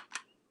do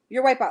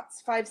your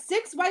wipeouts. 5,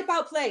 6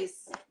 wipeout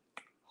plays.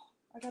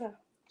 I gotta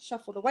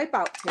shuffle the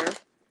wipeout here.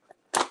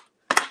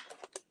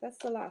 That's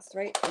the last,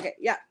 right? Okay,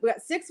 yeah, we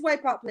got 6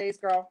 wipeout plays,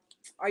 girl.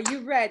 Are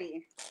you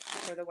ready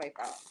for the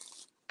wipeout?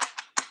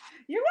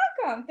 You're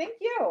welcome. Thank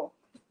you.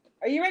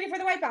 Are you ready for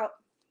the wipeout?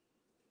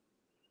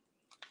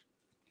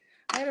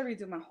 I gotta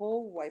redo my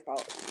whole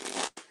wipeout.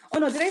 Oh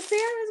no, did I say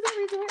I was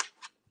gonna redo it?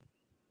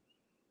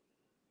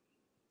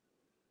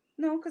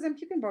 No, because I'm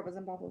keeping Barbells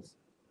and Baubles.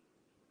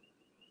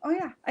 Oh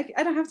yeah,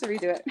 I don't have to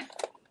redo it.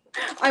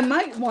 I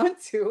might want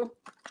to,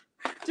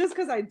 just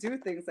because I do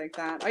things like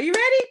that. Are you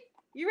ready?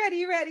 You ready?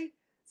 You ready?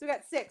 So we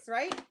got 6,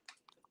 right?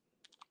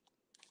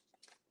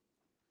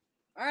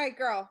 All right,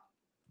 girl.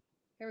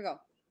 Here we go.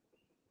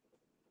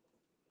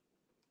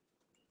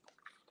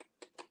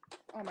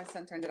 Oh, my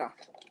son turned it off.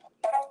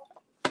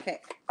 Okay,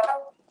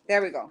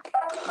 there we go.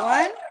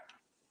 1,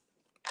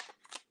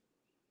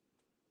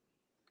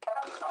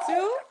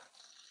 2,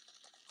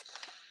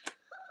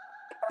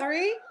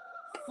 3,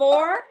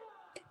 4,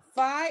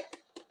 5.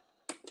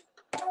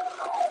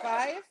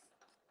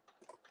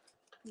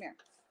 Come here.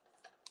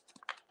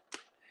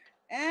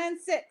 And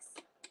 6.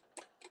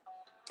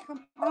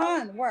 Come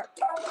on, work.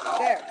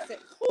 There,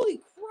 6. Holy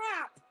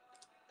crap.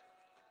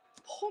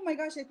 Oh my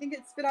gosh, I think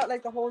it spit out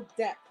like the whole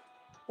deck.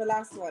 The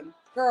last one.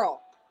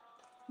 Girl,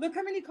 look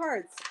how many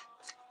cards.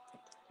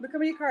 Look how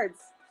many cards.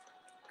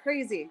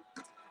 Crazy.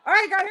 All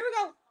right, girl, here we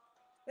go.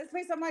 Let's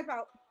play some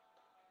wipeout.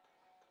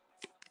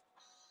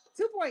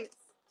 2 points.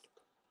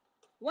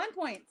 1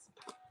 point.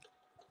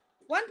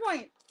 1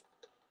 point.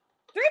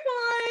 3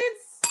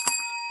 points.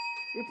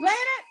 You playing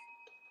it?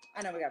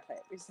 I know we gotta play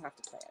it. We just have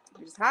to play it.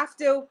 We just have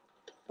to,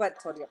 but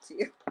totally up to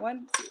you.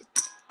 1, 2.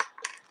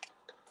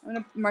 I'm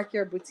gonna mark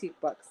your boutique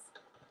bucks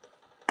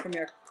from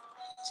your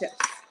chips.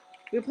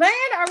 We playing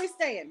or are we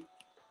staying?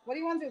 What do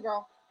you want to do,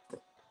 girl?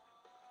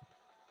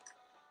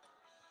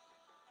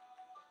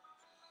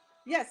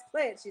 Yes,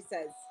 play it, she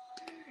says.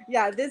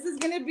 Yeah, this is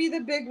gonna be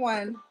the big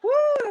one. Woo,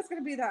 that's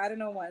gonna be the I don't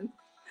know one.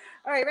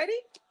 All right, ready?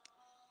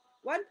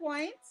 1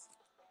 point.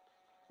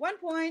 1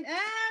 point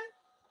and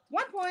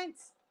 1 point.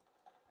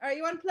 All right,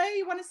 you want to play or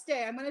you want to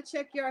stay? I'm going to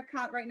check your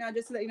account right now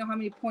just to let you know how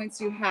many points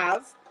you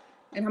have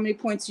and how many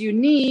points you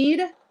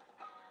need.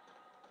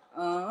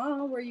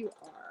 Where you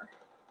are.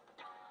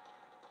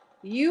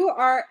 You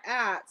are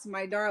at,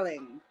 my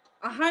darling,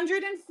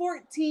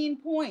 114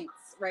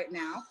 points right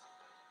now.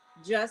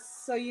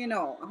 Just so you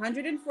know,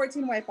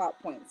 114 wipeout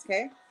points,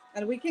 okay?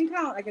 And we can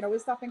count. I can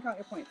always stop and count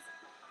your points.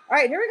 All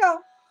right, here we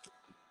go.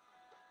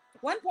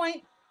 1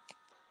 point.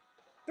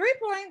 3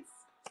 points.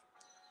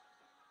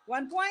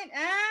 1 point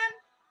and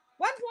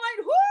 1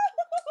 point. Woo!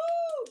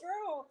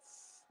 Girl,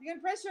 you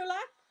gonna press your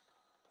luck?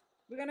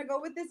 We're gonna go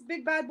with this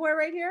big bad boy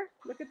right here.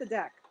 Look at the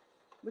deck.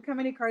 Look how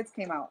many cards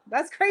came out.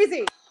 That's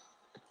crazy.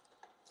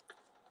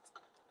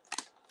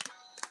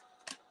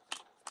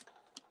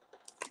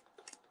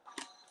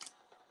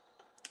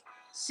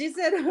 She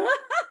said,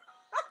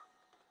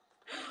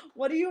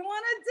 what do you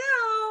want to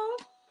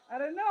do? I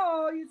don't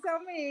know. You tell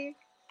me.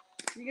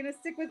 You gonna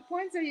stick with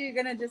points or are you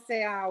gonna just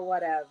say,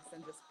 whatevs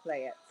and just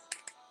play it?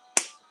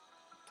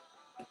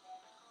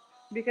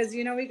 Because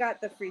you know we got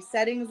the free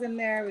settings in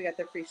there. We got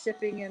the free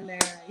shipping in there.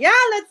 Yeah,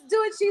 let's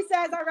do it, she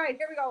says. All right,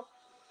 here we go.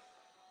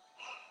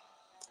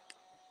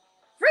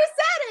 Free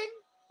setting.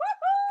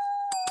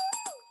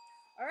 Woo-hoo!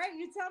 All right,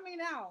 you tell me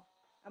now.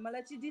 I'm going to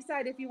let you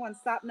decide if you want to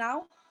stop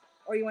now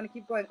or you want to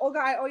keep going. Olga,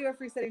 I owe you a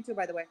free setting too,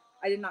 by the way.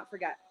 I did not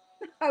forget.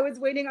 I was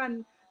waiting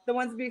on the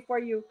ones before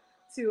you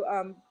to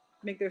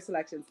make their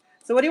selections.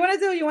 So what do you want to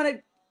do? What are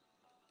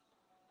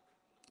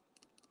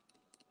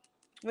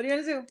you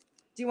going to do?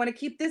 Do you want to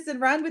keep this and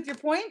run with your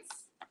points?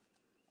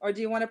 Or do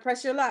you want to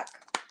press your luck?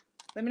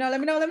 Let me know, let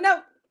me know, let me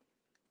know.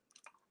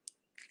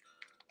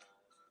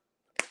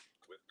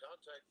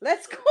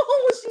 Let's go,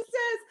 she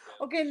says.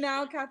 Okay,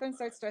 now Catherine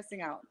starts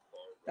stressing out.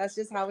 That's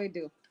just how we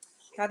do.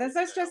 Catherine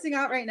starts stressing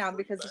out right now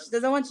because she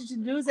doesn't want you to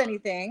lose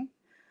anything.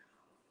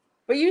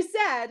 But you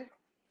said,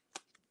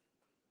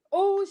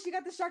 oh, she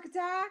got the shark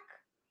attack.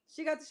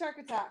 She got the shark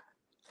attack.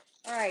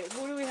 All right,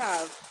 who do we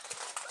have?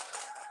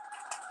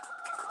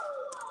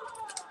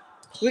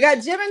 We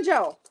got Jim and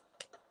Joe.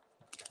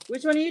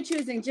 Which one are you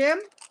choosing, Jim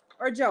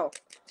or Joe?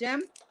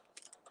 Jim?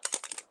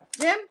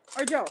 Jim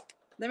or Joe?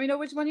 Let me know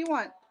which one you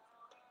want.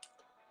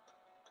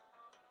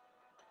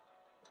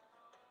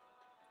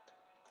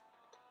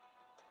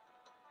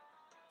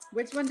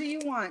 Which one do you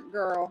want,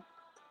 girl?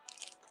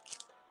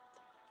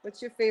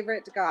 What's your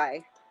favorite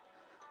guy?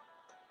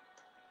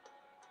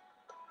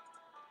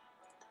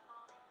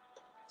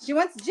 She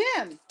wants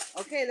Jim.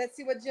 Okay, let's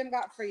see what Jim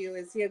got for you.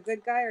 Is he a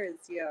good guy or is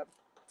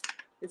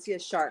he a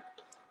shark?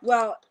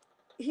 Well,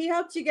 he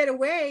helped you get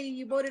away.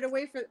 You voted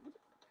away for. What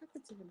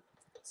happened to him?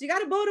 So you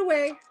got a vote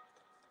away.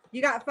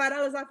 You got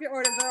 $5 off your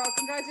order, girl.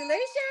 Congratulations!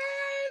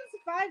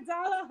 $5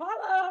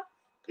 holla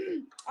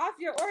off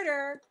your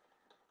order.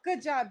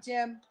 Good job,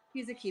 Jim.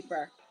 He's a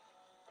keeper.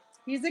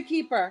 He's a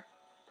keeper.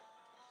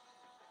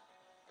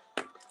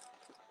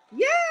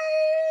 Yay!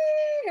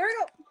 Here we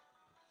go.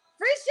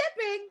 Free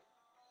shipping.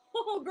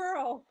 Oh,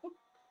 girl.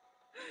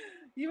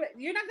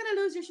 You're not going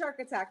to lose your shark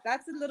attack.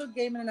 That's a little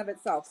game in and of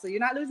itself. So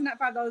you're not losing that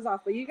 $5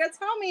 off. But you got to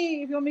tell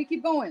me if you want me to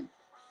keep going.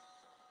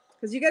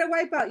 Because you get a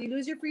wipe out. You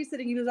lose your free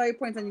sitting. You lose all your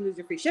points. And you lose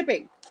your free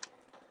shipping.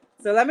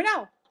 So let me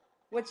know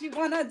what you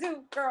want to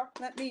do, girl.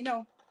 Let me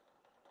know.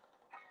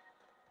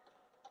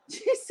 She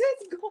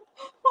says go.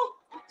 Oh,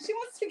 she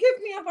wants to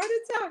give me a heart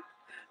attack.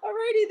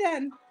 Alrighty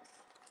then.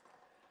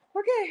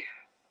 Okay.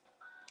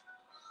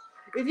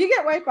 If you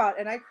get wipe out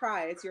and I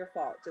cry, it's your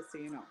fault, just so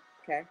you know.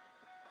 Okay.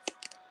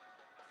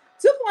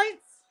 2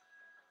 points.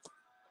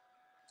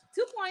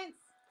 2 points.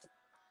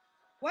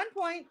 1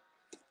 point.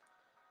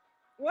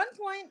 1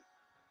 point.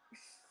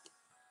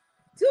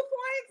 2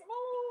 points.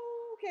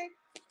 Oh, okay.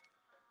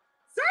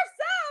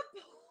 Surf's up.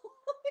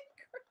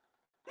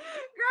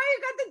 Girl, you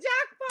got the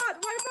jackpot.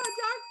 Wipe out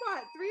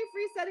jackpot. 3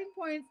 free setting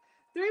points,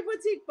 3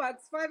 boutique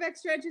bucks, 5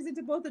 extra entries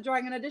into both the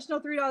drawing, an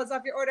additional $3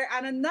 off your order,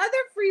 and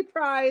another free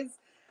prize,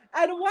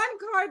 and 1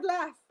 card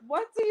left.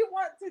 What do you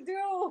want to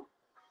do?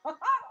 What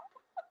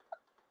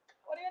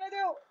are you gonna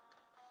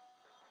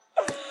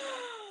do?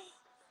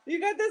 You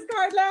got this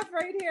card left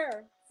right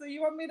here. So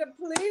you want me to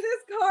play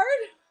this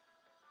card?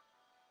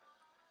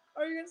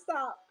 Or are you gonna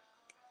stop?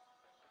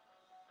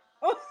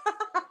 Oh,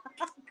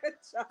 good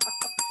job.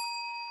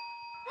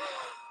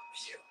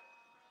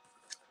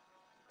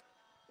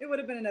 It would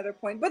have been another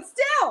point, but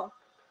still,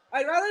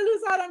 I'd rather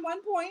lose out on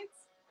 1 point,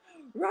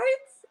 right?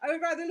 I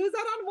would rather lose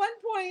out on 1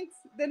 point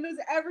than lose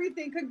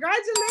everything.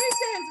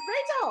 Congratulations,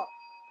 Rachel.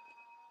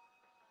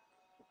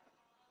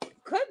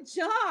 Good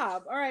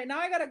job. All right, now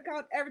I got to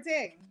count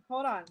everything.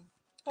 Hold on.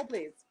 Hold,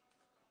 please.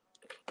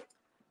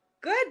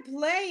 Good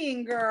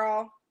playing,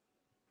 girl.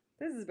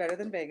 This is better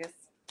than Vegas.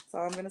 That's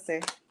all I'm going to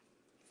say.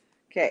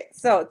 Okay,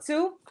 so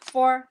 2,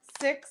 4,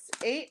 6,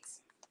 8,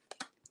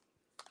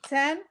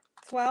 10,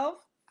 12,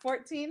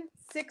 14,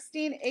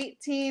 16,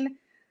 18,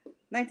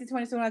 19,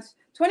 20, 21,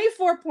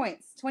 24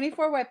 points.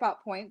 24 wipeout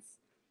points.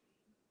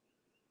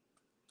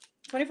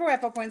 24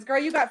 wipeout points. Girl,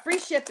 you got free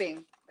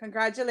shipping.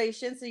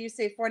 Congratulations. So you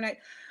saved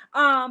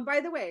 $4.99. By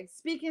the way,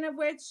 speaking of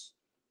which,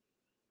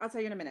 I'll tell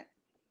you in a minute.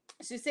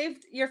 So you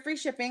saved your free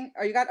shipping,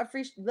 or you got a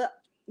free,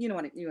 you know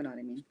what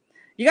I mean.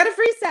 You got a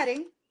free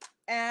setting,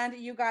 and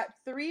you got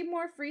 3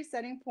 more free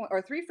setting points,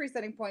 or 3 free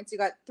setting points. You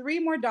got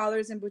 $3 more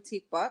in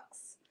boutique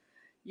bucks.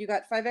 You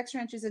got 5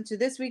 extra entries into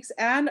this week's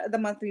and the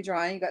monthly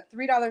drawing. You got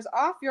 $3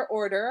 off your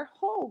order.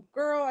 Oh,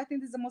 girl, I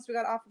think this is the most we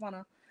got off of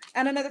Mona.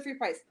 And another free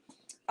prize.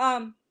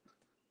 What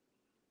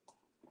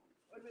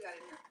do we got in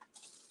here?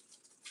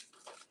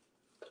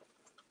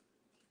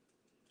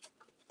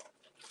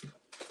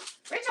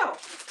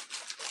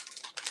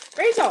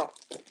 Rachel,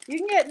 you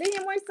can get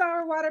medium moist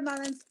sour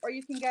watermelons, or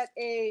you can get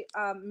a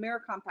mirror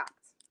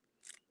compact.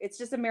 It's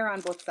just a mirror on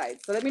both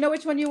sides. So let me know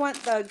which one you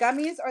want, the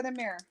gummies or the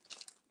mirror,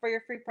 for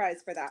your free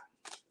prize for that.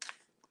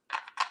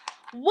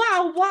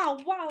 Wow, wow,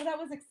 wow. That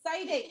was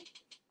exciting.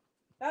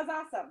 That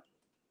was awesome.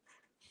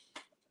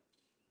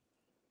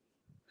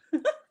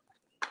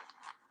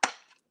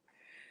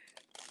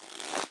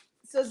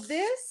 So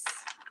this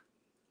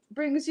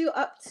brings you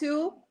up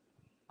to,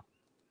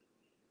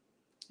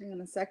 hang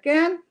on a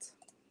second.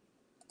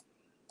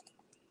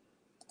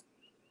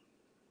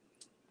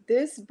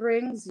 This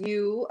brings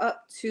you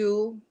up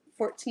to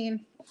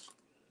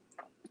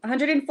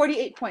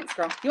 148 points,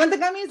 girl. You want the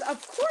gummies?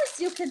 Of course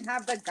you can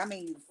have the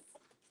gummies.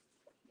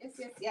 Yes,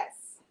 yes,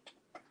 yes.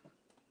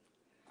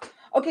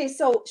 Okay,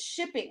 so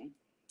shipping.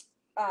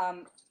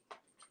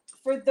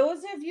 For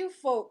those of you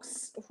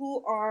folks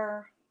who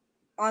are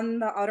on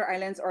the outer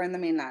islands or in the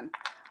mainland,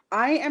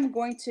 I am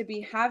going to be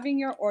having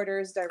your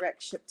orders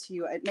direct shipped to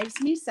you. It makes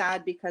me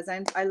sad because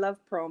I love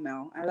Pro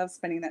Mail. I love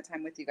spending that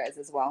time with you guys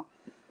as well.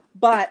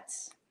 But,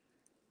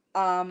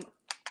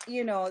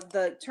 you know,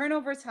 the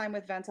turnover time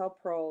with Vantel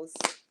Pros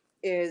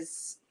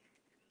is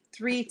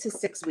 3 to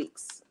 6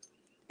 weeks.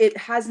 It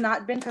has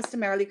not been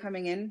customarily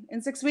coming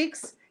in 6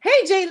 weeks.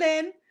 Hey,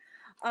 Jalen.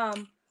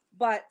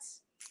 But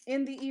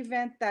in the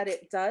event that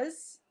it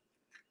does,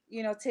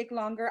 you know, take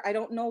longer, I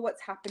don't know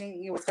what's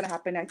happening, what's going to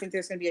happen. I think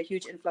there's going to be a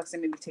huge influx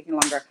and maybe taking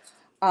longer.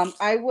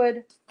 I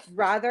would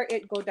rather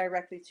it go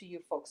directly to you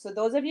folks. So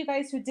those of you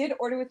guys who did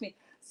order with me.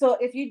 So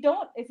if you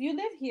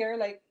live here,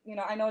 like,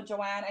 I know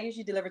Joanne, I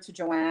usually deliver to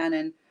Joanne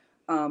and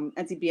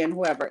Auntie B and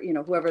whoever,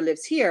 whoever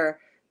lives here.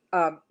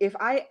 If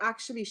I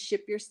actually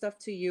ship your stuff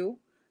to you,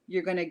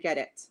 you're going to get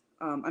it.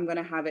 I'm going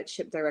to have it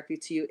shipped directly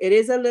to you. It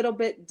is a little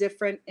bit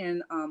different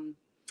in,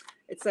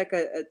 it's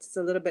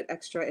a little bit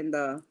extra in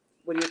the,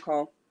 what do you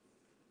call?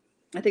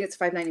 I think it's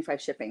 $5.95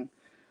 shipping.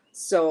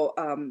 So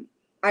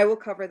I will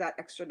cover that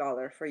extra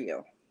 $1 for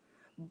you.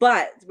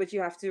 But what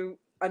you have to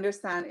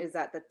understand is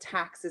that the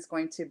tax is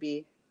going to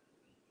be,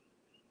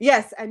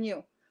 yes, and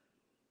you.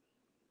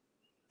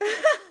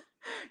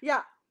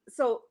 Yeah.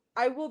 So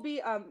I will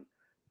be,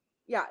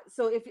 yeah.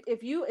 So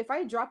if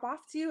I drop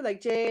off to you,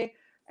 like Jay,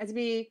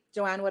 SB,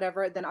 Joanne,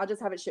 whatever, then I'll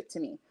just have it shipped to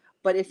me.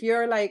 But if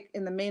you're like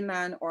in the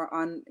mainland or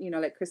on,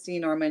 like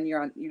Christine, Norman,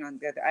 you're on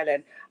the other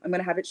island, I'm going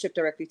to have it shipped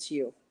directly to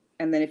you.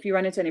 And then if you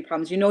run into any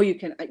problems, you know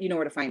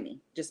where to find me.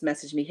 Just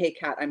message me, hey,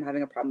 Kat, I'm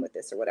having a problem with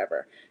this or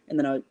whatever. And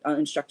then I'll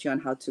instruct you on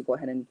how to go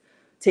ahead and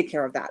take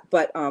care of that.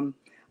 But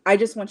I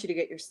just want you to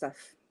get your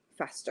stuff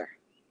faster.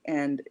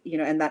 And,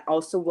 and that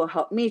also will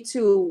help me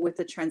too with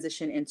the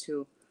transition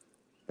into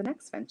the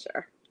next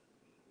venture.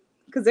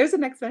 Because there's a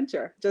next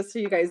venture, just so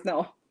you guys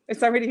know.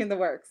 It's already in the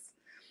works.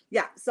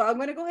 Yeah, so I'm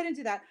going to go ahead and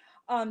do that.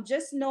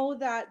 Just know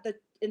that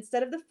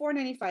instead of the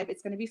 $4.95,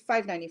 it's going to be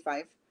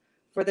 $5.95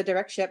 for the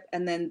direct ship,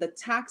 and then the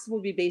tax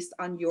will be based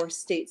on your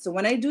state. So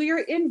when I do your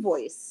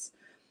invoice,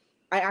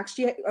 I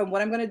actually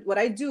what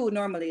I do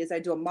normally is I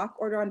do a mock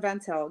order on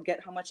Vantel,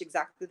 get how much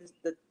exactly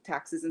the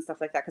taxes and stuff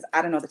like that, because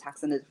I don't know the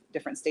tax in the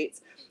different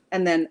states,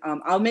 and then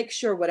I'll make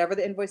sure whatever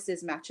the invoice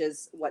is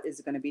matches what is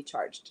going to be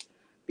charged,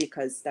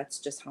 because that's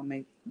just how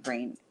my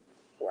brain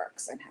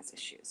works and has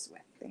issues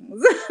with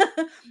things.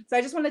 So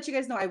I just want to let you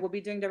guys know I will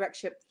be doing direct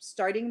ship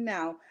starting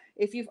now.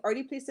 If you've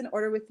already placed an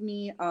order with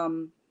me,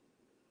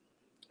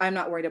 I'm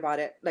not worried about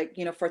it, like,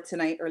 for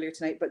tonight, earlier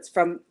tonight, but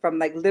from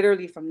like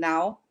literally from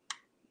now,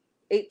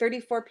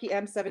 8:34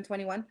 p.m.,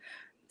 7:21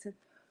 to...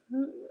 No,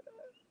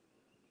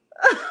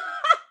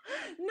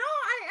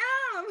 I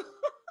am.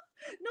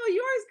 No,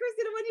 yours,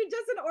 Christy, the one you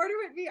just didn't order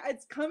with me,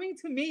 it's coming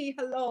to me.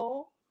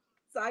 Hello.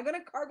 So I'm gonna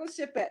cargo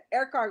ship it.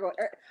 Air cargo.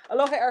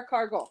 Aloha Air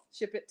Cargo.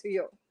 Ship it to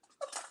you.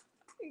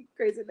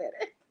 Crazy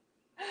lady.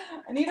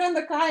 I need on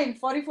the kind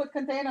 40-foot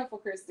container for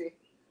Christy.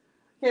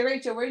 Okay,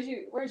 Rachel, where's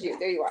you?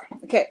 There you are.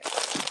 Okay.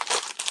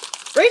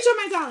 Rachel,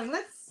 my darling,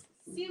 let's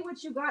see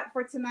what you got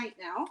for tonight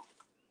now.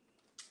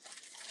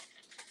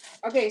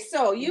 Okay,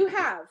 so you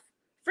have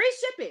free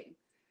shipping.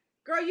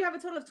 Girl, you have a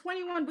total of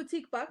 21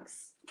 boutique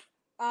bucks.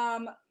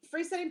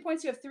 Free setting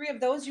points, you have 3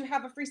 of those. You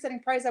have a free setting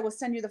price. I will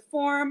send you the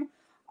form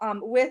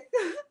with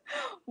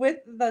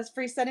the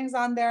free settings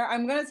on there.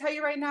 I'm going to tell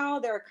you right now,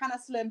 they're kind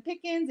of slim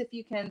pickings. If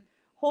you can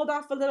hold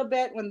off a little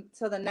bit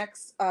until the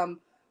next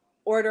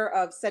order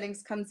of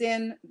settings comes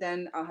in,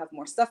 then I'll have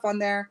more stuff on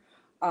there.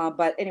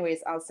 But anyways,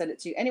 I'll send it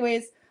to you.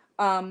 Anyways,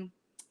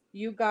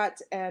 you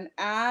got an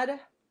ad.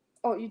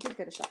 Oh, you did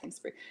get a shopping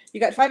spree.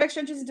 You got 5 extra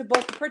entries into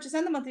both the purchase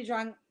and the monthly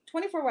drawing,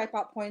 24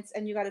 wipeout points,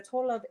 and you got a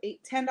total of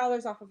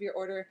 $10 off of your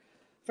order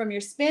from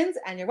your spins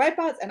and your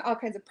wipeouts and all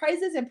kinds of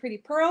prizes and pretty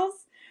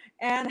pearls.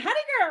 And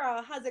honey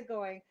girl, how's it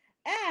going?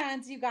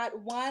 And you got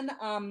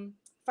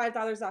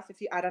 $5 off if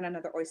you add on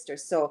another oyster.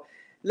 So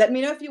let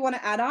me know if you want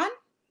to add on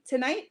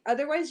tonight.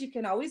 Otherwise, you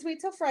can always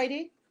wait till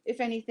Friday. If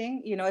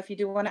anything, if you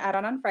do want to add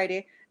on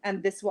Friday,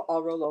 and this will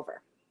all roll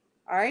over.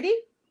 Alrighty?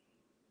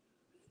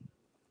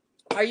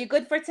 Are you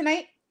good for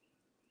tonight?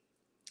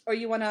 Or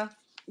you wanna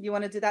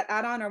do that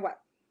add-on or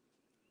what?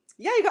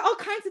 Yeah, you got all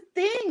kinds of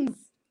things.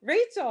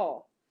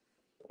 Rachel,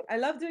 I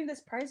love doing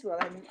this prize wheel.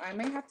 I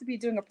may have to be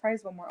doing a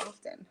prize wheel more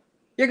often.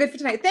 You're good for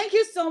tonight. Thank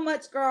you so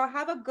much, girl.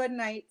 Have a good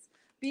night.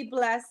 Be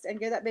blessed and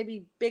give that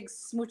baby big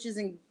smooches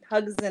and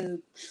hugs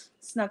and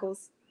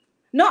snuggles.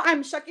 No,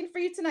 I'm shucking for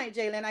you tonight,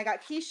 Jalen. I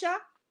got Keisha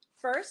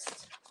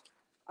first,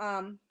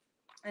 and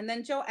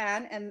then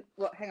Joanne, and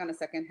well, hang on a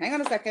second.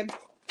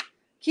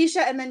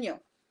 Keisha, and then you,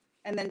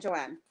 and then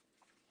Joanne.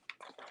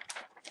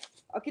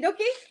 Okie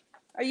dokie.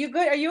 Are you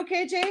good? Are you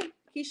okay, Jay?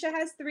 Keisha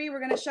has 3.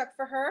 We're gonna shuck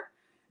for her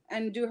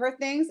and do her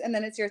things, and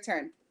then it's your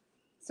turn.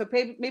 So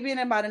maybe in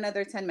about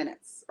another 10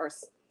 minutes or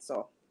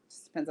so.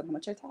 Just depends on how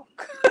much I talk.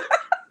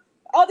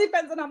 All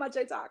depends on how much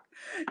I talk.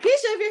 Keisha,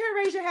 if you're here,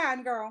 raise your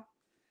hand, girl.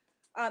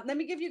 Let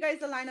me give you guys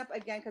the lineup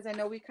again, because I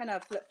know we kind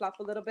of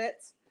flip-flop a little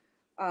bit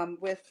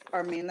with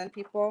our mainland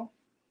people.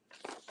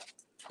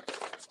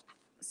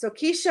 So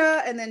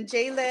Keisha, and then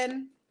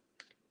Jalen,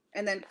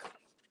 and then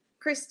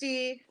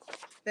Christy,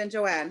 then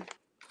Joanne.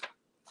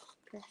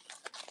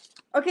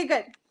 Okay,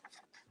 good.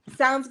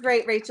 Sounds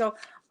great, Rachel.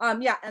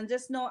 Yeah, and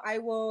just know I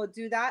will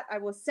do that. I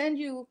will send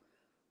you,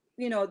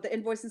 the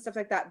invoice and stuff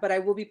like that, but I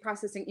will be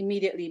processing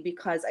immediately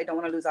because I don't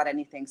want to lose out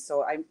anything.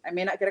 So I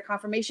may not get a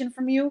confirmation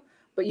from you,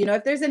 but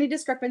if there's any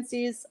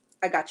discrepancies,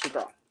 I got you,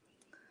 girl.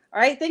 All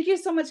right. Thank you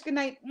so much. Good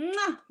night.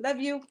 Mwah. Love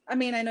you. I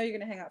mean, I know you're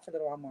going to hang out for a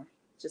little while more.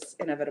 Just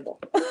inevitable.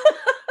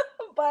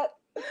 but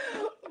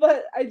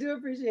I do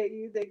appreciate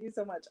you. Thank you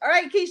so much. All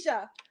right,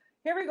 Keisha,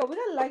 Here we go. We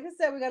got, like I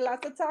said, we got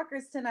lots of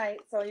talkers tonight.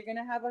 So you're going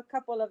to have a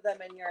couple of them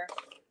in your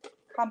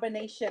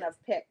combination of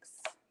picks.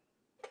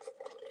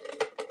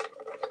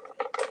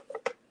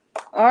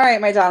 All right,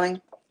 my darling.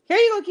 Here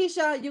you go,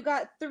 Keisha. You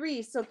got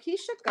 3. So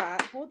Keisha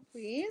got, hold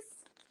please.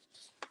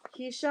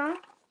 Keisha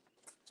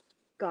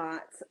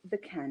got the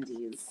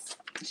candies.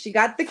 She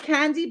got the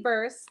candy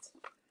burst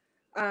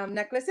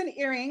necklace and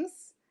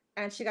earrings.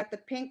 And she got the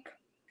pink,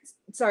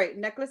 sorry,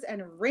 necklace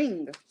and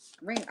ring.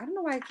 I don't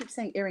know why I keep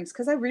saying earrings,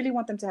 because I really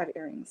want them to have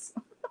earrings.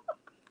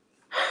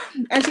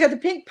 And she got the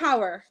pink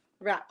power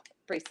wrap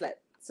bracelet.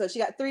 So she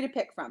got 3 to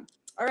pick from.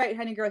 All right,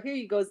 honey girl, here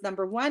you goes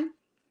number 1.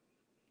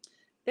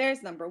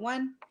 There's number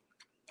 1.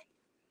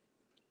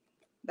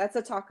 That's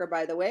a talker,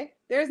 by the way.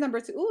 There's number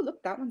 2. Ooh,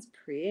 look, that one's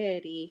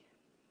pretty.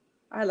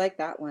 I like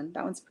that one.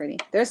 That one's pretty.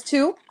 There's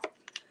 2.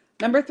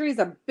 Number 3 is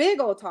a big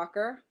old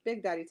talker.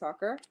 Big daddy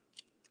talker.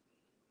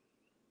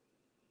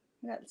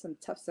 Got some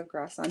tufts of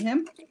grass on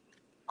him.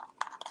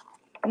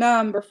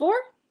 Number 4.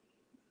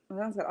 Well,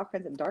 that one's got all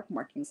kinds of dark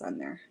markings on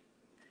there.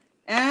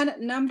 And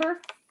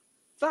number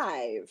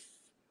 5.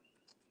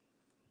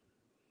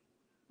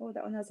 Oh,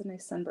 that one has a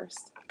nice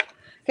sunburst.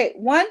 Okay,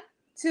 1,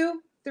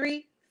 2,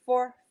 3,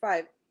 4,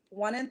 5.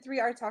 1 and 3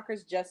 are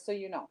talkers, just so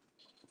you know.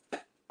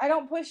 I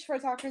don't push for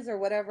talkers or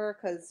whatever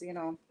because, you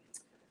know,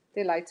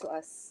 they lie to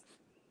us.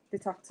 They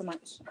talk too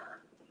much.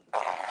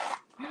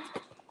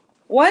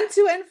 1,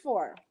 2, and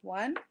 4.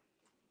 1.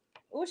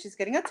 Oh, she's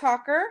getting a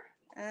talker.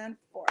 And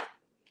 4.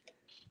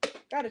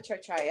 Got a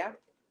cha-cha.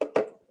 All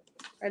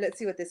right, let's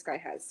see what this guy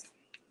has.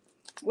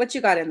 What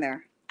you got in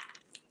there?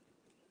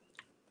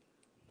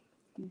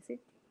 Can you see?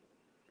 Can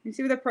you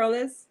see where the pearl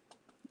is?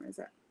 Where is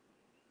that?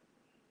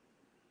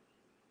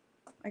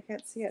 I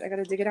can't see it. I got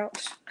to dig it out.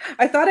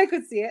 I thought I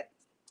could see it.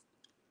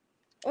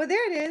 Oh,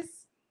 there it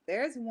is.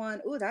 There's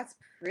one. Oh, that's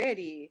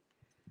pretty.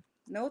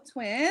 No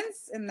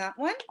twins in that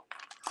one.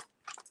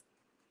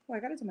 Oh, I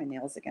got to do my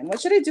nails again.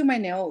 What should I do my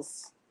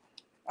nails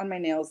on my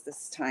nails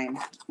this time?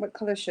 What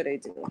color should I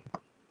do?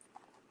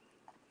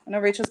 I know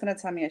Rachel's going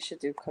to tell me I should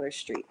do color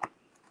street.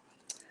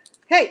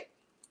 Hey,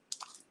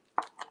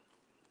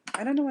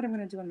 I don't know what I'm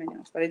going to do on my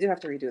nails, but I do have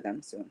to redo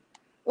them soon.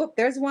 Oh,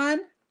 there's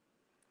one.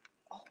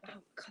 Oh, wow.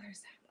 What color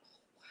is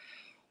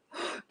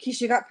that?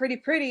 Keisha got pretty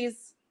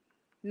pretties.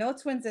 No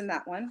twins in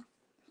that one.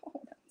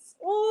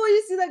 Oh,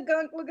 you see that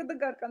gunk? Look at the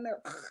gunk on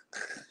there.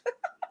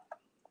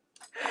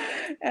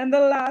 And the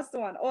last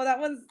one. Oh, that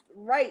one's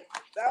right.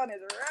 That one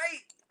is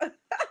right.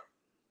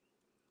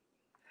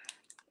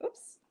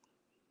 Oops.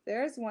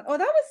 There's one. Oh,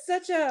 that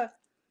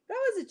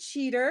was a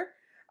cheater.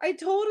 I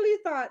totally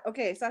thought,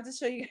 okay, so I have to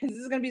show you guys. This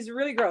is going to be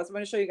really gross. I'm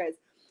going to show you guys.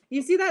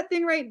 You see that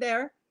thing right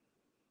there?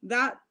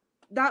 That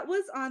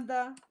was on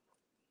the...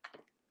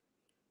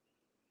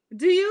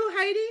 Do you,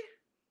 Heidi?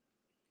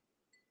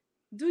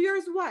 Do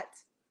yours what?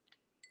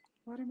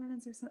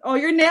 Watermelons or something? Oh,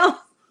 your nail.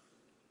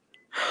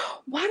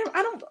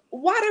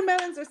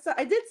 Watermelons or so.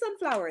 I did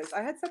sunflowers.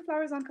 I had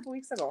sunflowers on a couple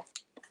weeks ago.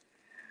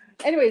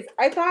 Anyways,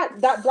 I thought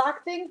that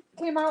black thing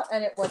came out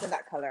and it wasn't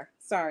that color.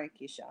 Sorry,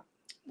 Keisha.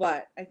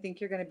 But I think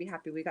you're going to be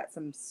happy. We got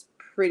some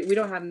pretty, we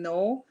don't have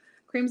no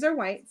creams or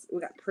whites.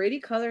 We got pretty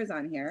colors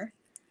on here.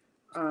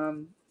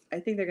 I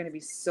think they're going to be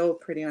so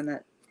pretty on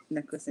that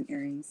necklace and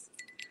earrings.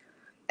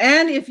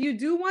 And if you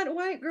do want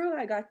white, girl,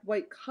 I got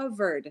white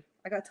covered.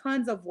 I got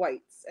tons of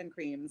whites and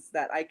creams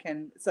that I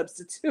can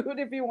substitute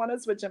if you want to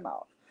switch them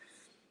out.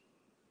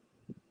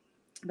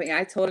 But yeah,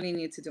 I totally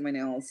need to do my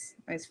nails.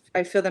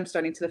 I feel them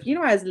starting to lift. You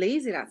know, I was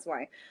lazy, that's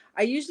why.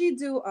 I usually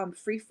do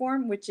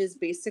freeform, which is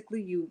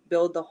basically you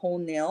build the whole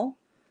nail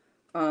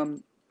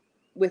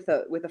with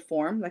a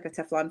form, like a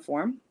Teflon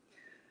form.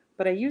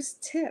 But I use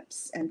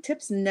tips, and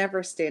tips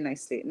never stay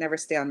nicely, never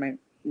stay on my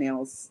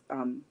nails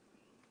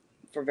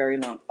for very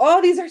long.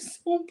 Oh, these are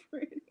so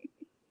pretty.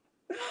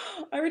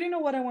 I already know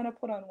what I want to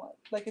put on what.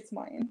 Like it's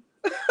mine.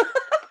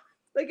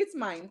 Like it's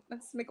mine.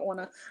 Let's make one.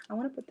 I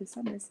want to put this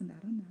on this and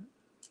that on that.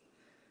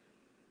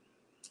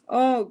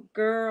 Oh,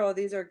 girl,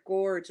 these are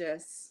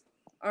gorgeous.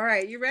 All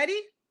right, you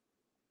ready?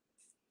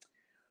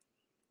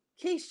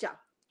 Keisha.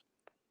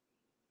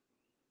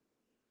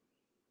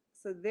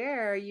 So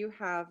there you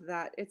have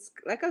that. It's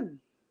like a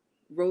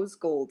rose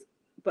gold,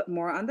 but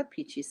more on the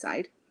peachy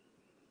side.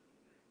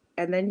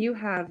 And then you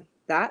have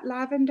that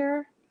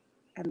lavender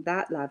and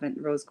that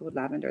rose gold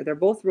lavender. They're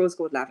both rose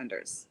gold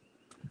lavenders.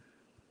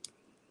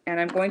 And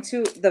I'm going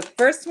to, the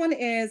first one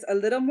is a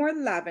little more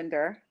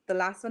lavender. The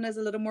last one is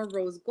a little more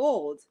rose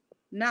gold.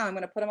 Now I'm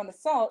going to put them on the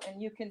salt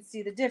and you can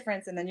see the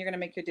difference. And then you're going to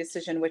make your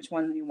decision which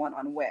one you want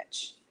on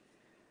which.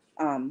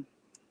 The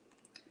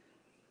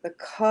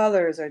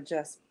colors are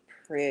just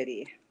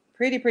pretty.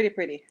 Pretty, pretty,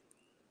 pretty.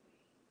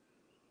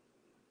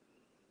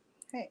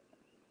 Okay.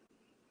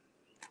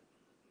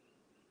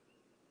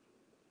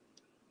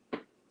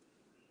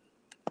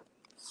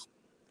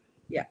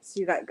 Yeah, so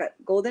you got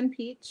golden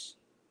peach,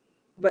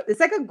 but it's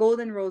like a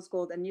golden rose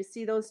gold, and you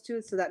see those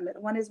two. So that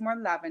one is more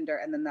lavender,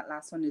 and then that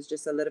last one is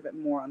just a little bit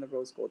more on the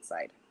rose gold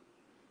side.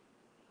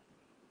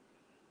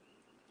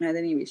 And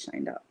then you be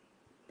shined up.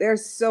 They're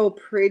so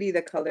pretty,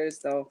 the colors,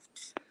 though.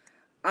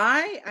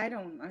 I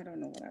don't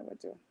know what I would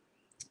do.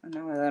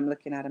 Now that I'm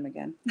looking at him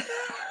again.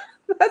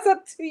 That's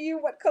up to you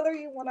what color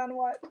you want on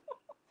what.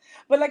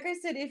 But like I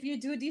said, if you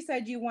do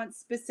decide you want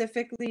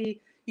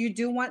specifically, you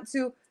do want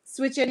to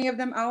switch any of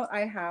them out,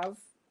 I have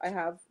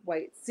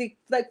white. See,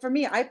 like for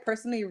me, I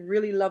personally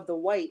really love the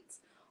white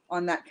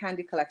on that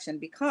candy collection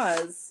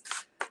because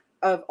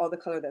of all the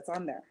color that's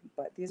on there.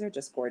 But these are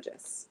just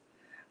gorgeous.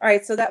 All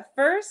right, so that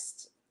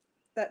first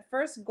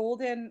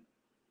golden,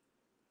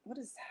 what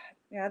is that?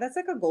 Yeah, that's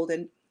like a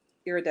golden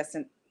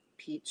iridescent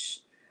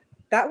peach.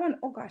 That one,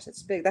 oh gosh,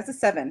 that's big. That's a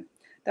 7.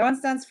 That one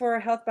stands for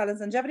health, balance,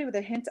 longevity with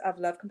a hint of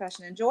love,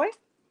 compassion, and joy.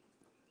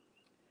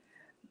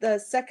 The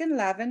second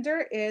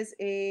lavender is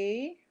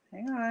a,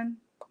 hang on,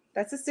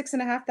 that's a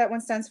 6.5. That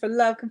one stands for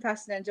love,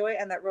 compassion, and joy.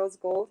 And that rose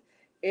gold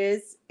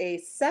is a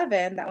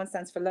 7. That one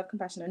stands for love,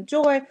 compassion, and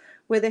joy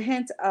with a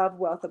hint of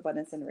wealth,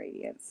 abundance, and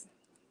radiance.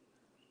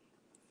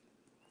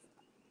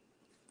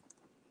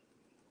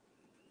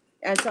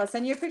 And so I'll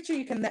send you a picture.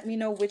 You can let me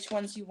know which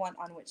ones you want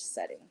on which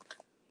setting.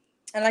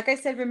 And like I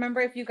said, remember,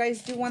 if you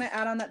guys do want to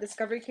add on that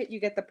discovery kit, you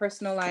get the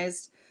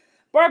personalized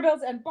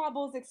Barbells and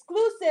Baubles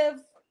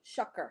exclusive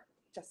shucker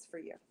just for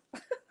you.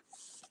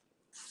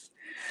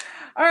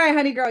 All right,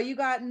 honey girl, you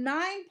got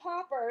 9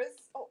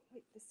 poppers. Oh,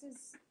 wait, this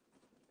is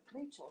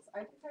Rachel's. I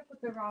think I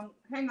put the wrong.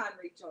 Hang on,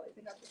 Rachel. I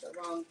think I put the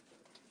wrong.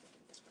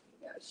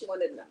 Yeah, she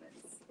wanted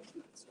lemons,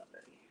 not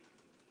strawberry.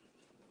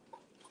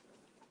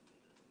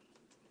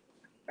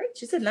 Right?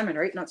 She said lemon,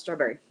 right? Not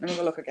strawberry. Let me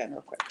go look again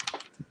real quick.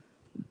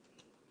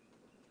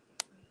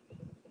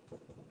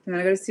 And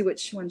I gotta see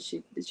which one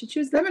did she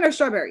choose lemon or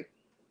strawberry?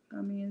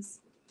 Gummies.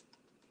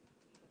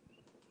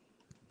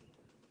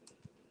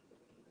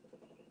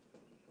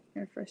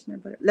 Air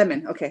freshener, butter.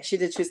 Lemon. Okay, she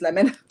did choose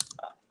lemon.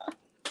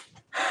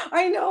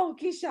 I know,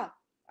 Keisha.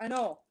 I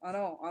know.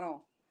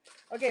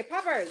 Okay,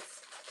 poppers.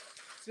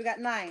 So we got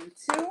 9.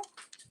 2,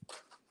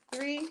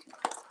 3,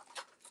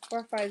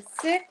 4, 5,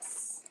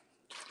 6,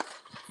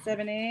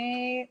 7,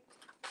 8,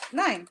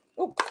 9.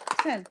 Oh,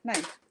 10, 9.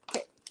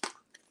 Okay.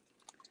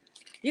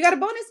 You got a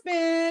bonus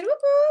spin. Whoop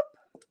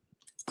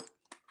whoop.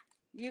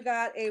 You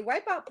got a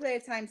wipeout play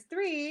times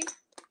 3.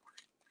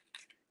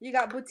 You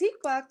got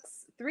boutique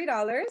bucks,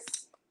 $3.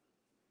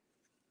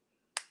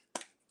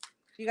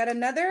 You got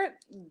another.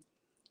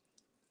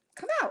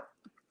 Come out.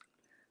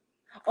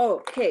 Oh,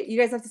 okay. You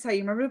guys have to tell you.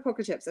 Remember the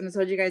poker chips? And I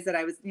told you guys that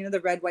I was, the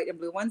red, white, and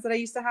blue ones that I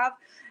used to have,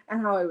 and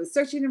how I was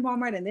searching in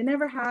Walmart and they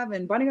never have.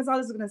 And Bonnie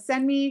Gonzalez was going to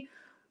send me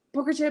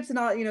poker chips and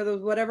all,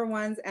 those whatever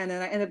ones. And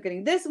then I ended up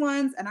getting this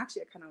ones. And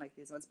actually, I kind of like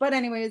these ones. But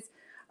anyways,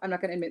 I'm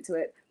not going to admit to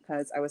it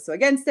because I was so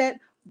against it.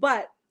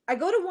 But I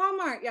go to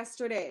Walmart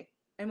yesterday,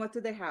 and what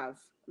do they have?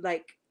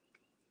 Like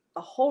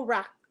a whole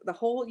rack, the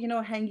whole,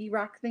 hangy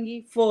rack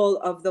thingy full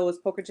of those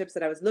poker chips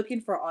that I was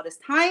looking for all this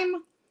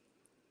time.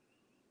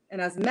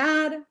 And I was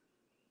mad,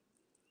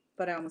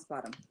 but I almost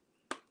bought them.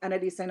 And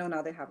at least I know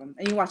now they have them.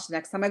 And you watch the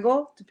next time I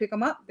go to pick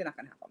them up, they're not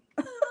going to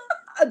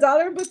have them.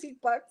 $1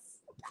 boutique bucks.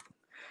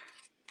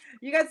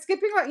 You got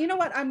skipping rock. You know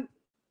what?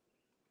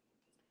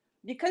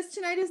 Because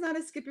tonight is not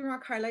a skipping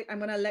rock highlight, I'm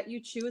going to let you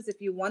choose.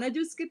 If you want to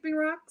do skipping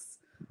rocks,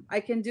 I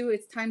can do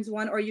it's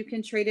 ×1, or you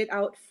can trade it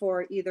out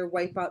for either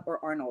Wipeout or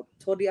Arnold.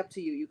 Totally up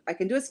to you. I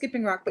can do a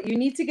skipping rock, but you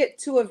need to get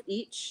 2 of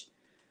each.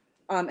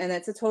 And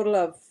that's a total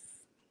of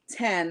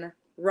 10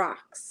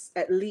 rocks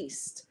at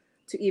least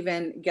to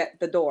even get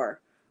the door.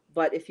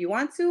 But if you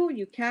want to,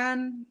 you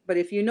can. But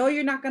if you know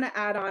you're not going to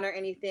add on or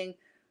anything,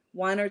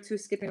 1 or 2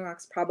 skipping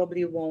rocks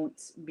probably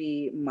won't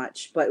be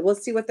much. But we'll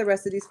see what the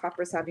rest of these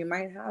poppers have. You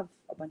might have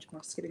a bunch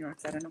more skipping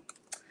rocks. I don't know.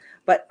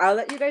 But I'll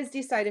let you guys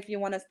decide if you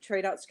want to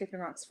trade out skipping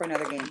rocks for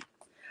another game.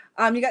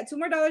 You got $2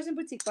 more in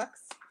boutique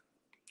bucks.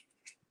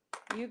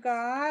 You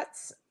got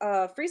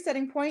a free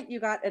setting point. You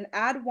got an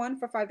add 1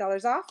 for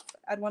 $5 off.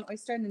 Add 1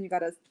 oyster, and then you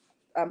got a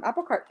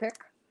apple cart pick.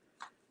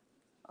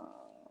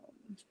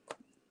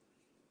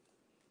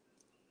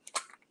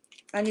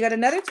 And you got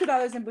another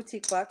 $2 in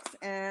boutique bucks,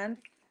 and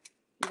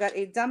you got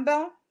a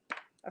dumbbell,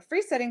 a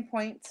free setting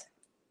point,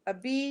 a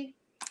bee,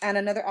 and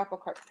another apple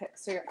cart pick.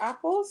 So your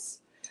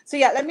apples. So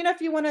yeah, let me know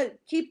if you want to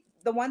keep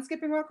the 1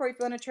 skipping rock, or if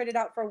you want to trade it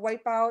out for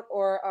Wipeout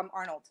or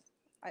Arnold,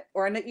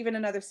 or even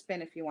another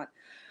spin if you want.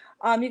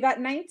 You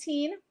got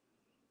 19.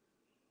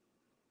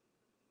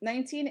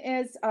 19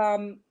 is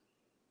I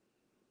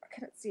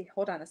can't see.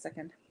 Hold on a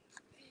second.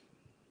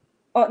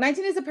 Oh,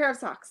 19 is a pair of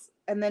socks,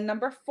 and then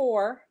number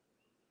 4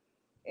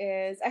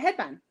 is a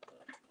headband.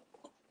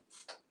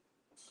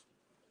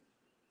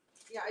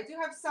 Yeah, I do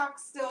have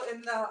socks still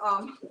in the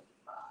I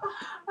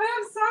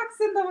have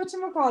socks in the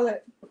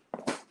whatchamacallit,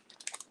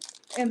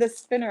 in the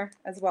spinner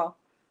as well.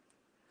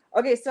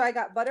 Okay, so I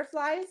got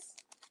butterflies.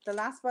 The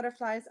last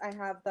butterflies, I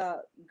have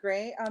the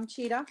gray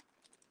cheetah.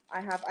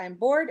 I have I'm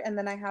bored, and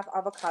then I have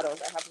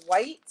avocados. I have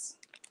white,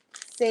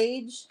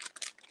 sage,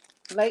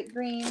 light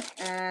green,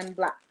 and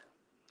black.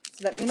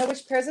 So let me know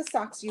which pairs of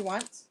socks you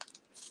want.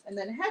 And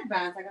then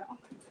headbands, I got all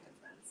kinds of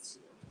headbands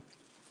too.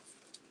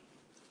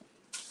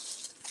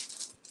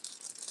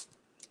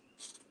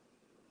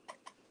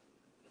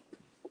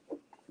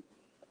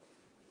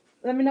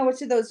 Let me know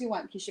which of those you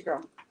want, Keisha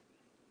girl.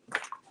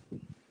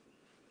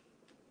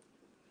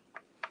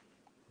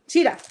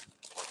 Cheetah.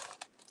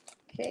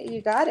 Okay,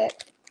 you got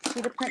it.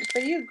 Cheetah print for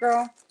you,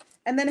 girl.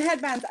 And then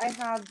headbands, I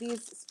have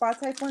these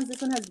spot type ones.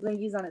 This one has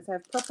blingies on it. So I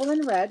have purple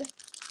and red.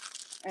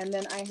 And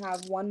then I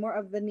have one more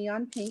of the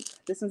neon pink.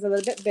 This one's a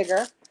little bit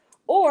bigger.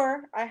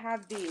 Or I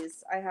have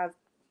these. I have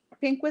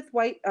pink with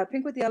white,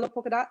 pink with yellow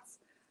polka dots.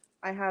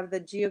 I have the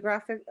geo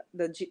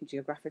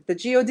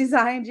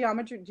design,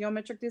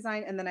 geometric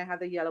design, and then I have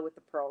the yellow with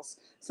the pearls.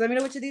 So let me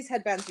know which of these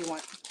headbands you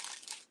want.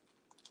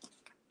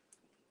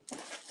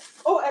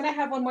 Oh, and I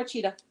have one more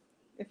cheetah,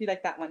 if you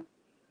like that one.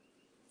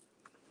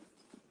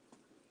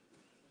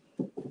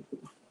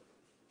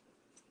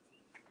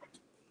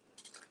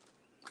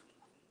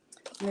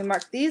 Let me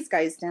mark these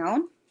guys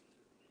down.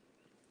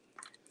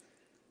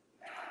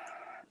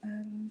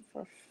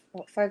 For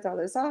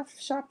 $5 off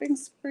shopping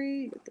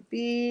spree, get the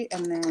B,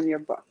 and then your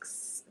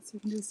books. So we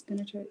can do a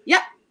spin or try.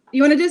 Yep.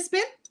 You want to do a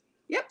spin?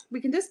 Yep,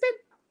 we can do a spin.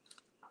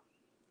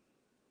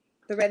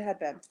 The red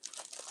headband.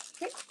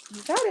 Okay,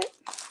 you got it.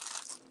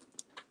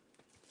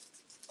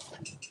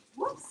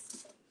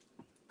 Whoops.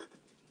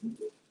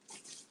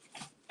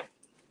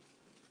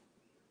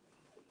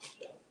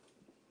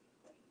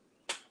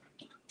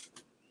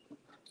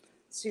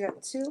 So you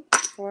got 2,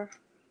 4.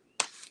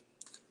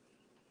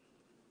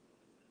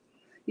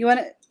 You want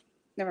it?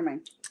 Never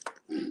mind.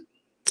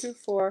 2,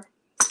 4,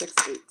 6,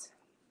 8.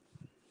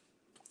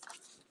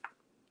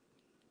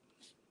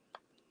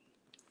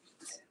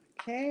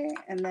 Okay,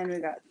 and then we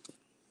got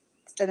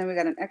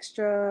an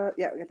extra.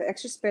 Yeah, we got the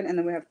extra spin, and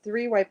then we have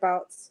 3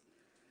 wipeouts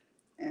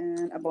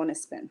and a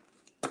bonus spin.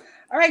 All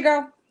right,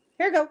 girl.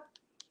 Here you go.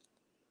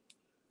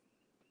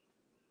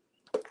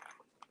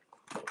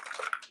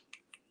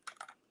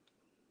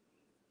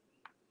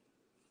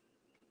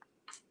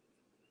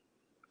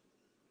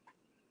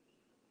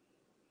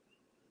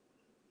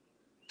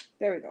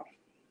 There we go.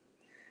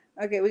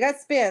 Okay, we got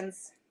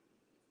spins.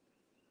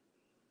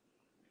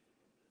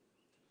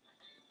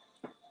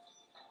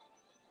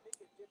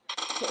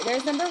 Okay,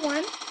 there's number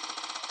 1.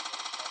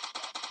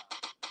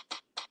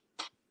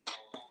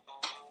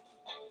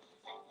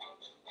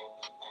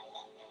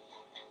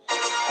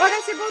 Oh,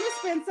 that's your bonus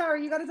spin.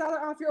 Sorry, you got $1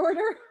 off your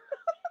order.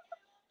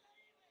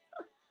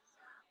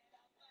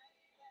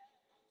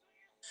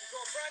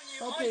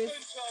 Oh, please.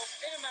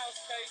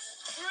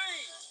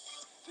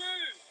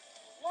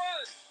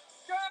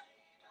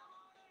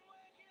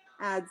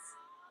 Ads.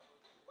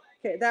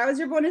 Okay, that was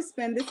your bonus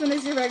spin. This one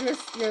is your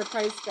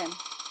prize spin.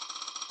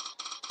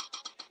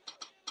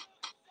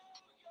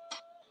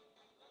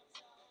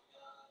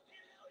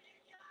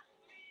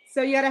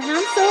 So you got a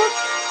hand soap.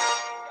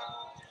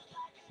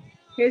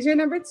 Here's your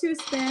number 2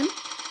 spin.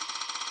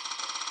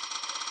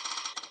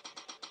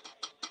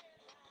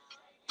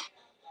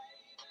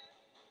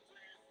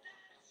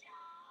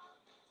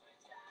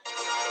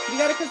 You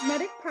got a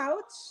cosmetic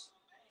pouch.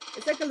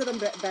 It's like a little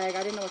bag.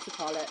 I didn't know what to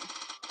call it.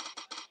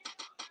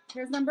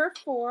 Here's number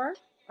 4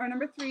 or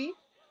number 3. You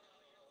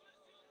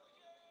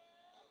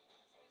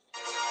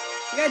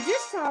got a dish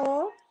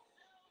towel.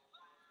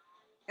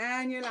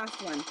 And your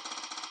last one.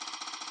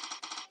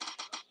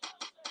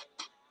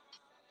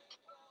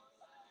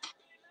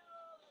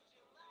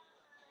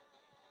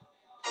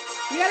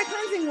 You got a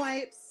cleansing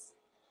wipes.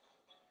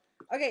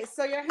 Okay,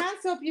 so your hand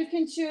soap you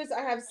can choose.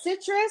 I have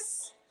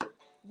citrus,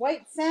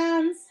 white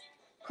sands,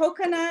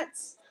 coconut,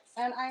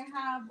 and I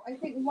have, I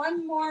think,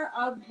 one more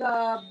of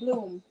the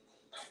bloom.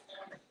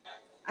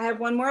 I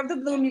have one more of the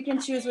bloom. You can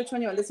choose which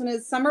one you want. This one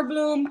is summer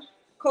bloom,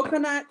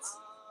 coconut,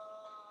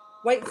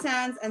 white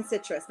sands, and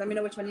citrus. Let me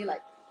know which one you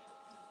like.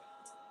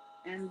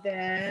 And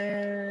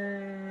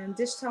then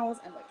dish towels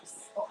and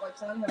wipes. Oh,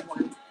 wipes, I only have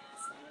one.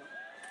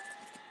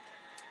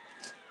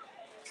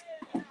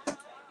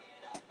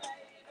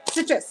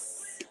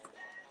 Citrus.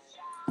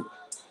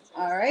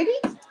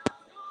 Alrighty.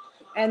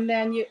 And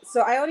then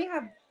so I only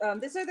have,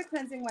 these are the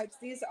cleansing wipes.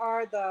 These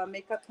are the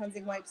makeup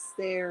cleansing wipes.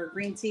 They're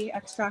green tea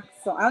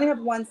extract. So I only have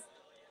one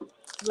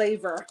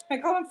flavor. I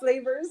call them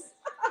flavors.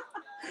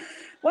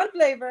 One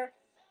flavor.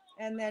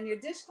 And then your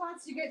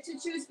dishcloths, you get to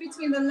choose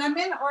between the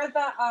lemon or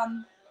the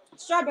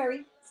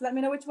strawberry. So let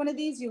me know which one of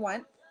these you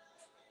want.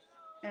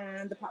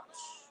 And the pouch.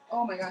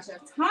 Oh my gosh, I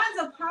have tons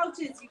of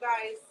pouches, you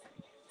guys.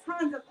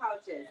 Tons of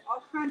pouches.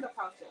 All kinds of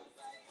pouches.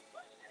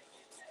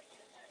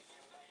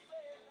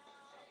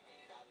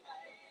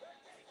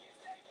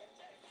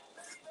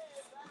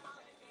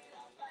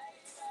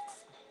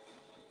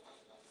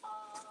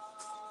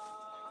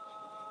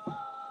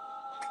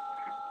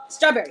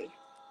 Strawberry.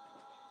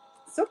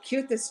 So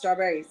cute, this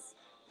strawberries.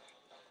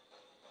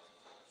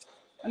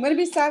 I'm going to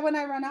be sad when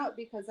I run out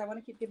because I want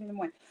to keep giving them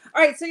one.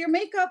 All right, so your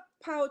makeup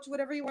pouch,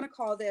 whatever you want to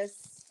call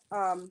this,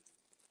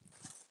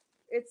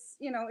 it's,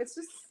 you know, it's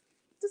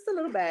just a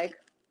little bag.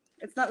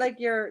 It's not like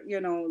you're, you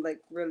know,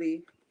 like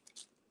really,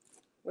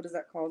 what is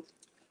that called?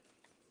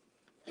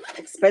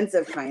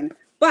 Expensive kind.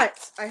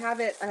 But I have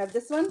it. I have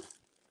this one.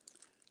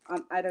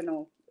 I don't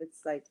know.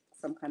 It's like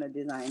some kind of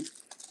design.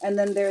 And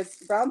then there's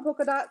brown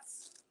polka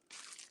dots,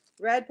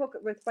 red polka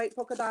with white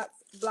polka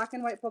dots, black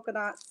and white polka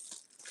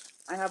dots.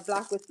 I have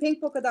black with pink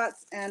polka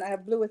dots, and I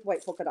have blue with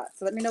white polka dots.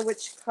 So let me know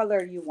which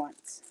color you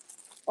want.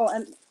 Oh,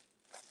 and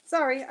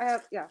sorry, I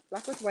have, yeah,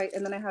 black with white,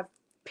 and then I have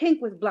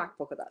pink with black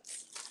polka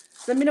dots.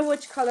 So let me know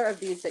which color of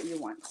these that you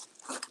want.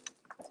 Do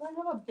I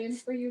have a bin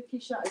for you,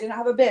 Keisha? I didn't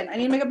have a bin. I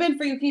need to make a bin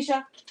for you,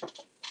 Keisha.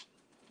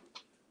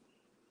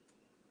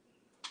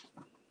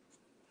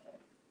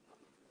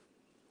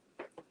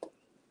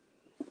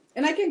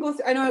 And I can go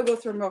through, I know I go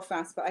through them real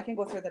fast, but I can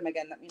go through them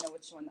again. Let me know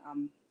which one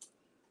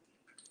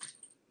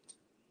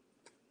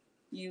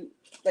you,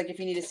 like if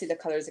you need to see the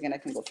colors again, I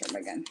can go through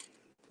them again.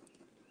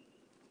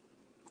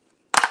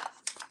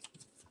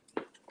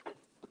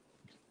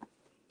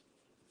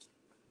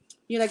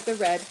 You like the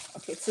red.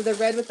 Okay, so the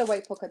red with the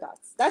white polka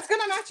dots. That's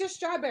gonna match your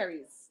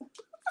strawberries.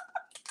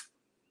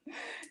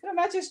 Gonna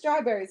match your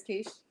strawberries,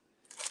 Keish.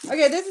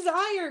 Okay, this is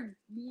all your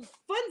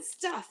fun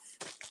stuff.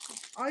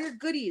 All your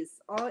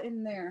goodies, all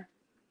in there.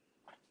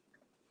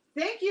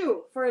 Thank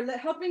you for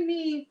helping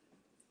me,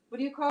 what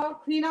do you call,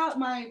 clean out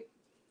my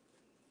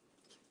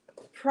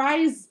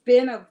prize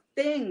bin of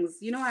things.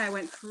 You know, I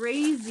went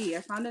crazy.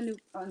 I found a new,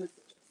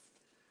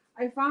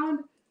 I found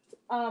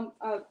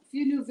a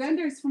few new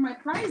vendors for my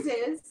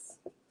prizes,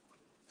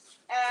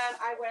 and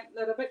I went a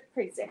little bit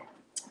crazy.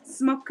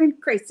 Smoking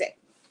crazy.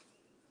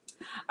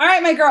 All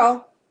right, my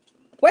girl.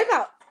 Wipe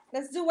out.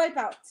 Let's do wipe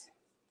out.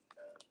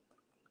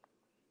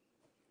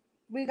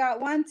 We got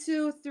 1,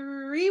 2,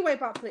 3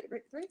 wipe out plates.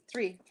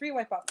 Three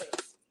wipe out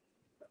plates.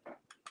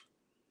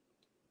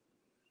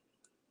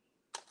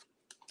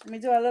 Let me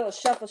do a little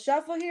shuffle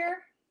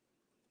here.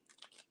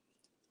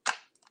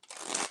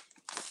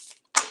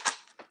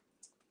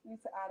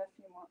 Need to add a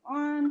few more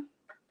on.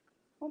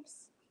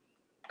 Oops.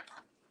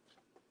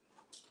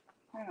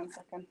 Hang on a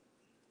second.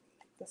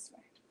 This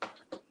way.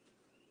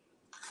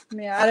 Let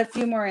me add a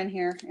few more in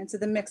here into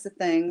the mix of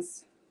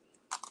things.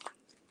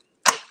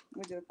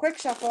 We do a quick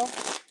shuffle.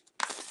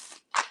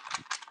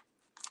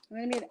 I'm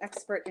going to be an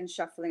expert in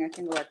shuffling. I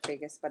can go like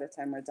Vegas by the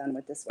time we're done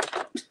with this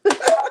one.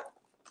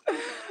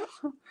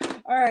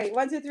 All right,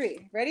 1, 2,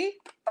 3. Ready?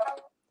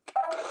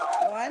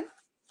 1,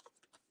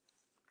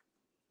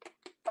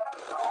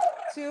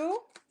 2.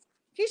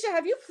 Keisha,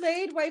 have you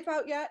played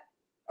Wipeout yet?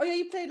 Oh yeah,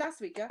 you played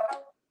last week, yeah?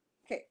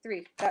 Okay,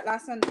 3. That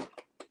last one.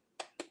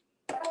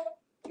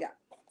 Yeah.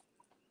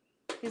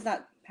 He's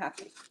not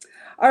happy.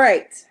 All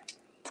right.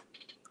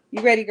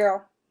 You ready,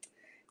 girl?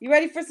 You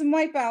ready for some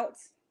Wipeout?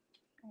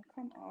 Oh,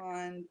 come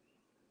on.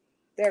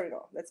 There we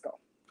go. Let's go.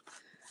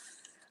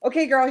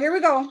 Okay, girl, here we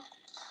go.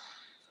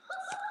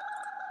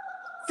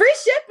 Free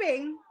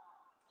shipping.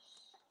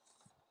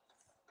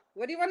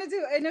 What do you want to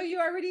do? I know we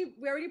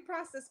already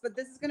processed, but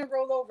this is going to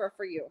roll over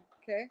for you,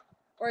 okay?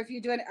 Or if you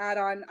do an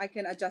add-on, I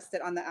can adjust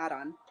it on the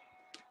add-on.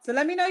 So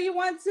let me know you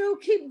want to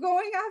keep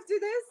going after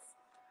this.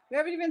 We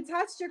haven't even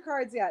touched your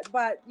cards yet,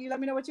 but you let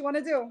me know what you want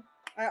to do.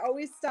 I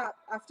always stop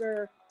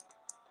after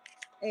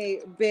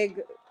a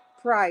big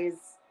prize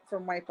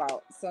from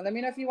Wipeout. So let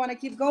me know if you want to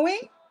keep going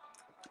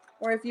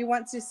or if you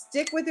want to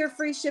stick with your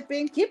free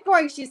shipping. Keep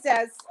going, she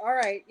says. All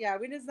right. Yeah,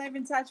 we didn't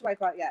even touch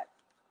Wipeout yet.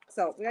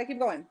 So we got to keep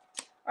going.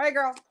 All right,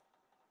 girl.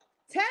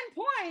 10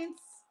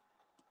 points.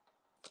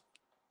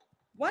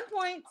 1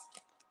 point.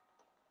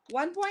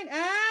 1 point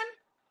and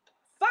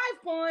 5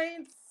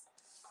 points.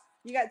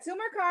 You got 2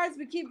 more cards.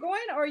 We keep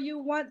going, or you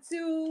want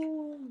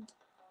to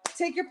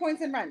take your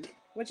points and run?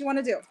 What you want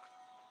to do?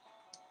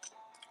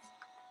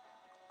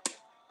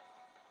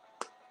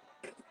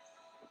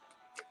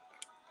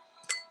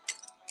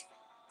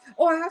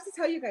 Oh, I have to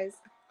tell you guys.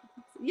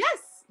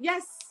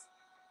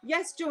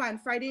 Yes, Joanne.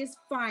 Friday is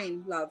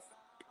fine, love.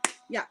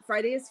 Yeah,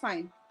 Friday is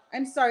fine.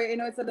 I'm sorry. I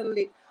know it's a little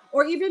late.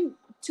 Or even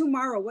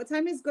tomorrow. What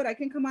time is good? I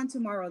can come on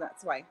tomorrow.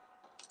 That's why.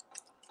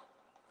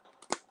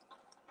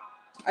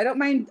 I don't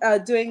mind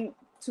doing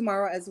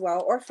tomorrow as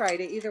well, or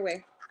Friday, either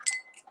way.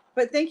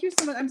 But thank you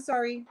so much. I'm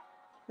sorry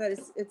that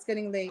it's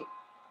getting late.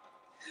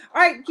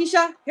 All right,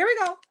 Keisha, here we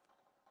go.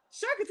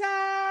 Shark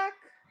attack.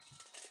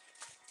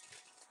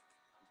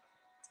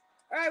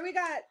 All right, we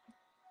got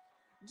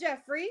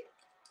Jeffrey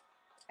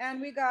and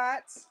we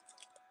got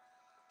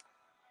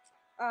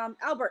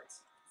Albert.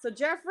 So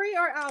Jeffrey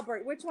or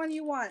Albert, which one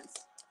you want?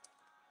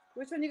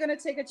 Which one you gonna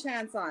take a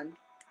chance on?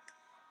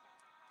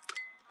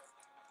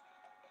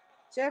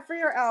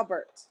 Jeffrey or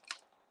Albert?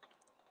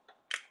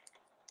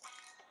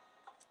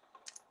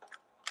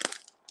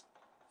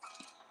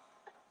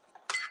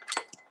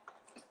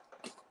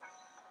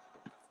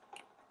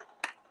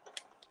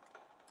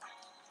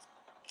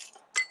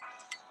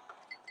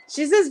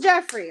 She says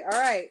Jeffrey. All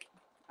right.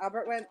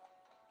 Albert went,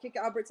 kick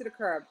Albert to the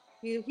curb.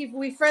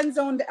 We friend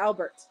zoned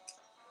Albert.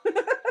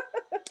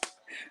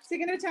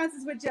 Taking our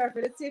chances with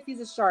Jeffrey. Let's see if he's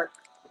a shark.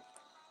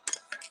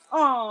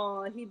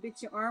 Oh, he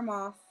bit your arm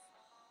off.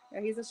 Yeah,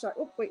 he's a shark.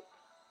 Oh, wait.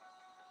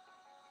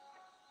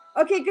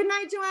 Okay, good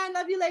night, Joanne.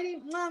 Love you, lady.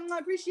 I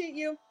appreciate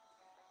you.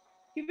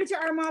 You bit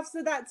your arm off,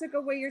 so that took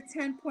away your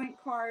 10-point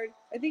card.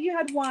 I think you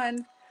had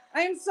 1.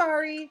 I'm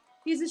sorry.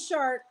 He's a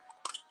shark.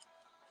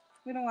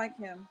 We don't like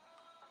him.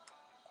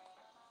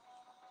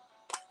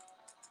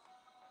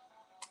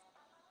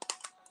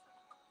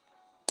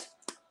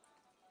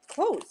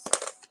 close.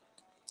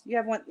 You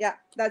have one. Yeah,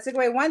 that took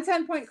away one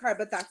 10-point card,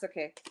 but that's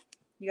okay.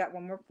 You got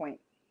one more point.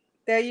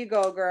 There you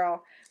go,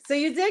 girl. So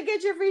you did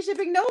get your free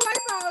shipping. No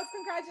wipeouts.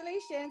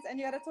 Congratulations. And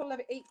you got a total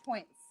of 8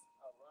 points.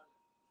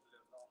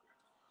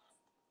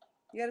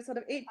 You got a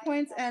total of 8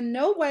 points and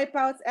no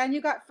wipeouts. And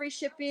you got free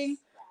shipping.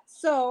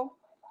 So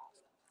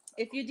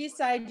if you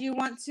decide you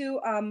want to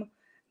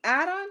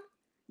add on,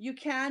 you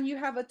can. You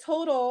have a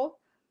total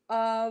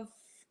of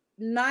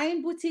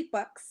 9 boutique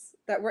bucks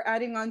that we're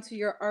adding on to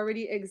your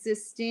already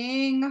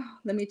existing.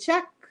 Let me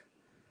check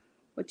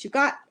what you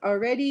got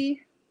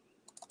already.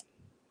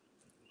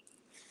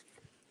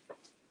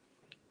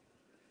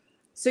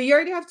 So you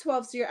already have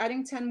 12, so you're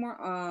adding 10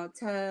 more,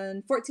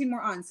 14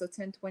 more on. So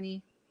 10,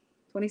 20,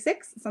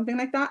 26, something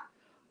like that.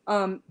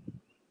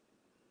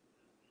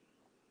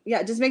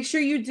 Yeah, just make sure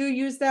you do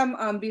use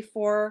them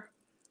before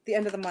the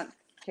end of the month,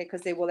 okay, because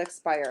they will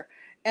expire.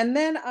 And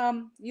then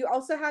you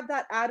also have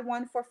that add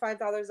one for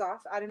 $5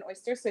 off, add an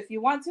oyster. So if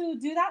you want to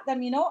do that, let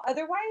me know.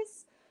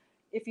 Otherwise,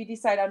 if you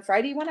decide on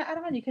Friday you want to add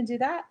on, you can do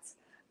that.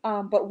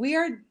 But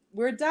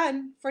we're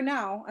done for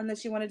now,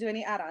 unless you want to do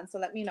any add-ons. So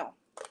let me know.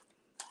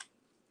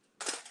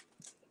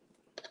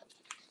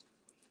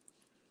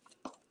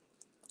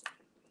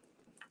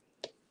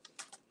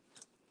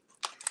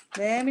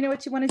 Let me know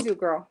what you want to do,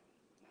 girl.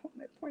 Oh,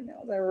 my poor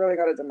nails. I really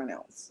got to do my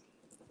nails.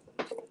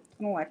 I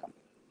don't like them.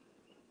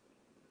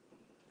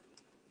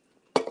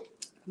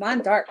 Come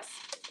on, darks.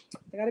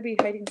 They got to be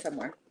hiding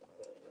somewhere.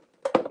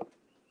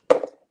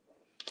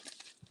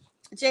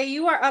 Jay,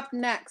 you are up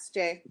next,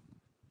 Jay.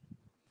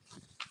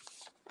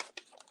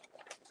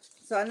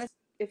 So unless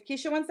if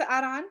Keisha wants to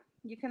add on,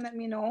 you can let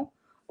me know.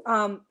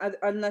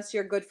 Unless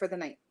you're good for the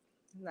night.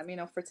 Let me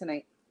know for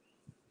tonight.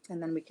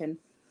 And then we can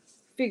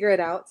figure it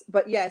out.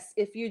 But yes,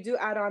 if you do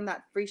add on,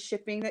 that free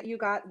shipping that you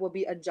got will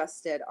be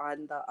adjusted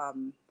on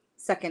the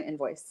second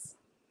invoice.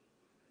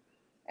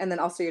 And then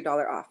also your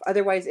 $1 off.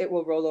 Otherwise, it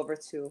will roll over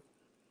to.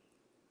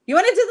 You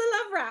want to do the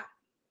love wrap?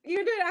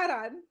 You're doing add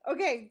on.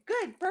 Okay,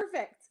 good,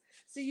 perfect.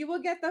 So you will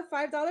get the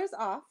 $5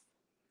 off.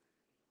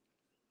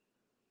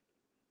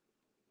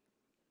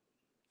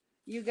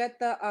 You get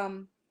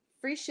the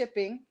free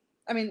shipping.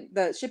 I mean,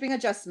 the shipping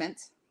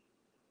adjustment.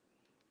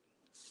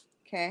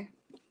 Okay.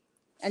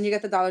 And you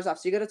get the $1 off.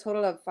 So you get a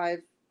total of 5,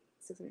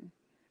 6,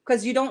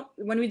 because you don't,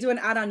 when we do an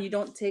add-on, you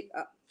don't take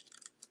up.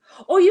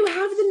 Oh, you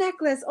have the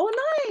necklace. Oh,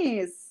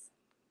 nice.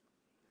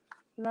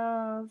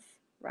 Love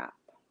wrap.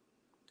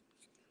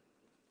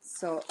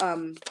 So,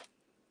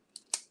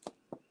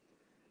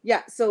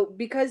 yeah. So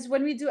because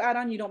when we do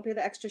add-on, you don't pay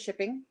the extra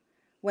shipping.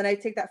 When I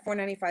take that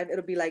 $4.95,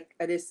 it'll be like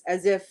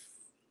as if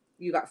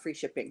you got free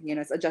shipping. You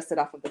know, it's adjusted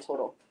off of the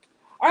total.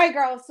 All right,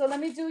 girls. So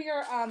let me do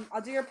your,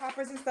 I'll do your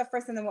poppers and stuff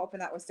first, and then we'll open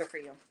that oyster for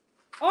you.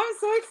 Oh, I'm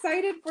so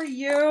excited for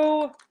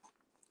you.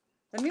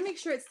 Let me make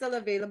sure it's still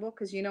available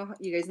because you know,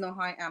 you guys know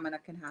how I am and I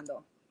can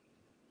handle.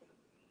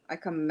 I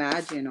come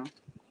mad, you know.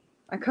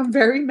 I come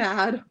very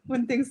mad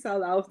when things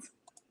sell out.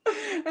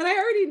 And I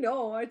already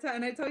know.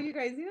 And I tell you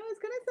guys, you know, it's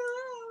going to sell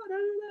out. Blah,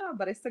 blah, blah,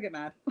 but I still get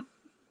mad.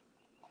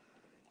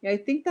 Yeah, I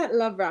think that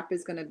love wrap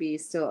is going to be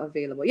still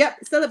available.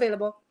 Yep, still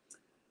available.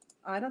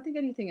 I don't think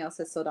anything else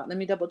has sold out. Let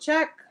me double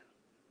check.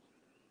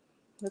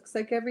 Looks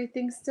like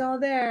everything's still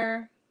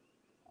there.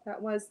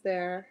 That was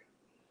there.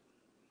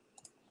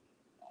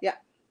 Yeah,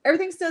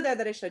 everything's still there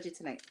that I showed you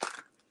tonight.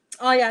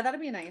 Oh, yeah,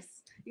 that'll be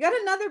nice. You got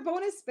another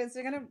bonus spin, so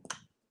you're going to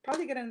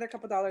probably get another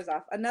couple dollars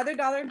off. Another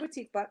 $1 in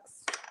boutique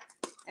bucks.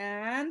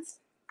 And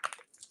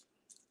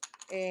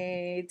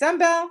a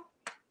dumbbell.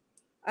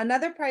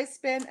 Another prize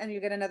spin, and you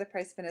get another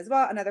prize spin as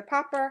well. Another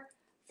popper,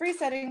 free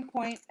setting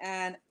point,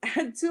 and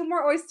 2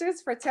 more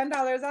oysters for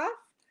 $10 off.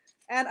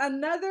 And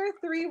another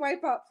 3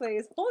 wipeout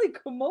plays. Holy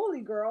moly,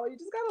 girl. You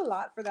just got a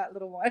lot for that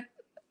little one.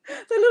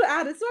 It's a little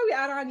add. That's why we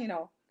add on, you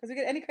know, because we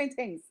get any kind of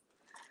things.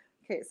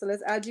 Okay, so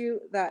let's add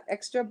you that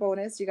extra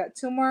bonus. You got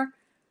 2 more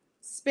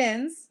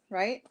spins,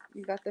 right?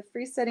 You got the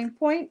free setting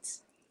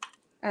point.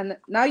 And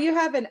now you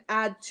have an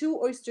add 2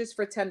 oysters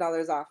for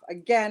 $10 off.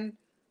 Again,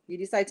 you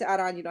decide to add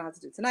on, you don't have to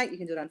do it tonight. You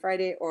can do it on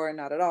Friday or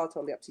not at all.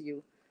 Totally up to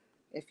you.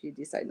 If you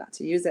decide not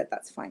to use it,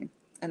 that's fine.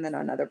 And then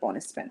another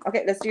bonus spin.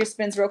 Okay, let's do your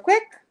spins real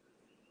quick.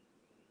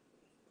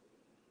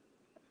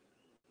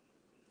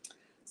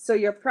 So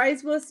your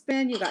prize will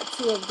spin. You got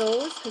 2 of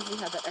those because we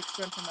have that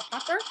extra one from the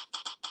popper.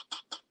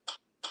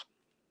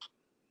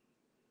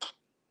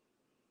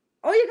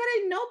 Oh, you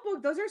got a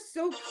notebook. Those are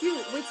so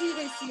cute. Wait till you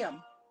guys see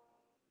them.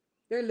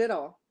 They're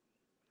little,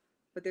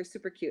 but they're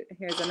super cute.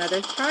 Here's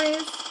another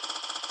prize.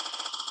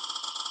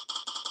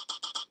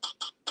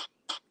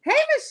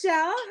 Hey,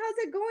 Michelle. How's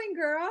it going,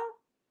 girl?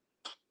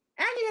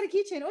 And you got a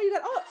keychain. Oh, you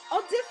got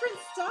all different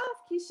stuff,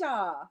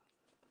 Keisha.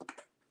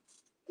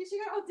 Keisha,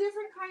 you got all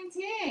different kind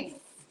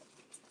things.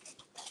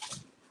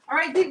 All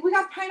right, we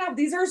got pineapple.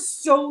 These are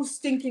so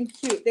stinking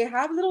cute. They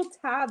have little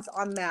tabs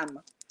on them.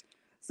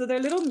 So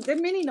they're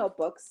mini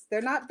notebooks.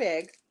 They're not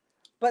big,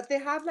 but they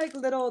have like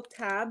little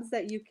tabs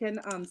that you can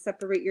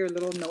separate your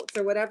little notes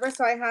or whatever.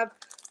 So I have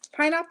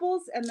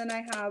pineapples, and then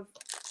I have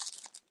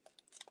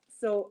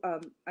So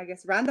I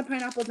guess random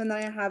pineapples, and then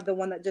I have the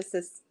one that just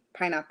says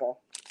pineapple.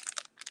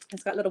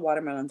 It's got little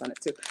watermelons on it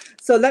too.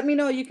 So let me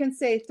know. You can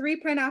say 3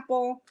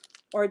 pineapple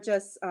or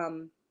just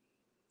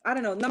I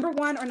don't know, number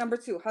 1 or number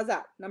 2. How's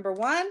that? Number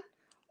 1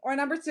 or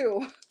number 2.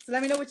 So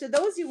let me know which of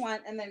those you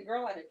want. And then,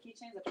 girl, I have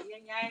keychains of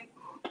yin yang.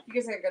 You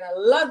guys are gonna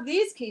love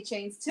these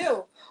keychains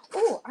too.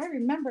 Oh, I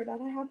remember that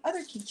I have other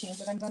keychains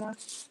that I'm gonna.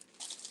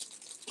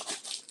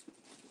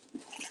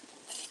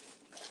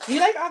 Do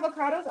you like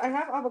avocados? I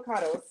have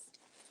avocados.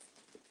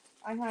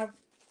 I have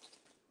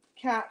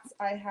cats.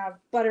 I have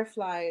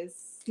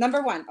butterflies.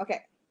 Number 1.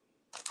 Okay,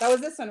 that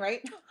was this one,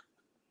 right?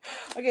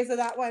 Okay, so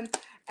that one,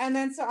 and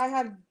then so I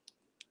have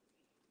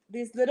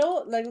these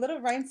little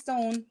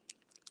rhinestone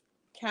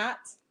cat.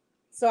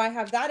 So I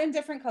have that in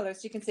different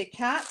colors. You can say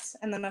cat,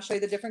 and then I'll show you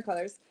the different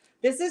colors.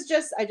 This is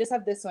just, I just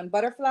have this one,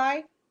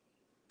 butterfly.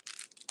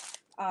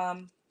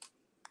 I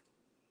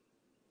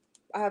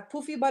have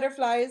poofy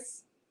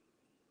butterflies.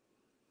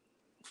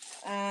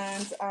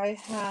 And I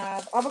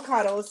have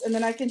avocados. And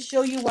then I can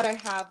show you what I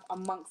have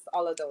amongst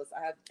all of those.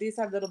 These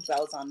have little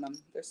bells on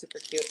them. They're super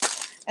cute.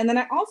 And then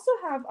I also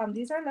have,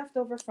 these are left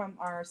over from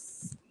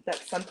that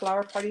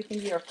sunflower party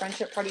thingy or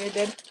friendship party I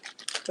did.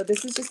 But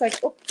this is just like,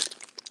 oh,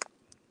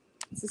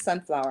 it's a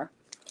sunflower.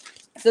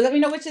 So let me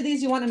know which of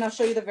these you want, and I'll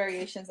show you the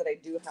variations that I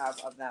do have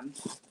of them.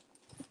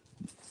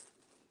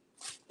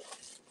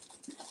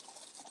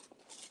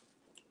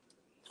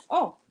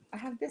 Oh, I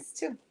have this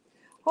too.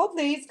 Hold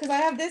please, because I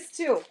have this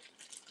too.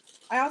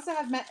 I also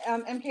have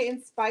MK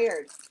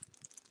Inspired.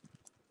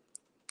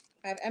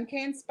 I have MK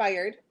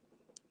Inspired.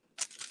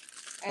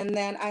 And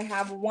then I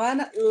have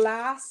one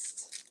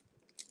last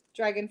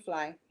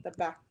dragonfly, the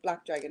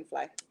black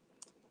dragonfly.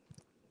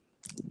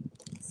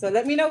 So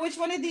let me know which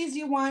one of these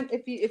you want.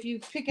 If you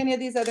pick any of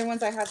these other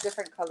ones, I have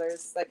different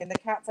colors. Like in the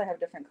cats, I have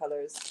different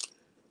colors.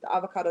 The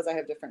avocados, I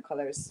have different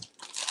colors.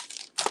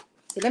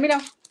 So let me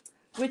know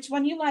which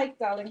one you like,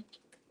 darling.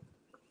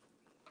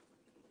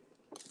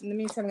 In the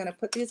meantime, I'm going to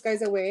put these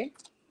guys away.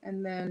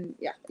 And then,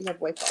 yeah, you have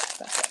wipeouts.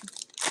 That's it.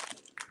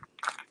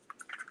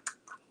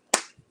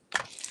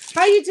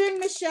 How you doing,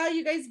 Michelle?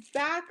 You guys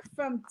back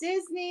from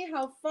Disney?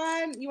 How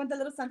fun. You want the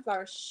little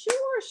sunflower?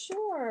 Sure,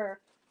 sure.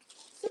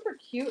 Super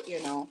cute,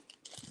 you know.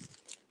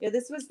 Yeah,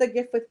 this was the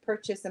gift with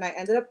purchase, and I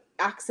ended up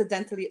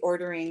accidentally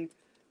ordering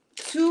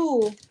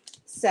 2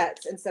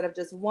 sets instead of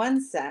just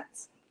 1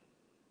 set.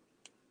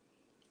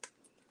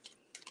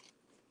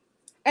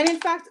 And in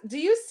fact, do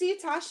you see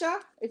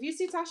Tasha? If you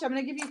see Tasha, I'm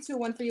going to give you 2,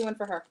 one for you, one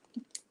for her.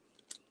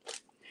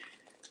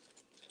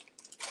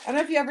 I don't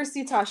know if you ever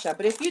see Tasha,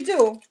 but if you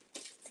do,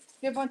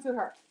 give one to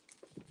her.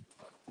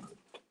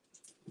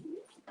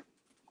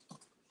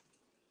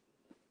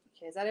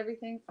 Okay, is that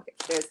everything? Okay,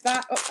 there's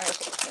that. Oh, I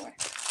put it away.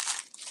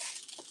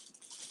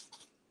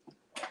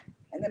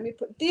 And let me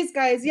put these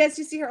guys. Yes,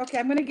 you see her. Okay,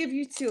 I'm going to give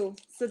you 2.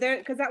 So there,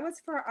 because that was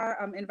for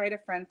our invite a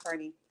friend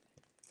party.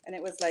 And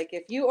it was like,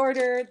 if you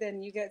order,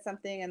 then you get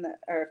something, and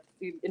or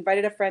you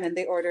invited a friend and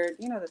they ordered,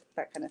 you know,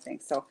 that kind of thing.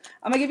 So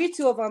I'm going to give you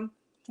 2 of them.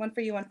 One for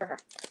you, one for her.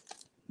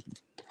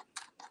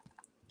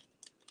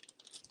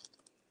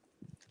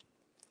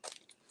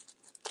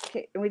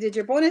 Okay, and we did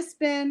your bonus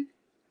spin.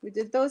 We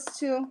did those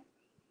 2.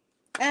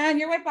 And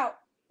your wipeout.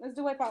 Let's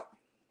do wipeout.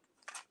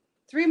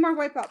 3 more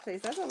wipeout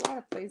plays. That's a lot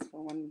of plays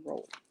for 1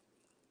 roll.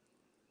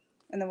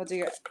 And then we'll do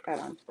your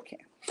add-on. Okay.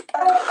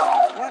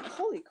 What?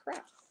 Holy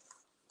crap.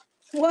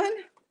 1.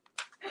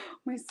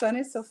 My son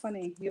is so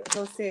funny.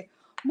 He'll say,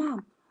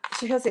 Mom.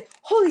 He'll say,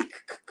 holy.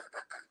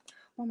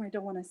 Mom, I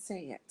don't want to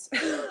say it.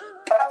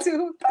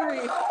 2, 3.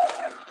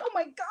 Oh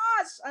my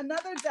gosh.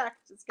 Another deck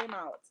just came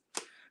out.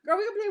 Girl,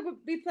 we're going to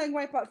be playing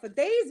wipeout for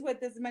days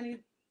with this many,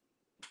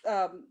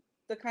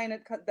 the kind of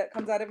that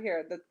comes out of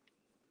here. The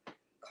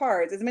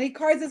cards. As many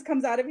cards as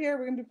comes out of here,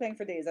 we're going to be playing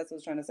for days. That's what I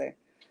was trying to say.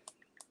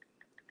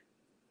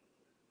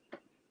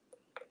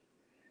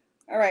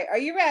 All right. Are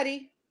you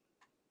ready?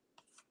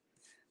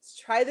 Let's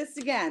try this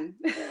again.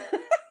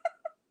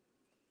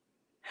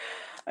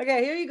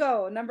 Okay, here you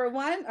go. Number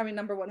 1,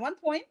 1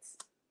 point.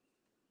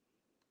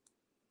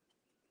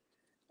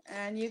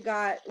 And you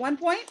got 1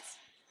 point.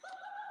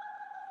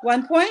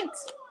 1 point.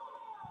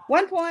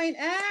 1 point.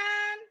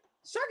 And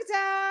shark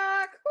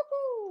attack.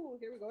 Woo-hoo.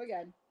 Here we go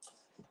again.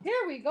 Here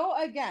we go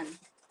again.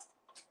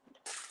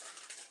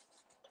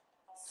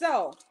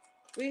 So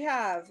we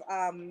have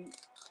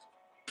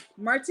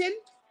Martin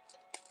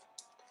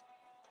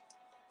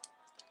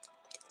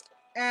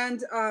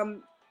and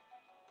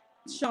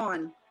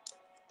Sean.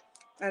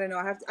 I don't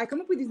know. I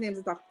come up with these names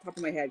at the top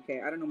of my head.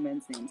 Okay, I don't know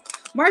men's names.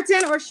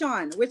 Martin or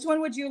Sean? Which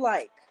one would you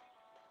like?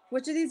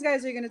 Which of these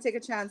guys are you going to take a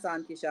chance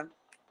on, Keisha?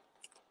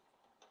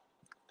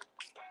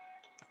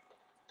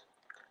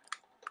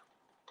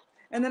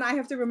 And then I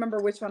have to remember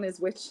which one is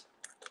which.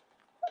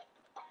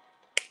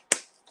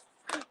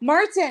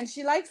 Martin.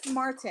 She likes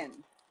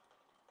Martin.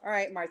 All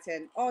right,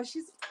 Martin. Oh,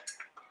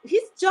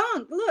 he's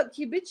junk. Look,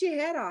 he bit your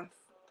head off.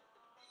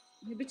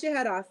 He bit your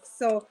head off.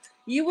 So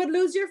you would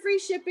lose your free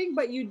shipping,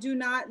 but you do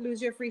not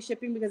lose your free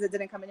shipping because it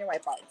didn't come in your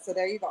wipeout. So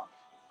there you go.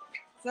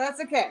 So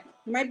that's okay.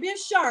 It might be a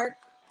shark,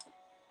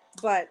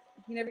 but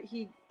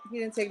he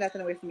didn't take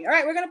nothing away from me. All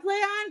right, we're gonna play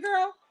on,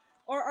 girl,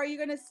 or are you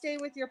gonna stay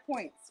with your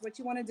points? What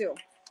you want to do?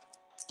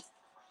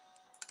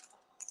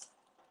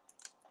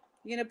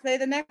 You gonna play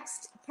the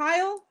next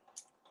pile?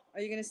 Or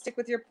are you gonna stick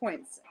with your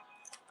points?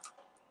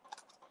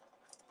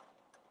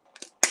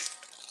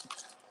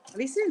 At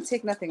least he didn't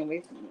take nothing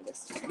away from me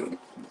this time.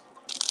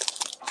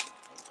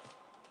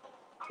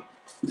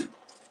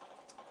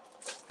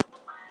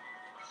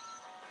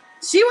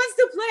 She wants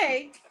to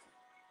play.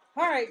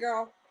 All right,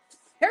 girl.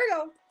 Here we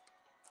go.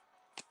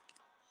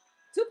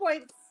 2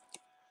 points.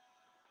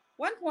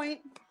 1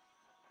 point.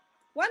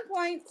 1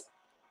 point.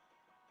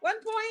 1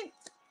 point.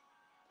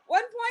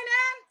 1 point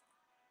and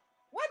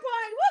 1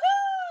 point.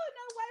 Woohoo!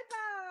 No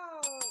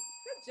wipeout.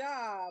 Good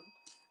job.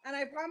 And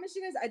I promise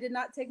you guys, I did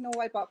not take no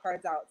wipeout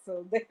cards out.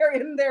 So they're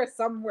in there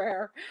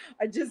somewhere.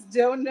 I just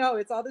don't know.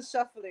 It's all the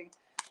shuffling.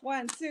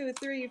 1, 2,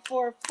 3,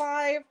 4,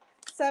 5,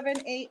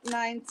 7, 8,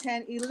 9,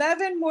 10,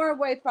 11 more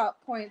wipeout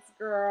points,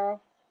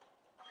 girl.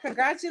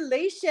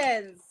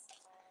 Congratulations.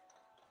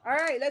 All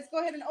right, let's go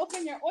ahead and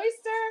open your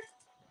oyster.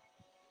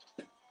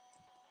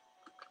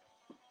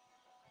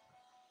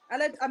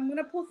 I'm going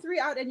to pull 3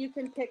 out and you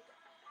can pick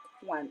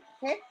 1.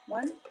 Okay?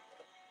 1,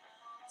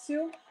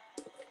 2,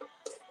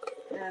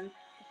 and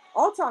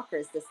all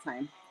talkers this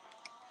time.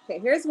 Okay,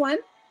 here's 1.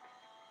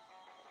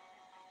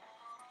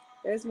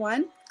 There's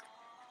 1.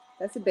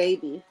 That's a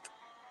baby.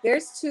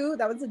 There's 2.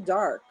 That one's a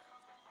dark.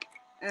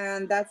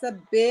 And that's a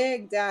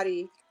big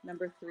daddy,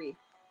 number 3.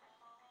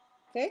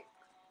 Okay?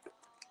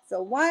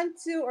 So 1,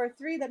 2, or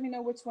 3. Let me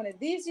know which one of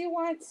these you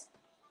want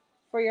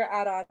for your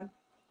add-on.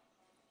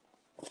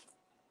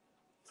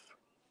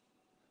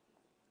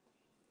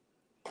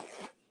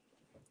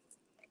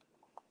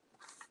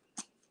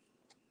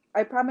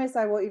 I promise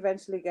I will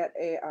eventually get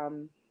a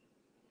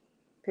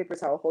paper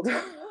towel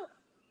holder.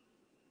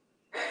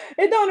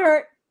 It don't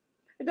hurt.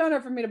 It don't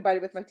hurt for me to bite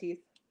it with my teeth.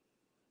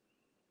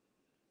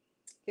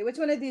 Okay, which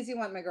one of these you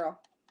want, my girl?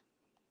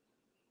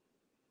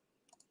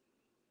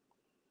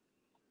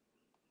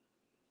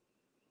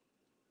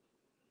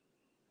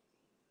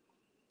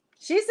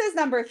 She says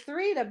number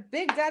 3, the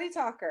big daddy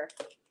talker.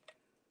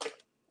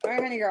 All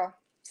right, honey girl.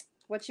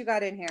 What you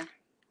got in here?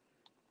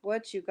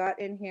 What you got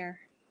in here?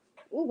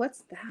 Oh,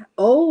 what's that?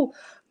 Oh,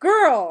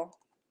 girl.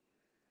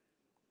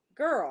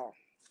 Girl.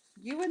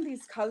 You and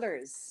these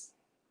colors.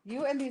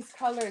 You and these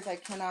colors, I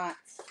cannot.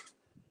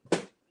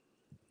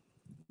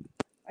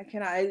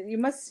 You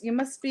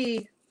must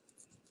be,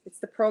 it's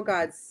the pro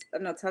gods.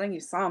 I'm not telling you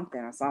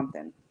something or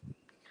something.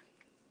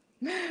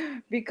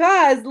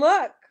 Because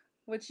look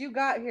what you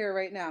got here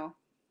right now.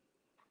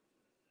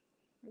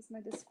 Where's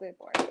my display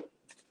board?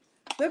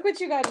 Look what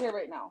you got here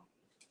right now.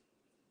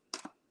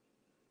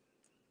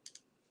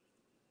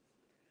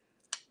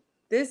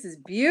 This is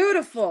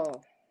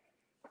beautiful.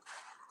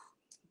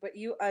 But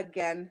you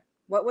again,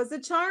 what was the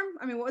charm?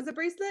 I mean, what was the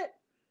bracelet?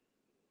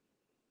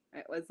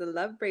 It was the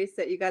love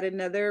bracelet. You got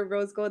another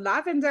rose gold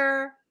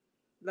lavender.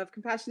 Love,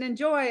 compassion, and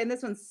joy. And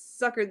this one's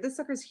sucker. This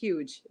sucker's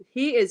huge.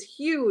 He is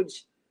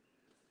huge.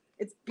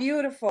 It's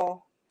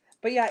beautiful.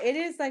 But yeah, it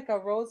is like a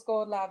rose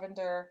gold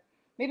lavender.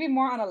 Maybe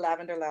more on a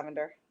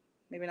lavender.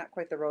 Maybe not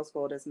quite the rose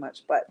gold as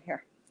much, but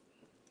here.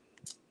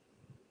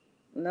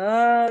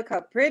 Look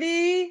how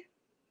pretty.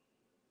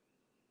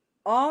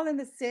 All in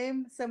the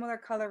same similar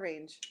color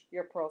range.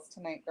 Your pearls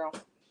tonight, girl.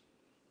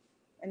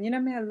 And you know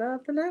me, I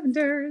love the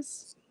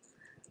lavenders.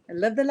 I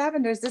love the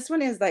lavenders. This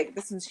one is like,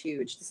 this one's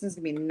huge. This one's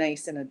gonna be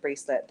nice in a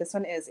bracelet. This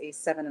one is a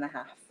 7.5.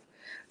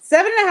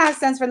 7.5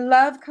 stands for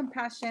love,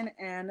 compassion,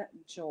 and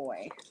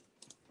joy.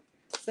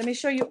 So let me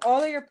show you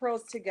all of your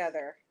pearls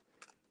together.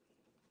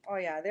 Oh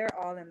yeah, they're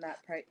all in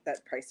that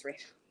price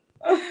range.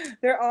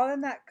 They're all in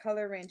that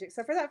color range,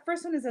 except for that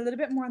first one is a little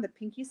bit more on the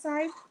pinky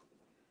side.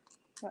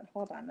 But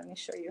hold on, let me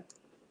show you.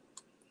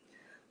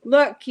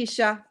 Look,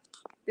 Keisha,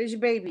 there's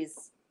your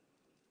babies.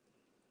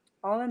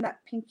 All in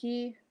that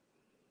pinky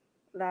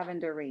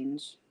lavender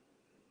range.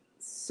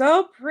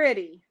 So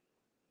pretty.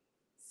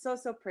 So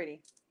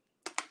pretty.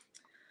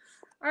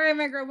 All right,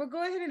 my girl, we'll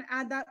go ahead and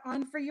add that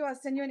on for you. I'll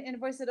send you an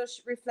invoice that'll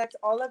reflect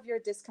all of your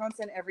discounts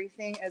and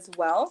everything as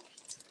well.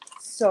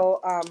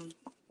 So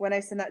when I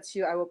send that to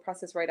you, I will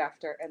process right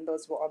after, and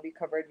those will all be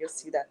covered. You'll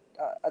see that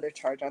other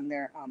charge on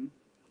there.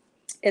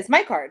 It's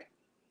my card.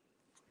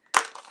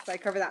 So I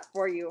cover that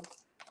for you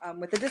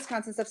with the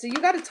discounts and stuff. So you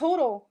got a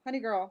total, honey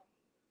girl.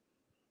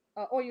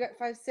 You got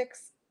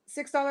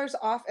 $6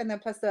 off, and then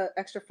plus the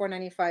extra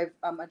 $4.95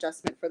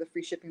 adjustment for the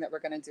free shipping that we're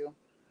gonna do.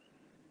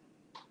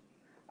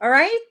 All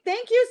right,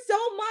 thank you so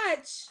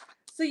much.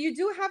 So you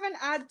do have an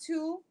add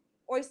to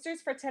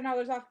oysters for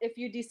 $10 off. If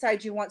you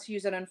decide you want to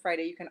use it on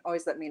Friday, you can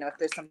always let me know if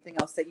there's something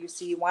else that you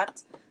see you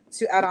want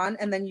to add on,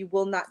 and then you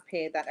will not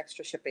pay that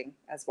extra shipping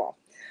as well.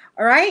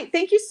 All right,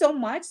 thank you so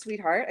much,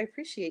 sweetheart. I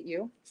appreciate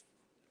you.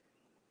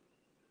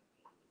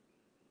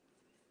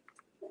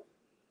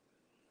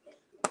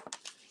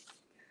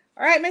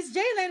 All right, Miss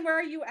Jalen, where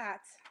are you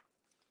at?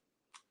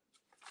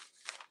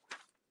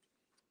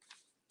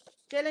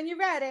 Jalen, you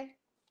ready?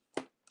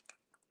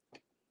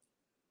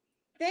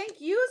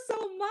 Thank you so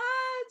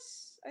much.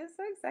 I'm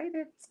so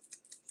excited.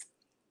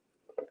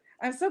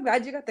 I'm so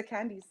glad you got the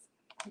candies.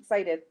 I'm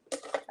excited.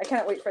 I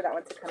can't wait for that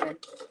one to come in.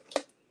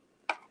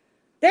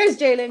 There's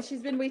Jalen.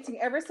 She's been waiting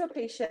ever so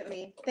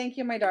patiently. Thank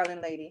you, my darling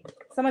lady.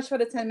 So much for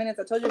the 10 minutes.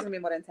 I told you it was going to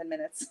be more than 10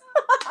 minutes.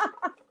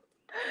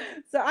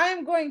 So I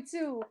am going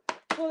to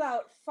pull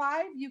out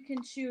 5. You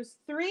can choose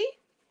 3.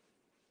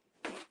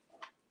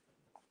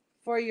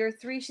 For your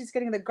 3, she's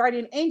getting the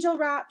Guardian Angel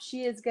wrap.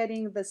 She is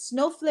getting the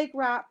Snowflake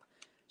wrap.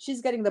 She's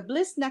getting the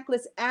Bliss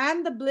necklace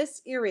and the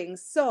Bliss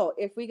earrings. So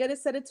if we get a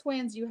set of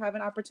twins, you have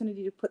an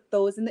opportunity to put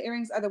those in the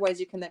earrings.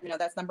 Otherwise, you can let me know.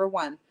 That's number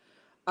 1.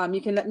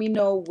 You can let me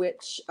know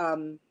which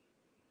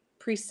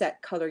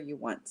preset color you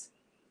want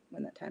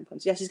when that time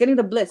comes. Yeah, she's getting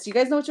the Bliss. You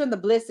guys know which one the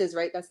Bliss is,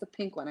 right? That's the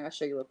pink one. I gotta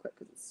show you real quick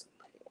because it's so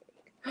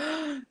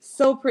pretty.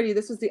 So pretty.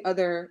 This was the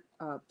other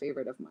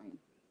favorite of mine.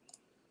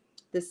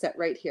 This set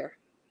right here.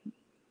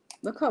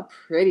 Look how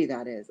pretty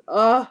that is.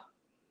 Oh,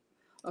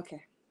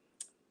 okay.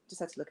 Just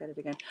have to look at it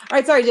again. All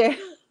right, sorry, Jay.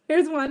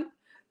 Here's one.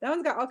 That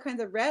one's got all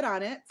kinds of red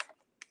on it.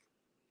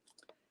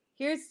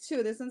 Here's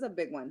 2. This one's a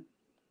big one.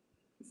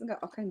 This one's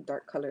got all kinds of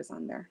dark colors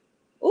on there.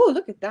 Oh,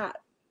 look at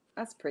that.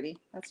 That's pretty.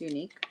 That's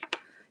unique.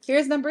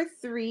 Here's number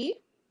 3.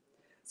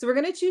 So we're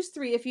going to choose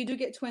 3. If you do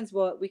get twins,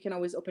 well, we can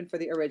always open for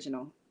the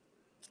original.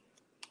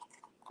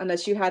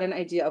 Unless you had an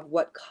idea of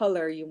what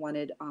color you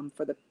wanted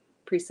for the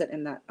preset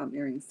in that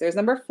earrings. There's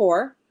number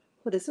 4.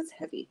 Oh, this one's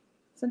heavy.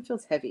 This one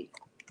feels heavy.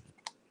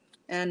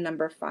 And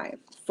number 5.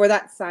 For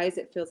that size,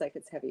 it feels like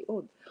it's heavy.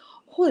 Oh,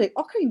 holy,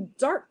 all kinds of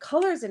dark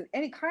colors and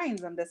any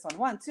kinds on this one.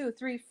 1, 2,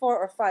 3, 4,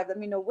 or 5. Let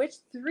me know which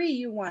 3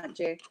 you want,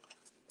 Jay.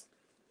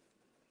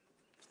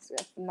 So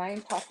we have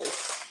 9 poppers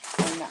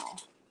for now.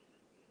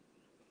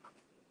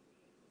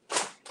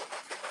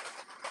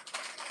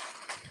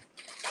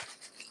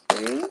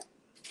 Three,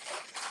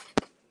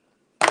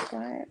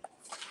 5,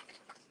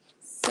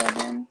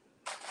 7,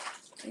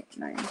 8,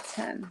 9,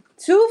 10.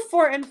 2,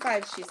 4, and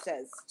 5, she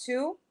says.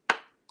 2,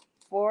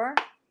 4,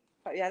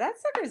 5. Yeah, that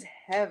sucker's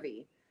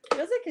heavy.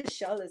 Feels like his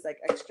shell is like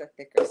extra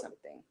thick or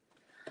something.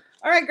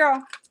 All right,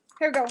 girl.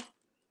 Here we go.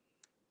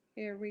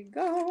 Here we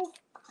go.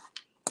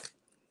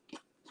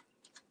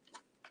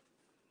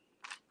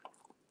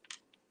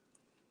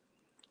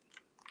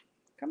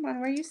 Come on,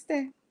 where you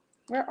stay?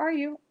 Where are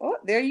you? Oh,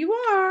 there you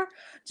are.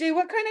 Jay,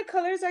 what kind of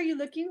colors are you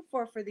looking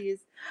for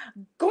these?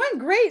 Going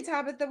great,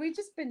 Tabitha. We've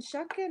just been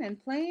shucking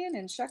and playing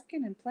and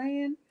shucking and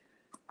playing.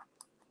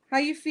 How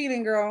you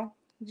feeling, girl?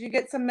 Did you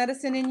get some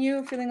medicine in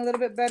you? Feeling a little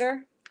bit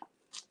better?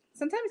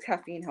 Sometimes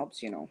caffeine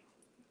helps, you know.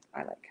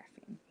 I like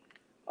caffeine.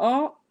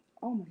 Oh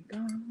my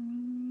God.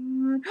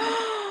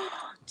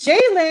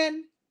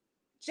 Jalen.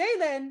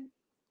 Jalen.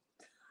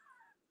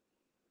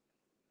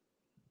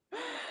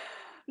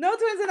 No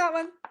twins in that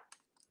one.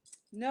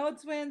 No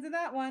twins in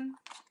that one.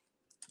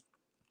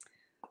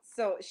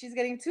 So she's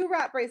getting 2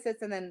 wrap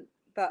bracelets and then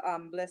the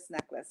Bliss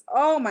necklace.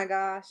 Oh my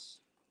gosh.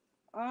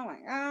 Oh my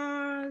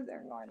gosh.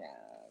 They're gorgeous.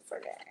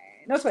 Okay.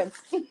 No twins.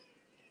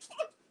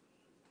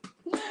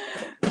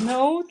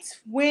 No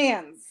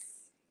twins.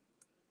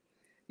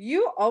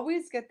 You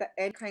always get the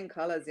egg kind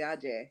colors, yeah,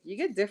 Jay. You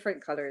get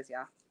different colors,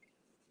 yeah.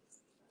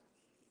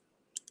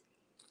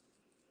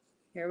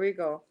 Here we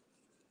go.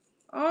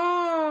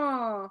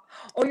 Oh,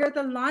 you're at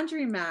the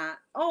laundromat.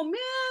 Oh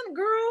man,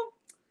 girl,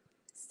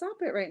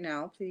 stop it right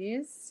now,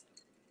 please.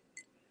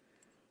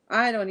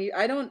 I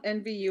don't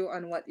envy you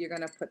on what you're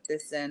gonna put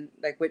this in,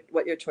 like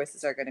what your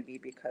choices are gonna be,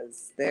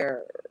 because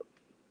they're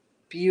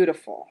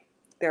beautiful.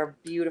 They're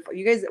beautiful.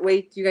 You guys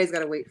wait. You guys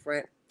gotta wait for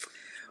it.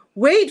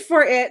 Wait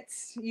for it.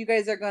 You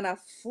guys are gonna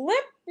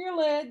flip your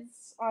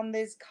lids on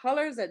these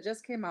colors that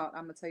just came out.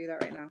 I'm gonna tell you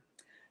that right now.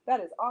 That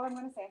is all I'm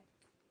gonna say.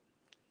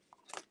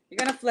 You're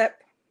gonna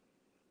flip.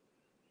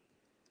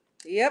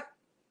 Yep.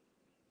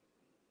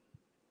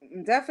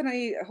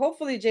 Definitely.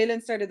 Hopefully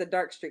Jalen started the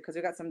dark streak because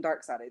we got some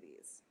darks out of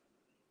these.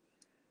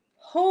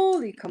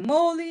 Holy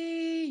camole.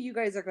 You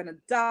guys are going to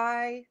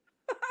die.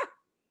 You guys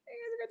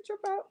are going to trip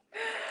out.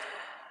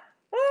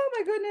 Oh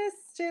my goodness,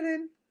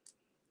 Jalen.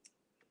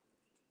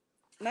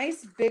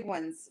 Nice big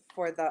ones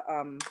for the,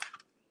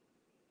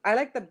 I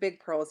like the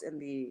big pearls in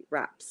the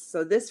wraps.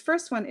 So this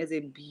first one is a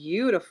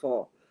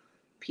beautiful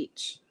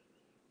peach.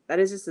 That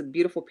is just a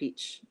beautiful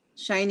peach.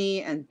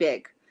 Shiny and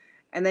big.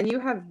 And then you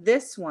have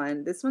this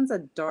one. This one's a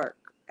dark.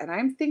 And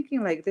I'm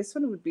thinking like this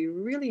one would be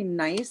really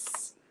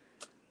nice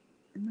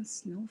in the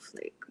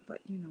snowflake.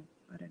 But, you know,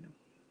 I don't know.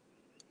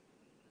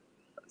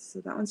 So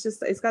that one's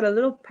just, it's got a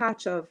little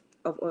patch of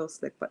oil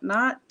slick, but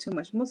not too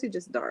much. Mostly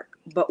just dark.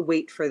 But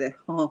wait for the,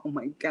 oh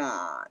my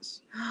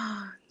gosh.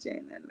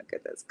 Jalen, look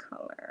at this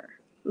color.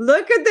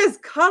 Look at this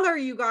color,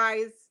 you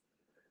guys.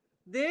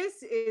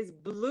 This is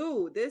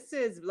blue. This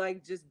is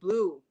like just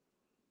blue.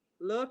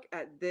 Look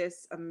at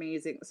this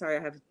amazing. Sorry,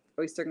 I have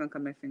oyster gunk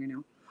on my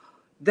fingernail.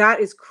 That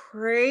is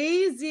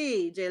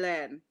crazy,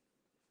 Jalen.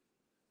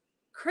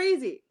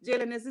 Crazy.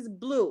 Jalen, this is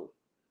blue.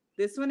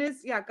 This one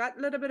is, yeah, got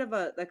a little bit of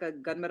a, like a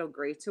gunmetal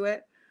gray to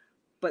it.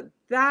 But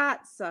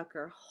that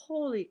sucker,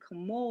 holy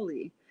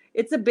camole.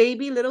 It's a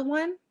baby little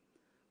one,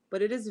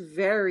 but it is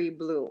very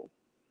blue.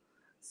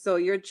 So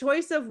your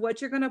choice of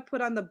what you're going to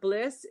put on the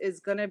bliss is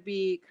going to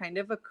be kind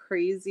of a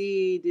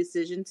crazy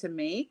decision to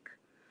make.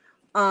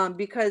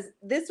 Because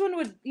this one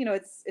would, you know,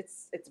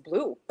 it's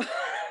blue.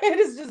 It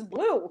is just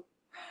blue.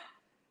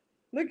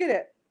 Look at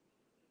it.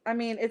 I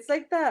mean, it's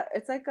like that.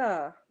 It's like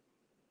a,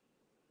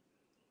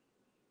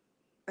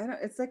 I don't,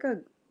 it's like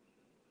a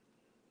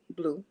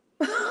blue.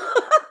 I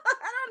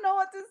don't know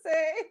what to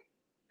say,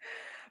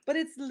 but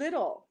it's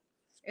little.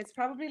 It's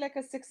probably like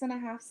a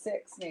 6.5,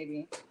 6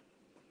 maybe.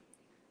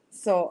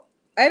 So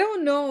I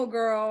don't know,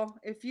 girl,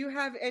 if you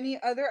have any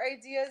other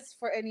ideas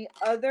for any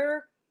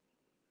other,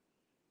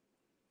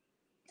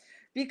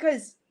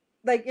 because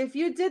like if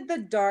you did the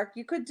dark,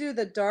 you could do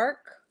the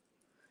dark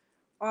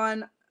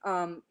on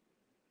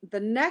the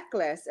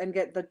necklace and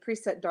get the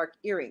preset dark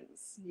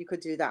earrings. You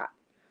could do that.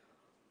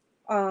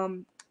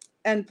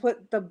 And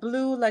put the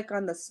blue like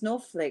on the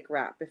snowflake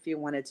wrap if you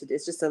wanted to.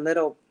 It's just a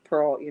little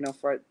pearl, you know,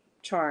 for a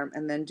charm,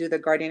 and then do the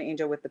guardian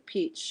angel with the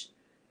peach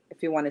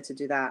if you wanted to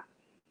do that.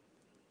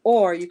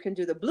 Or you can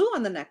do the blue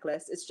on the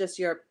necklace. It's just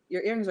your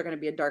earrings are going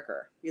to be a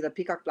darker. The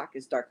peacock black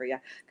is darker, yeah,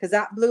 because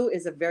that blue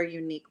is a very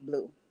unique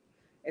blue.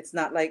 It's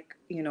not like,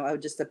 you know,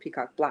 just a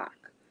peacock black.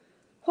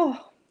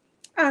 Oh,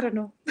 I don't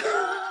know.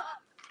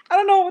 I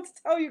don't know what to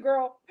tell you,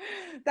 girl.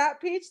 That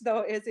peach,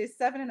 though, is a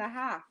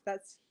 7.5.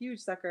 That's huge,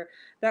 sucker.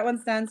 That one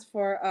stands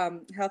for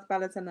health,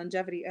 balance, and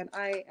longevity. And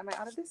am I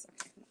out of this?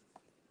 Okay.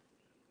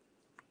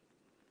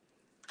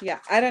 Yeah,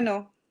 I don't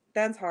know.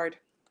 That's hard.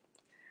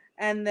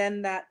 And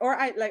then that, or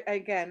I like,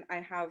 again,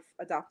 I have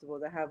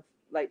adoptables. I have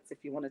lights if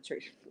you want to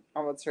trade. I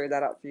will trade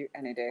that out for you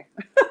any day.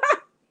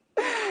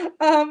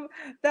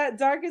 That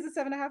dark is a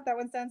 7.5. That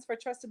one stands for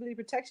trustability,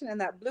 protection, and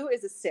that blue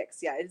is a 6.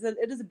 Yeah, it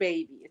is a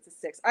baby. It's a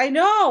 6. I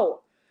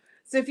know.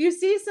 So if you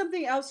see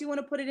something else you want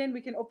to put it in,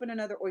 we can open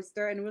another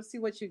oyster and we'll see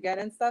what you get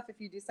and stuff. If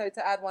you decide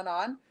to add one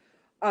on,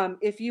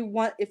 if you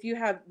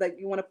have like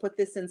you want to put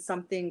this in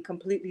something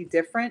completely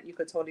different, you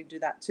could totally do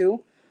that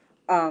too.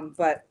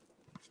 But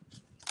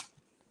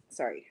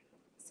sorry,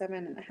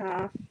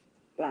 7.5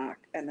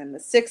 black, and then the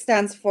 6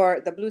 stands for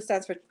the blue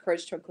stands for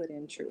courage, tranquility,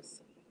 and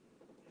truth.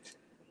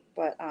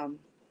 But I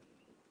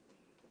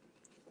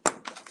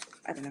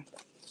don't know.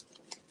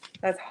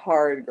 That's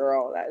hard,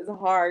 girl. That is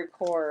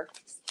hardcore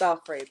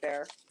stuff right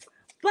there.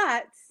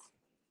 But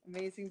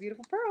amazing,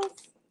 beautiful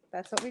pearls.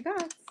 That's what we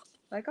got,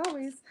 like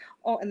always.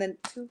 Oh, and then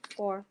 2,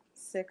 4,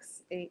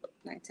 6, 8,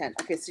 9, 10.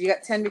 Okay, so you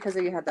got 10 because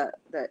you had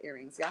the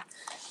earrings, yeah?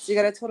 So you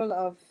got a total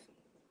of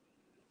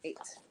 8.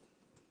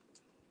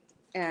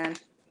 And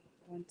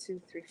 1,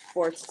 2, 3,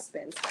 4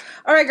 spins.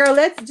 All right, girl,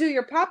 let's do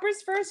your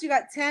poppers first. You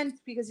got 10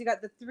 because you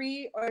got the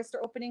 3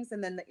 oyster openings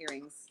and then the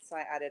earrings. So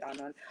I added on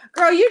one.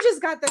 Girl, you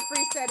just got the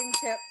free setting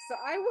tip. So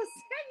I will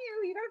send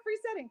you got a free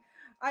setting.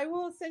 I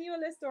will send you a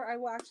list, or I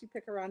will actually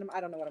pick a random.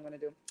 I don't know what I'm going to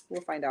do.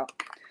 We'll find out.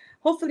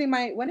 Hopefully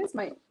when is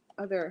my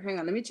other, hang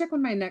on, let me check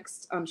when my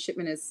next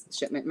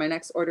my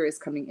next order is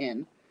coming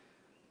in,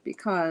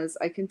 because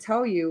I can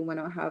tell you when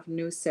I'll have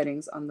new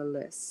settings on the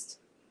list.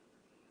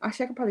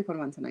 Actually, I could probably put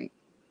them on tonight.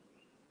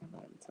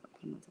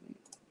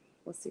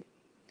 We'll see.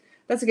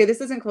 That's okay. This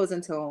doesn't close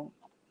until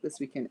this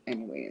weekend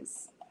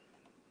anyways.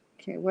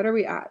 Okay, what are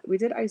we at? We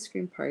did ice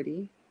cream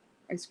party.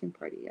 Ice cream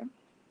party, yeah.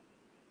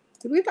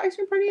 Did we get the ice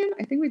cream party in?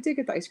 I think we did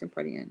get the ice cream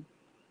party in.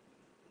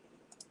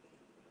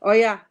 Oh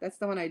yeah, that's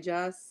the one I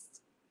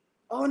just.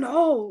 Oh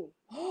no.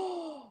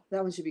 Oh,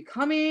 that one should be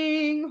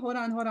coming. Hold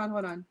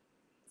on.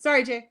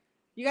 Sorry, Jay.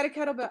 You got a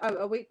kettlebell,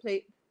 a weight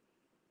plate.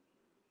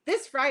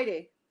 This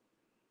Friday.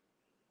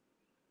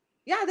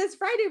 Yeah, this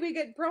Friday we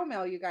get pro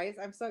mail, you guys.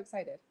 I'm so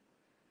excited.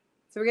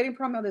 So we're getting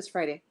pro mail this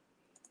Friday.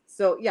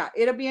 So yeah,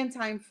 it'll be in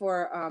time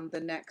for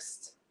the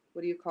next,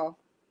 what do you call?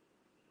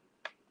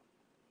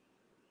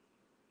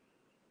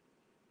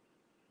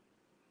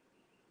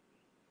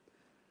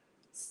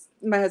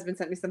 My husband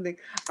sent me something.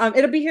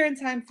 It'll be here in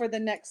time for the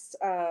next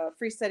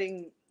free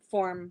setting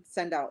form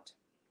send out.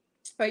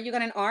 But you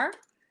got an R,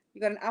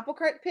 you got an apple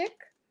cart pick,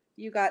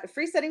 you got a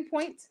free setting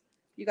point,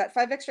 you got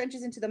 5 extra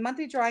inches into the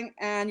monthly drawing,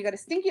 and you got a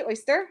stinky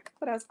oyster.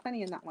 But I was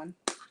plenty in that one.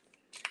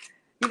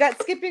 You got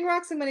skipping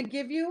rocks. I'm going to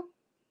give you.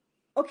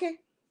 Okay.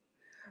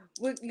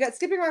 You got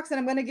skipping rocks, and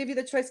I'm going to give you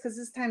the choice because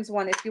this time's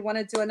 1. If you want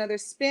to do another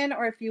spin,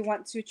 or if you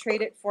want to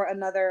trade it for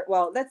another.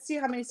 Well, let's see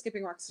how many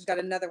skipping rocks. You got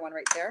another one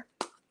right there.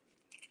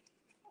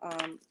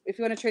 If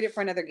you want to trade it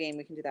for another game,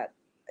 we can do that.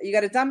 You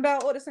got a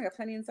dumbbell. Oh, this one got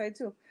plenty inside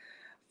too.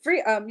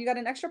 Free. You got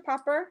an extra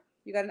popper.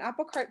 You got an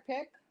apple cart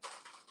pick.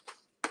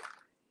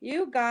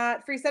 You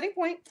got free setting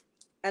point,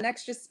 an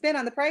extra spin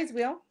on the prize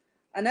wheel,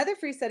 another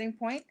free setting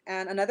point,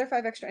 and another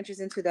 5 extra inches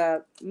into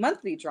the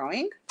monthly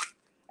drawing.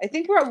 I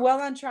think we're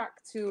well on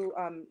track to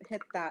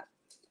hit that,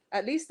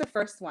 at least the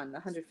first one,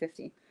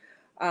 150.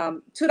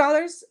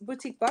 $2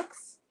 boutique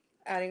bucks,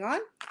 adding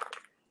on,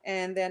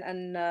 and then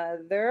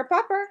another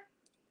popper,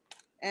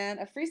 and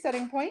a free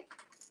setting point.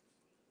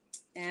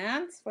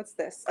 And what's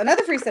this?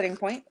 Another free setting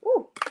point.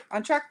 Ooh,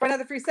 on track for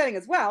another free setting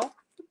as well.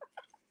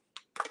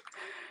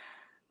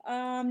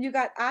 You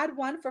got add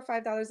one for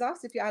 $5 off.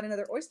 So if you add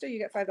another oyster, you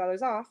get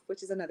 $5 off,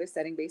 which is another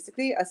setting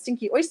basically. A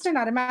stinky oyster,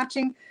 not a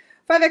matching.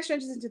 5 extra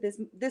inches into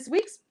this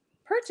week's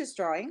purchase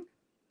drawing.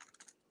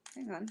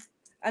 Hang on.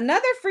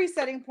 Another free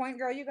setting point,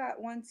 girl. You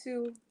got 1,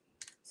 2.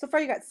 So far,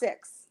 you got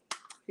 6.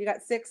 You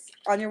got 6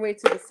 on your way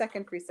to the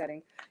second free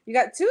setting. You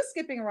got 2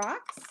 skipping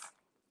rocks.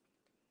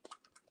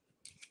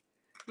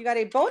 You got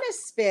a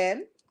bonus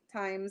spin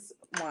times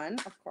 1,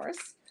 of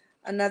course.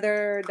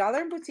 Another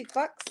 $1 in boutique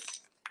bucks.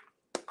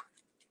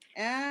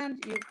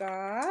 And you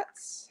got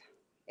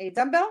a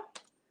dumbbell.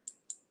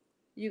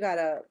 You got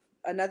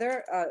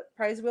another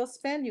prize wheel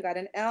spin. You got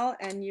an L,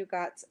 and you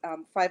got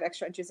 5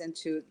 extra entries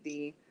into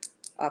the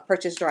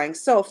purchase drawing.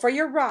 So for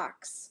your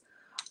rocks,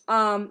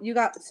 you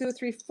got 2,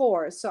 3,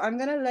 4. So I'm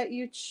gonna let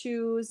you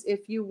choose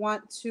if you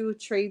want to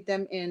trade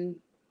them in,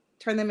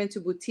 turn them into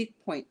boutique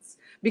points.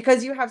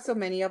 Because you have so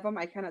many of them,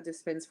 I cannot do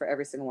spins for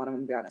every single one of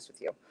them, to be honest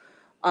with you.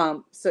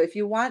 So if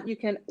you want, we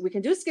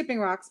can do skipping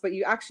rocks, but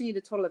you actually need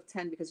a total of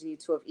 10 because you need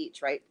 2 of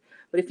each, right?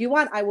 But if you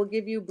want, I will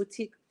give you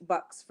boutique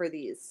bucks for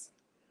these.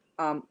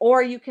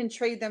 Or you can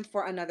trade them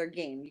for another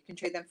game. You can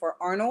trade them for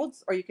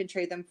Arnold's, or you can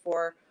trade them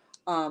for,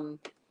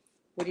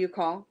 what do you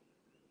call?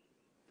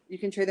 You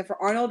can trade them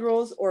for Arnold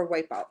rolls or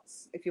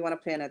wipeouts if you want to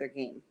play another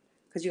game.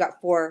 Because you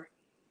got 4,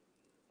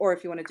 or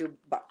if you want to do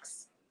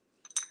bucks.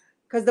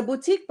 Because the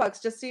boutique bucks,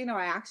 just so you know,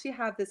 I actually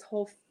have this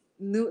whole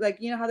new, like,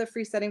 you know how the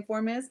free setting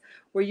form is,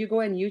 where you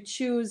go and you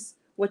choose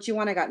what you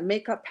want. I got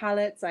makeup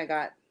palettes, I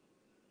got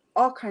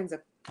all kinds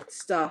of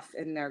stuff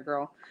in there,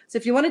 girl. So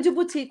if you want to do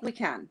boutique, we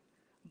can,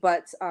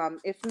 but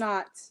if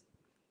not,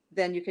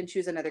 then you can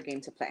choose another game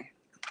to play.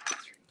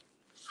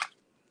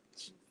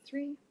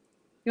 3.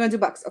 You want to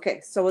do bucks?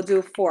 Okay, so we'll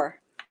do 4.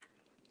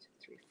 2,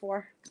 3,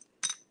 4.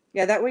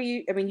 Yeah, that way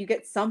you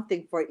get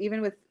something for it.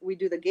 Even with we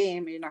do the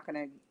game, you're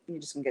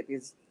just gonna get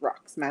these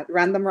rocks,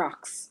 random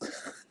rocks.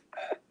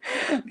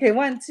 Okay,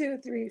 1, 2,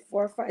 3,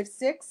 4, 5,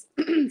 6.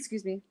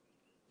 Excuse me.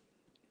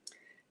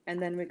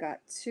 And then we got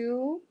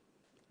 2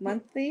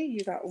 monthly.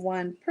 You got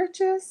 1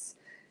 purchase.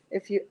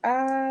 If you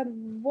add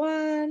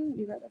 1,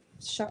 you got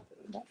a shop,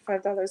 about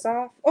 $5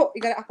 off. Oh,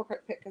 you got an apple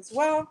cart pick as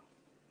well.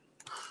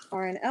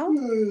 R and L.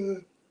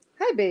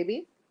 Hi,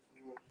 baby.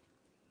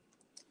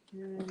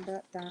 And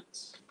that.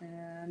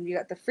 And you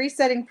got the free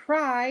setting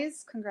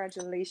prize.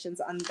 Congratulations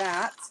on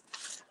that.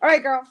 All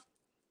right, girl.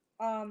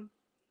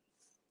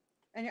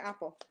 And your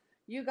apple.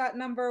 You got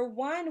number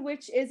 1,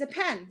 which is a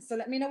pen. So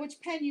let me know which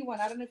pen you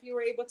want. I don't know if you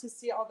were able to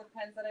see all the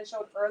pens that I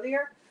showed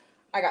earlier.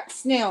 I got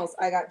snails.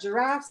 I got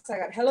giraffes. I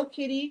got Hello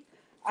Kitty.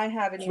 I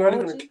have an emoji. Not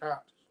even a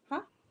cat.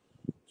 Huh?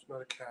 It's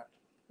not a cat.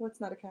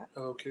 What's not a cat?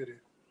 Hello Kitty.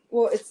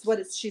 Well, it's what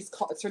she's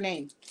called. It's her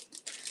name.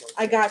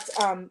 I got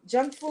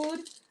junk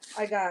food.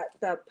 I got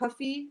the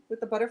Puffy with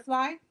the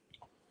butterfly.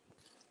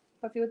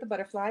 Puffy with the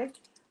butterfly.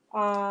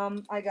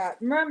 I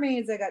got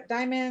mermaids. I got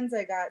diamonds.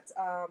 I got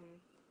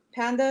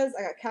pandas.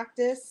 I got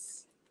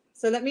cactus.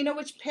 So let me know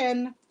which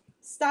pen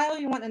style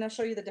you want, and I'll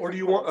show you the different. Or do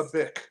you colors. want a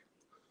Bic?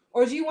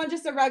 Or do you want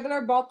just a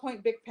regular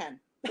ballpoint big pen?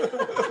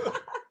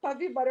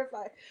 Puffy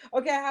butterfly.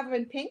 Okay, I have them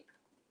in pink.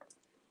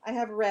 I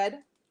have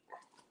red.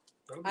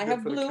 I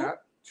have blue. The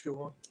cat.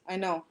 Chew on. I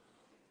know.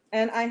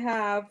 And I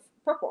have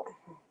purple.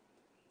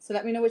 So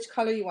let me know which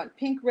color you want.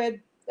 Pink,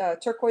 red,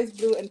 turquoise,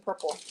 blue, and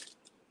purple.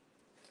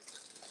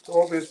 It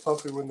won't be as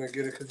puffy when they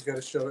get it because you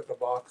got to shove it in a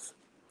box.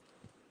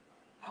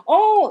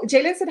 Oh,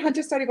 Jalen said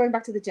Hunter started going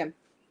back to the gym.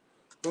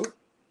 Who?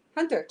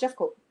 Hunter, Jeff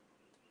Cope.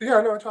 Yeah,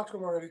 I know. I talked to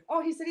him already.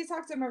 Oh, he said he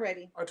talked to him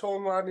already. I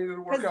told him I needed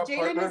a workout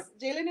partner.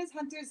 Jalen is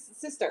Hunter's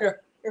sister.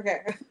 Yeah.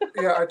 Okay.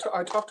 Yeah,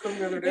 I talked to him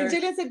the other day. And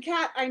Jalen said,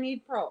 "Cat, I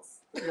need pearls."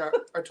 Yeah,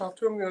 I talked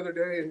to him the other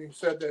day, and he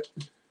said that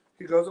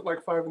he goes at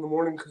like 5 in the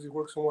morning because he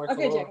works in Waikoloa.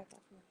 Okay, Jalen.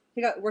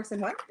 He works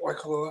in what?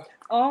 Waikoloa.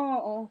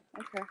 Oh,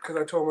 okay. Because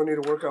I told him I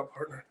need a workout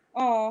partner.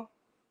 Oh,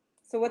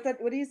 so what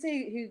do you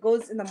say? He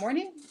goes in the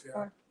morning?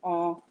 Yeah.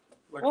 Oh.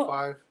 Like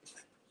 5.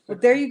 Well,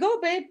 there you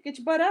go, babe. Get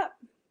your butt up.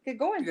 Get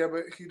going. Yeah,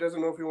 but he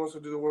doesn't know if he wants to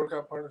do the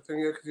workout partner thing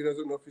yet because he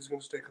doesn't know if he's going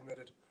to stay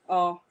committed.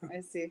 Oh,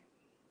 I see.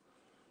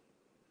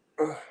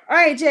 All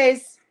right,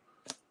 Jace.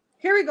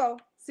 Here we go.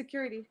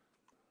 Security.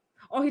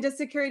 Oh, he does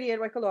security at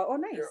Waikoloa. Oh,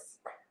 nice.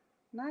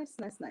 Yeah.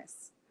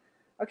 Nice.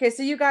 Okay,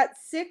 so you got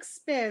 6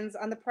 spins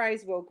on the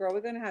prize wheel, girl.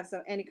 We're going to have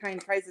some any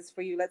kind prizes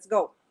for you. Let's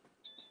go.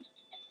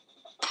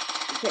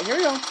 Okay, here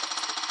we go.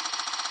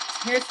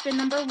 Here's spin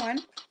number 1.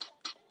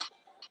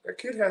 That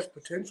kid has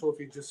potential if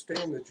he just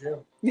stay in the gym.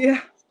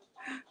 Yeah.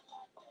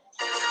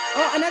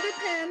 Oh, another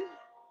pen.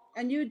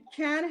 And you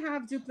can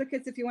have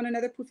duplicates if you want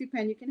another poofy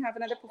pen. You can have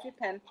another poofy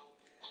pen.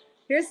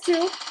 Here's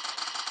 2.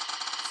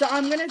 So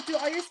I'm going to do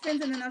all your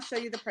spins, and then I'll show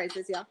you the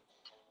prices, yeah?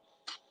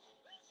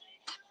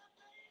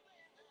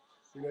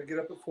 You gotta get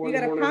up at 4 You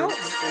in the got a morning.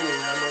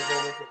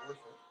 pouch?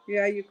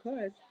 Yeah, you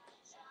could.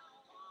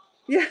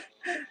 Yeah.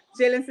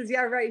 Jalen says,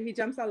 yeah, right. He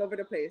jumps all over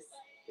the place.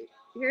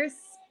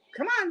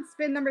 Come on,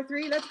 spin number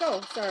 3. Let's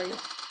go. Sorry.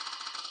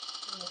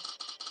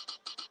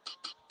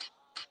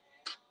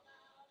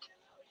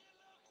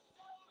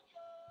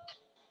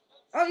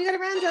 Oh, you got a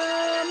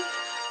random.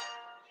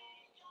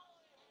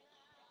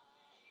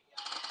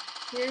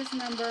 Here's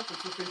number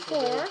What's your face 4.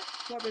 over?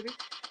 What, baby?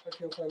 I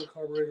can't find a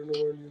carburetor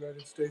nowhere in the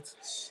United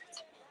States.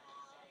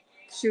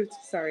 Shoot,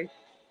 sorry.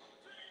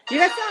 You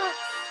got socks.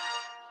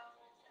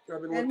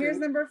 I've been And here's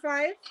looking. number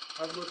 5.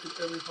 I've looked at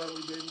every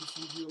Harley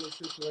Davidson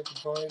dealership that I could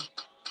find.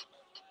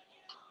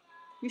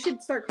 You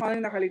should start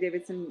calling the Harley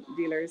Davidson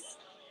dealers.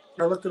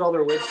 I looked at all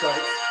their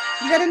websites.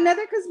 You got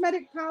another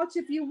cosmetic pouch.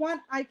 If you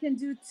want, I can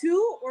do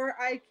 2, or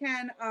I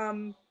can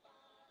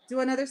do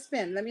another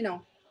spin. Let me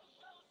know.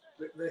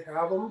 They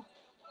have them.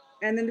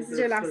 And then this is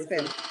your last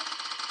spin.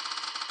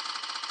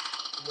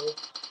 No.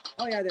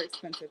 Oh yeah, they're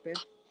expensive, babe.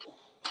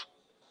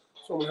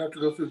 So I'm gonna have to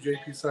go through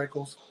JP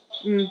Cycles.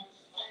 You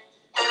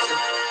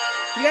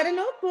got a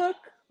notebook.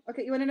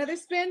 Okay, you want another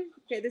spin?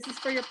 Okay, this is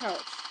for your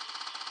pouch.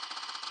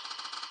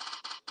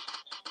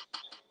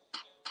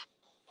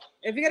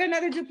 If you get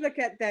another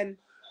duplicate, then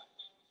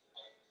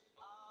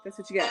that's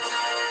what you get.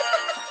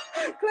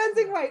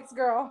 Cleansing whites,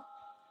 girl.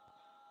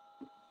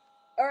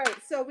 All right,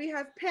 so we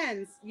have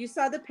pens. You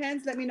saw the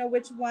pens. Let me know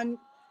which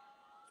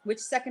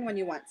second one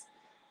you want.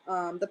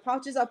 The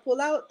pouches I'll pull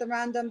out, the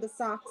random, the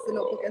socks, the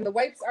notebook, and the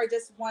wipes are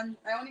just one.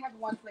 I only have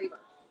one flavor.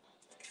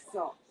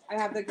 So I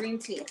have the green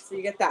tea, so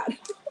you get that.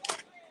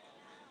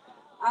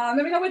 Let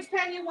me know which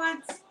pen you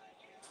want.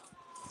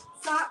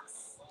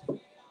 Socks.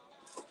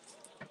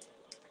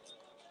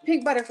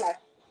 Pink butterfly.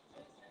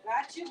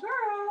 Got you,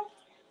 girl.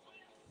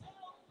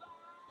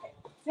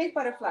 Pink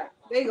butterfly.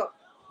 There you go.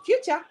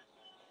 Future.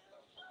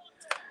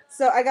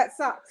 So I got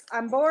socks.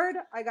 I'm bored.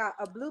 I got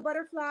a blue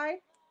butterfly.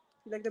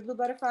 You like the blue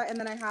butterfly? And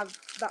then I have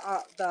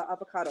the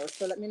avocado.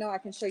 So let me know. I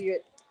can show you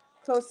it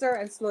closer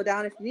and slow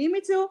down if you need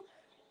me to.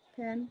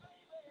 Pen.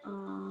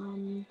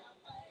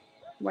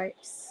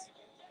 Wipes.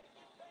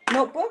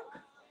 Notebook.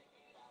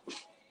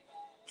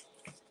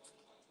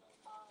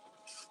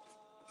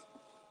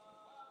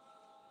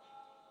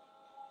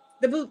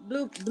 The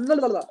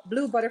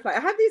blue butterfly. I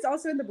have these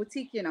also in the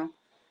boutique, you know.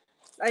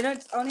 I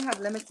don't only have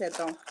limited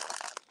though.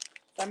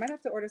 So I might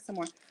have to order some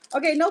more.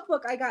 Okay,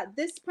 notebook. I got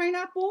this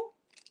pineapple.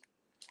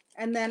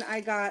 And then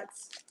I got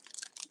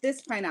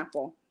this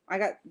pineapple. I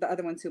got the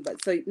other one too.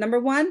 But so number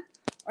 1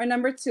 or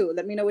number 2.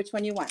 Let me know which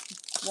one you want.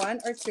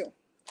 1 or 2.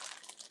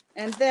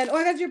 And then, oh,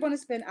 I got your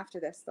bonus spin after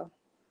this though.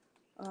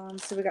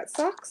 So we got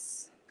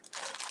socks.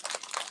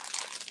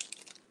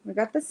 We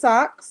got the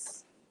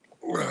socks.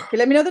 Okay,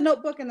 let me know the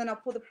notebook and then I'll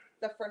pull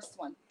the first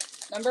one.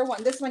 Number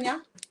 1. This one, yeah?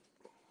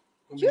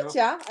 Cute,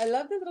 yeah? I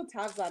love the little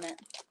tabs on it.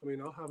 I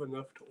mean, I'll have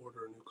enough to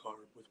order a new car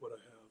with what I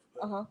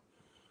have. Uh-huh.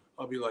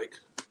 I'll be like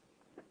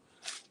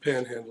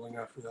panhandling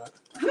after that.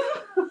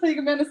 You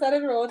can be on the side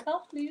of the road.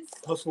 Help, please.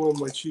 Hustling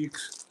my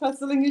cheeks.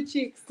 Hustling your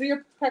cheeks. Do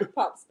your peck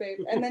pops, babe.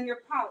 And then your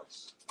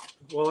pouch.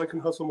 Well, I can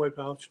hustle my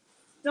pouch.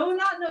 No, you're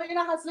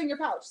not hustling your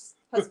pouch,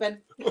 husband.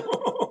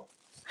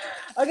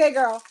 Okay,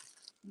 girl.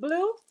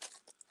 Blue,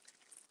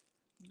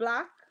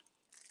 black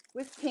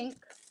with pink,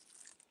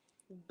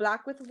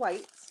 black with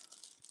white,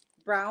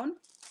 brown,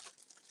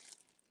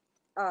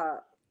 I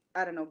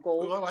don't know,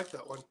 gold. Oh, I like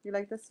that one. You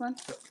like this one?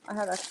 Yeah. I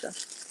have extra.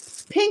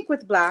 Pink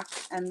with black,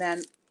 and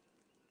then,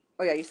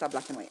 oh yeah, you saw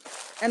black and white.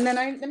 And then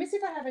let me see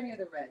if I have any of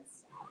the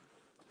reds.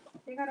 I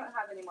think I don't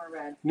have any more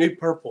red. You need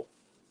purple.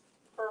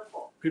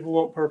 Purple. People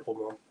want purple,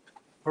 Mom.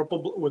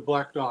 Purple with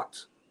black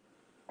dots.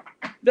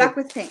 Black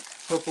with pink.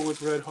 Purple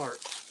with red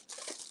hearts.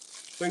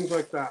 Things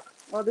like that.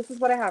 Well, this is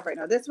what I have right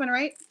now. This one,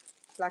 right?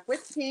 Black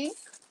with pink.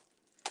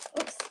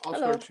 Oops. I'll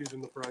Hello. start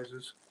choosing the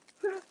prizes.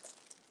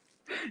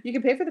 You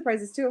can pay for the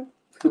prizes too.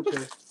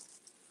 Okay.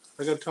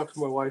 I gotta talk to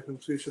my wife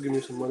and see if she'll give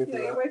me some money for Yeah,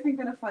 your that. wife ain't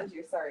gonna fund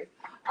you. Sorry.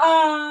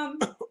 I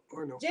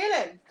know.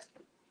 Jalen.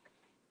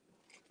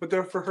 But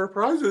they're for her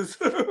prizes.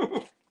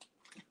 Jalen,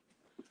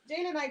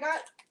 I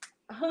got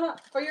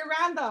for your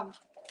random.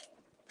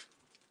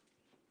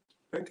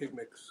 Pancake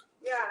mix.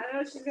 Yeah, I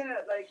know she's gonna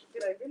be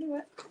like, really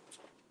what?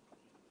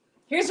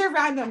 Here's your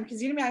random,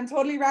 because you know me, I'm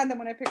totally random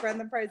when I pick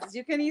random prizes.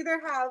 You can either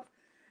have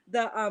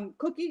the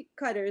cookie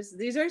cutters.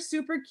 These are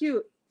super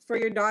cute for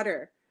your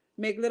daughter.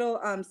 Make little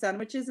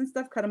sandwiches and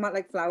stuff, cut them out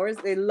like flowers.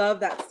 They love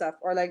that stuff.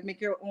 Or like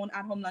make your own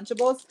at-home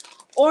Lunchables.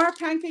 Or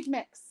pancake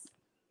mix.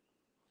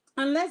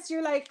 Unless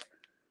you're like,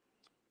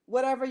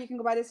 whatever, you can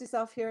go buy this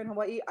yourself here in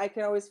Hawaii. I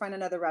can always find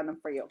another random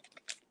for you.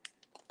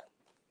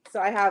 So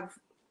I have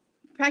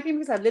pancake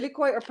mix, I have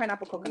lilikoi or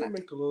pineapple I'm coconut. gonna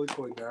make the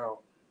lilikoi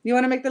now. You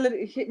want to make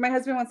the my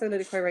husband wants the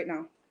lilikoi right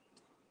now.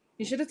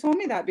 You should have told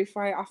me that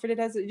before I offered it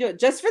as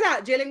just for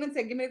that. Jalen gonna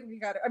say, give me the cookie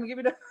cutter. Give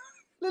me the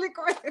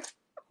lilikoi.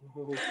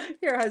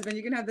 Here, husband,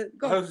 you can have the.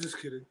 Go. I was just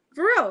kidding.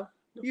 For real?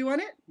 You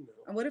want it? No.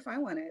 And what if I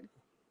wanted?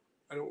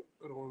 I don't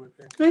want to make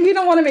pancakes. No, you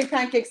don't want to make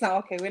pancakes now.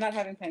 Okay, we're not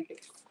having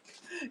pancakes.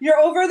 You're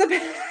over the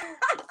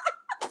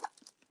I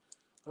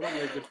don't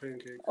make good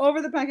pancakes.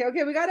 over the pancake.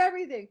 Okay, we got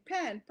everything.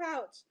 Pen,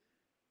 pouch,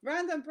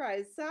 random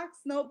prize, socks,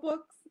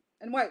 notebooks,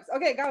 and wipes.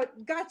 Okay,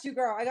 got you,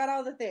 girl. I got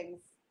all the things.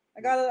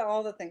 I got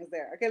all the things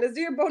there. Okay, let's do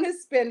your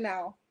bonus spin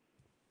now.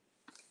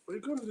 Are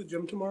you going to the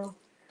gym tomorrow?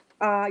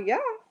 Yeah.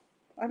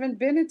 I haven't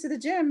been into the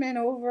gym in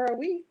over a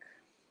week.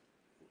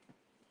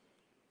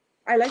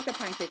 I like the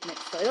pancake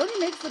mix, though. It only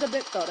makes it a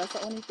bit, though. That's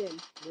the only thing.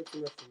 That's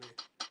enough for me.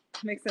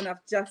 Makes enough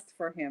just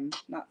for him,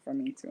 not for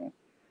me, too.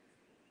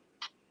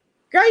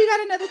 Girl, you got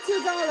another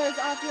 $2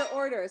 off your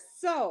order.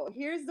 So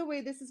here's the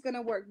way this is going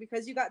to work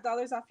because you got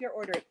dollars off your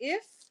order.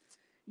 If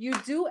you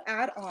do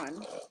add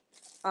on,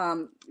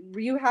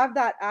 you have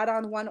that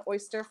add-on one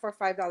oyster for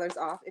 $5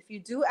 off. If you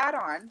do add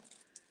on,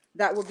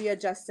 that will be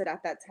adjusted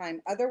at that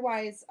time.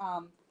 Otherwise,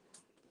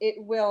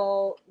 it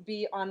will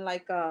be on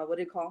like what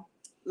do you call?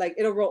 Like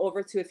it'll roll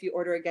over to if you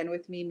order again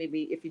with me,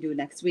 maybe if you do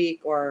next week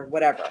or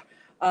whatever.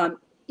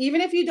 Even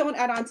if you don't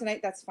add on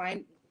tonight, that's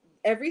fine.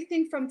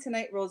 Everything from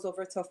tonight rolls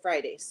over till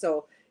Friday.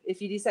 So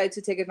if you decide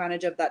to take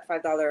advantage of that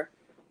 $5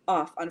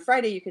 off on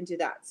Friday, you can do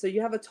that. So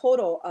you have a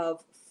total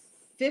of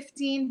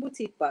 15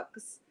 boutique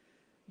bucks.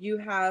 You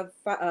have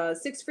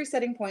 6 free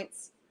setting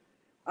points.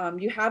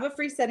 You have a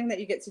free setting that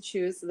you get to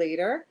choose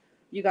later.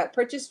 You got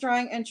purchase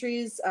drawing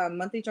entries,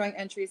 monthly drawing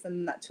entries,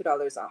 and that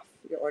 $2 off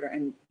your order.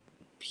 And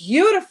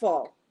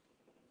beautiful,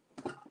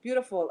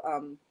 beautiful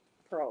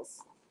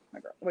pearls. My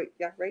girl. Wait,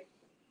 yeah, right?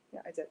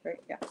 Yeah, I did,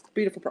 right? Yeah,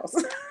 beautiful pearls.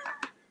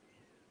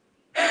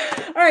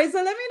 All right, so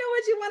let me know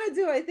what you want to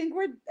do. I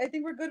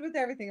think we're good with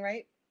everything,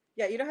 right?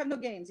 Yeah, you don't have no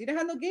games. You don't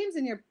have no games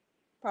in your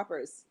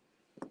poppers.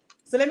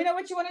 So let me know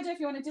what you want to do. If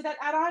you want to do that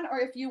add-on, or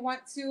if you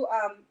want to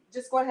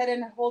just go ahead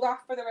and hold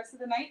off for the rest of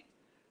the night.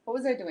 What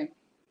was I doing?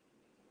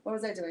 What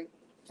was I doing?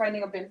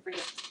 Finding a bin for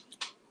you.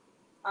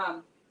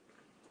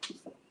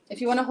 If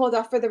you want to hold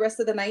off for the rest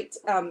of the night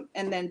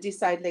and then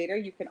decide later,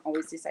 you can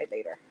always decide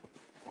later.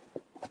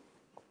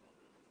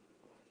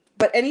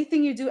 But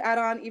anything you do add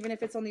on, even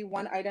if it's only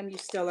one item, you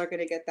still are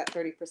going to get that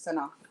 30%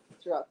 off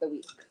throughout the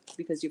week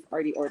because you've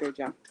already ordered,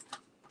 yeah.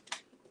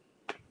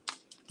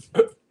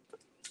 I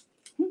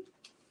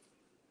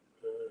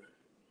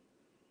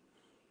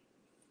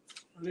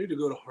need to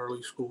go to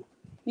Harley school.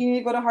 You need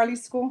to go to Harley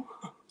school?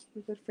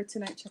 We're good for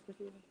tonight. Check with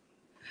you.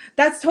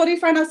 That's totally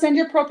fine. I'll send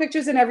your pro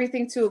pictures and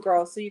everything too,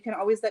 girl. So you can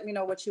always let me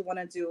know what you want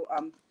to do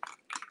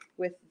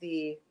with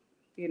the,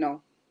 you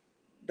know,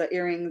 the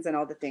earrings and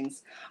all the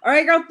things. All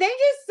right, girl. Thank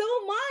you so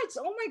much.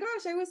 Oh my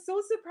gosh. I was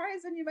so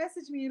surprised when you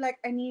messaged me. You're like,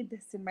 I need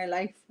this in my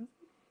life.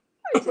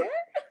 I did.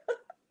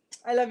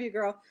 I love you,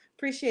 girl.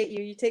 Appreciate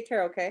you. You take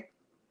care, okay?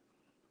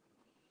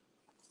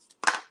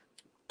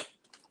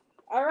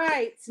 All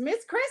right.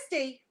 Miss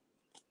Christy.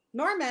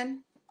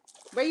 Norman.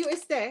 Where you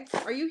stay?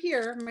 Are you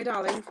here, my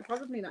darling?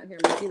 Probably not here.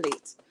 Maybe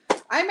late.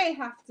 I may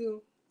have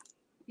to.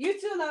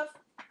 You too, love.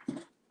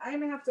 I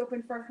may have to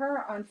open for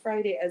her on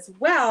Friday as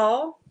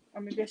well.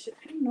 Or maybe I should.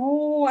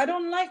 No, I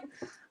don't like.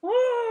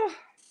 Oh,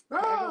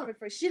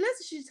 she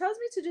tells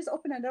me to just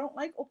open it. I don't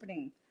like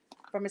opening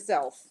for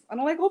myself. I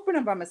don't like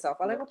opening by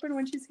myself. I like opening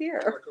when she's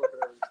here.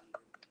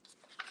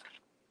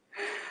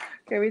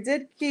 Okay, we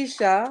did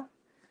Keisha.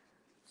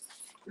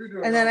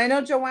 And then I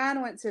know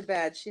Joanne went to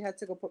bed. She had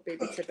to go put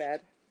baby to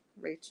bed.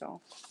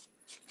 Rachel.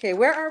 Okay,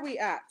 where are we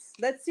at?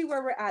 Let's see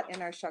where we're at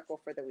in our shuckle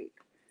for the week.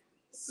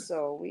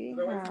 So we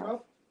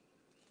have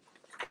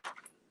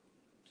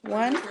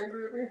 1,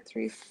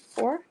 3,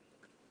 4,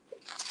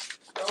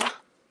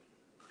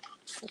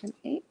 7,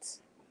 8,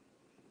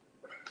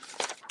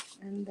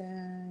 and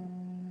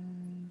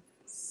then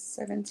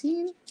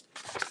 17.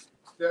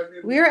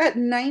 We're at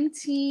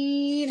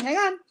 19. Hang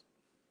on.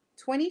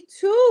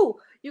 22.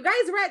 You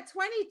guys are at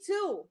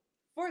 22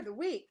 for the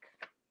week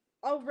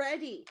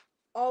already.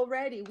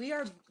 We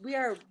have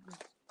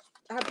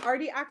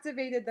already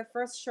activated the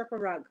first Sherpa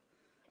rug.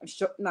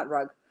 Not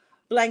rug,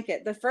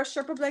 blanket. The first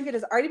Sherpa blanket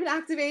has already been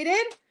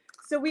activated.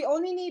 So we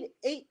only need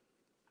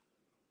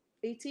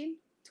 18,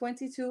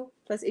 22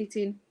 plus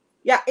 18.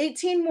 Yeah,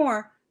 18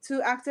 more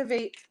to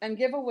activate and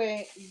give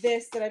away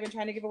this that I've been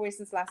trying to give away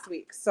since last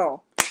week.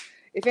 So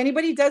if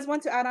anybody does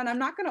want to add on, I'm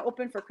not going to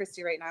open for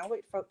Christy right now.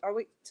 I'll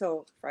wait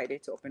till Friday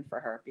to open for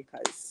her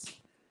because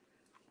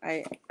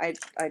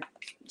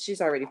she's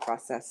already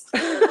processed.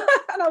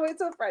 And I'll wait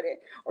till Friday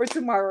or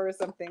tomorrow or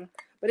something.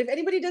 But if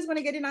anybody does want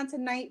to get in on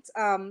tonight,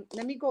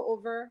 let me go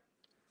over.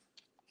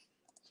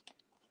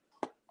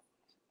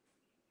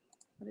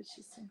 What did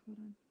she say? Hold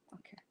on.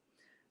 Okay.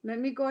 Let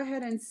me go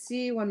ahead and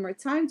see one more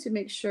time to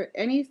make sure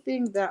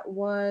anything that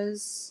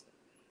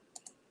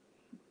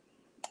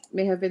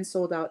may have been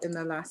sold out in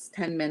the last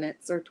 10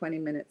 minutes or 20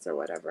 minutes or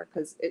whatever,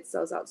 because it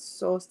sells out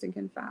so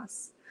stinking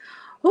fast.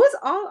 Who's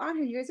all on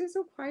here? You guys are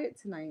so quiet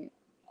tonight.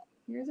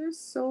 You guys are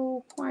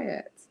so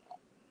quiet.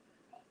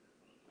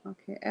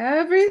 Okay,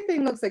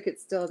 everything looks like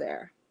it's still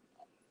there.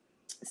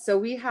 So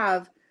we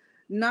have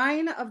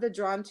 9 of the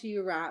Drawn to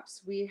You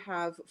wraps. We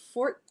have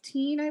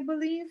 14, I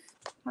believe.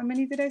 How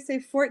many did I say?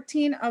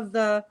 14 of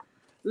the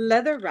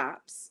leather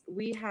wraps.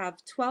 We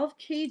have 12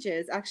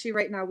 cages. Actually,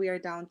 right now we are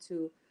down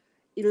to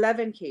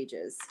 11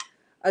 cages.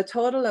 A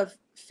total of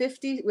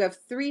 50. We have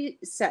 3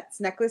 sets,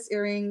 necklace,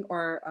 earring,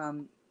 or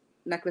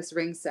necklace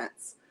ring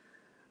sets.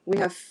 We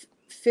have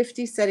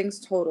 50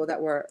 settings total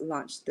that were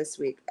launched this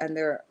week, and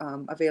they're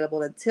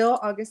available until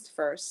August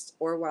 1st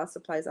or while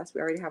supplies last.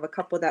 We already have a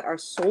couple that are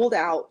sold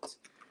out.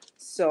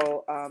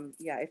 So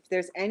yeah, if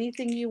there's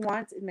anything you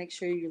want, make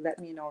sure you let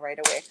me know right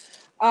away.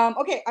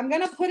 Okay, I'm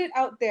gonna put it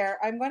out there.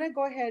 I'm gonna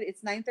go ahead.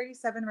 It's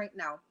 9:37 right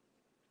now.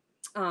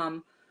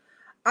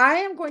 I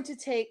am going to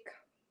take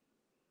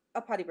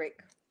a potty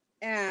break,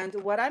 and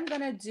what I'm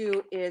gonna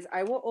do is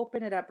I will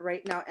open it up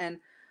right now. And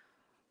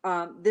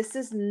this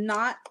is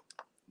not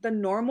the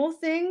normal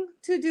thing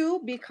to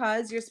do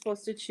because you're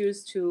supposed to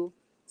choose two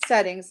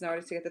settings in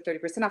order to get the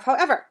 30% off.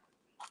 However,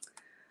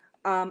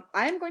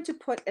 I'm going to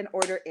put an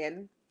order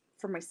in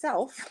for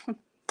myself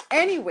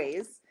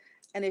anyways.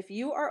 And if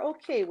you are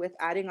okay with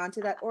adding on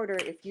to that order,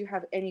 if you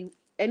have any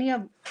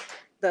of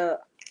the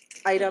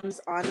items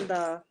on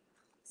the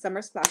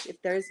Summer Splash, if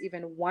there's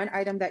even one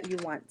item that you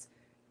want,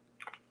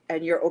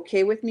 and you're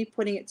okay with me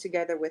putting it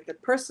together with the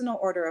personal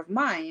order of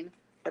mine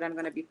that I'm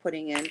going to be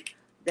putting in,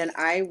 then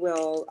I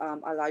will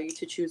allow you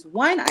to choose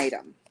one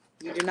item.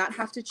 You do not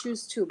have to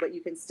choose two, but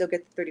you can still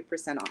get the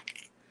 30% off.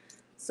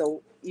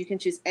 So you can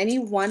choose any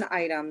one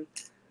item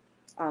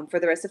for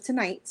the rest of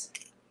tonight.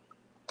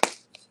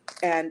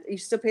 And you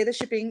still pay the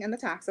shipping and the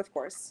tax, of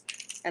course.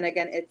 And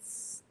again,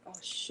 it's, oh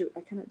shoot,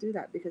 I cannot do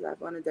that because I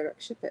want to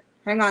direct ship it.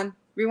 Hang on,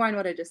 rewind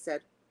what I just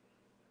said.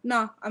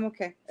 No, I'm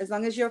okay. As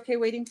long as you're okay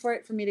waiting for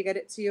it for me to get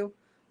it to you,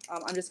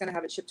 I'm just gonna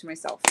have it shipped to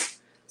myself.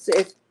 So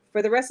if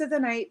for the rest of the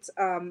night,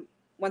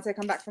 once I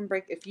come back from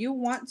break, if you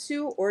want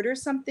to order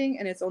something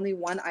and it's only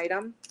one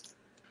item,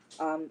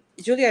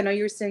 Julie, I know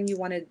you were saying you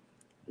wanted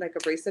like a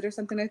bracelet or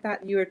something like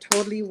that. You are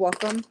totally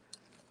welcome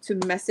to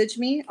message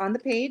me on the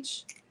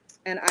page,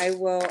 and I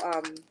will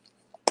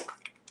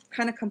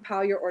kind of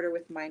compile your order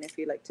with mine if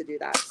you'd like to do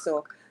that.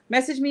 So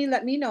message me,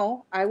 let me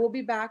know. I will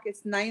be back.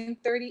 It's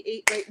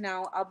 9:38 right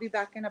now. I'll be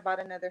back in about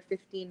another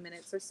 15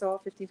 minutes or so,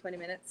 15, 20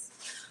 minutes.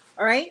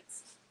 All right.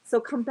 So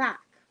come back.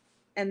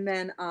 And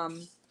then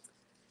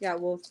yeah,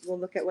 we'll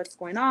look at what's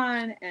going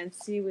on and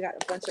see. We got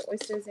a bunch of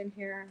oysters in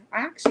here.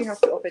 I actually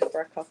have to open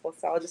for a couple,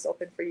 so I'll just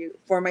open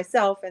for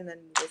myself, and then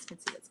you guys can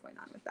see what's going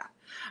on with that.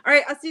 All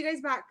right, I'll see you guys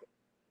back.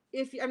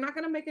 I'm not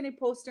gonna make any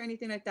posts or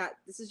anything like that.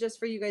 This is just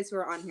for you guys who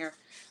are on here.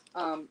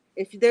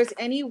 If there's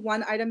any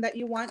one item that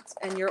you want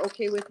and you're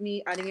okay with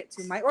me adding it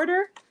to my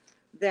order,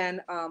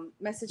 then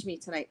message me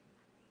tonight,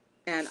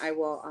 and I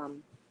will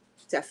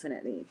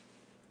definitely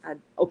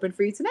open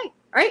for you tonight.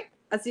 All right,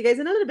 I'll see you guys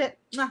in a little bit.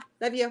 Mwah.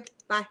 Love you.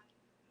 Bye.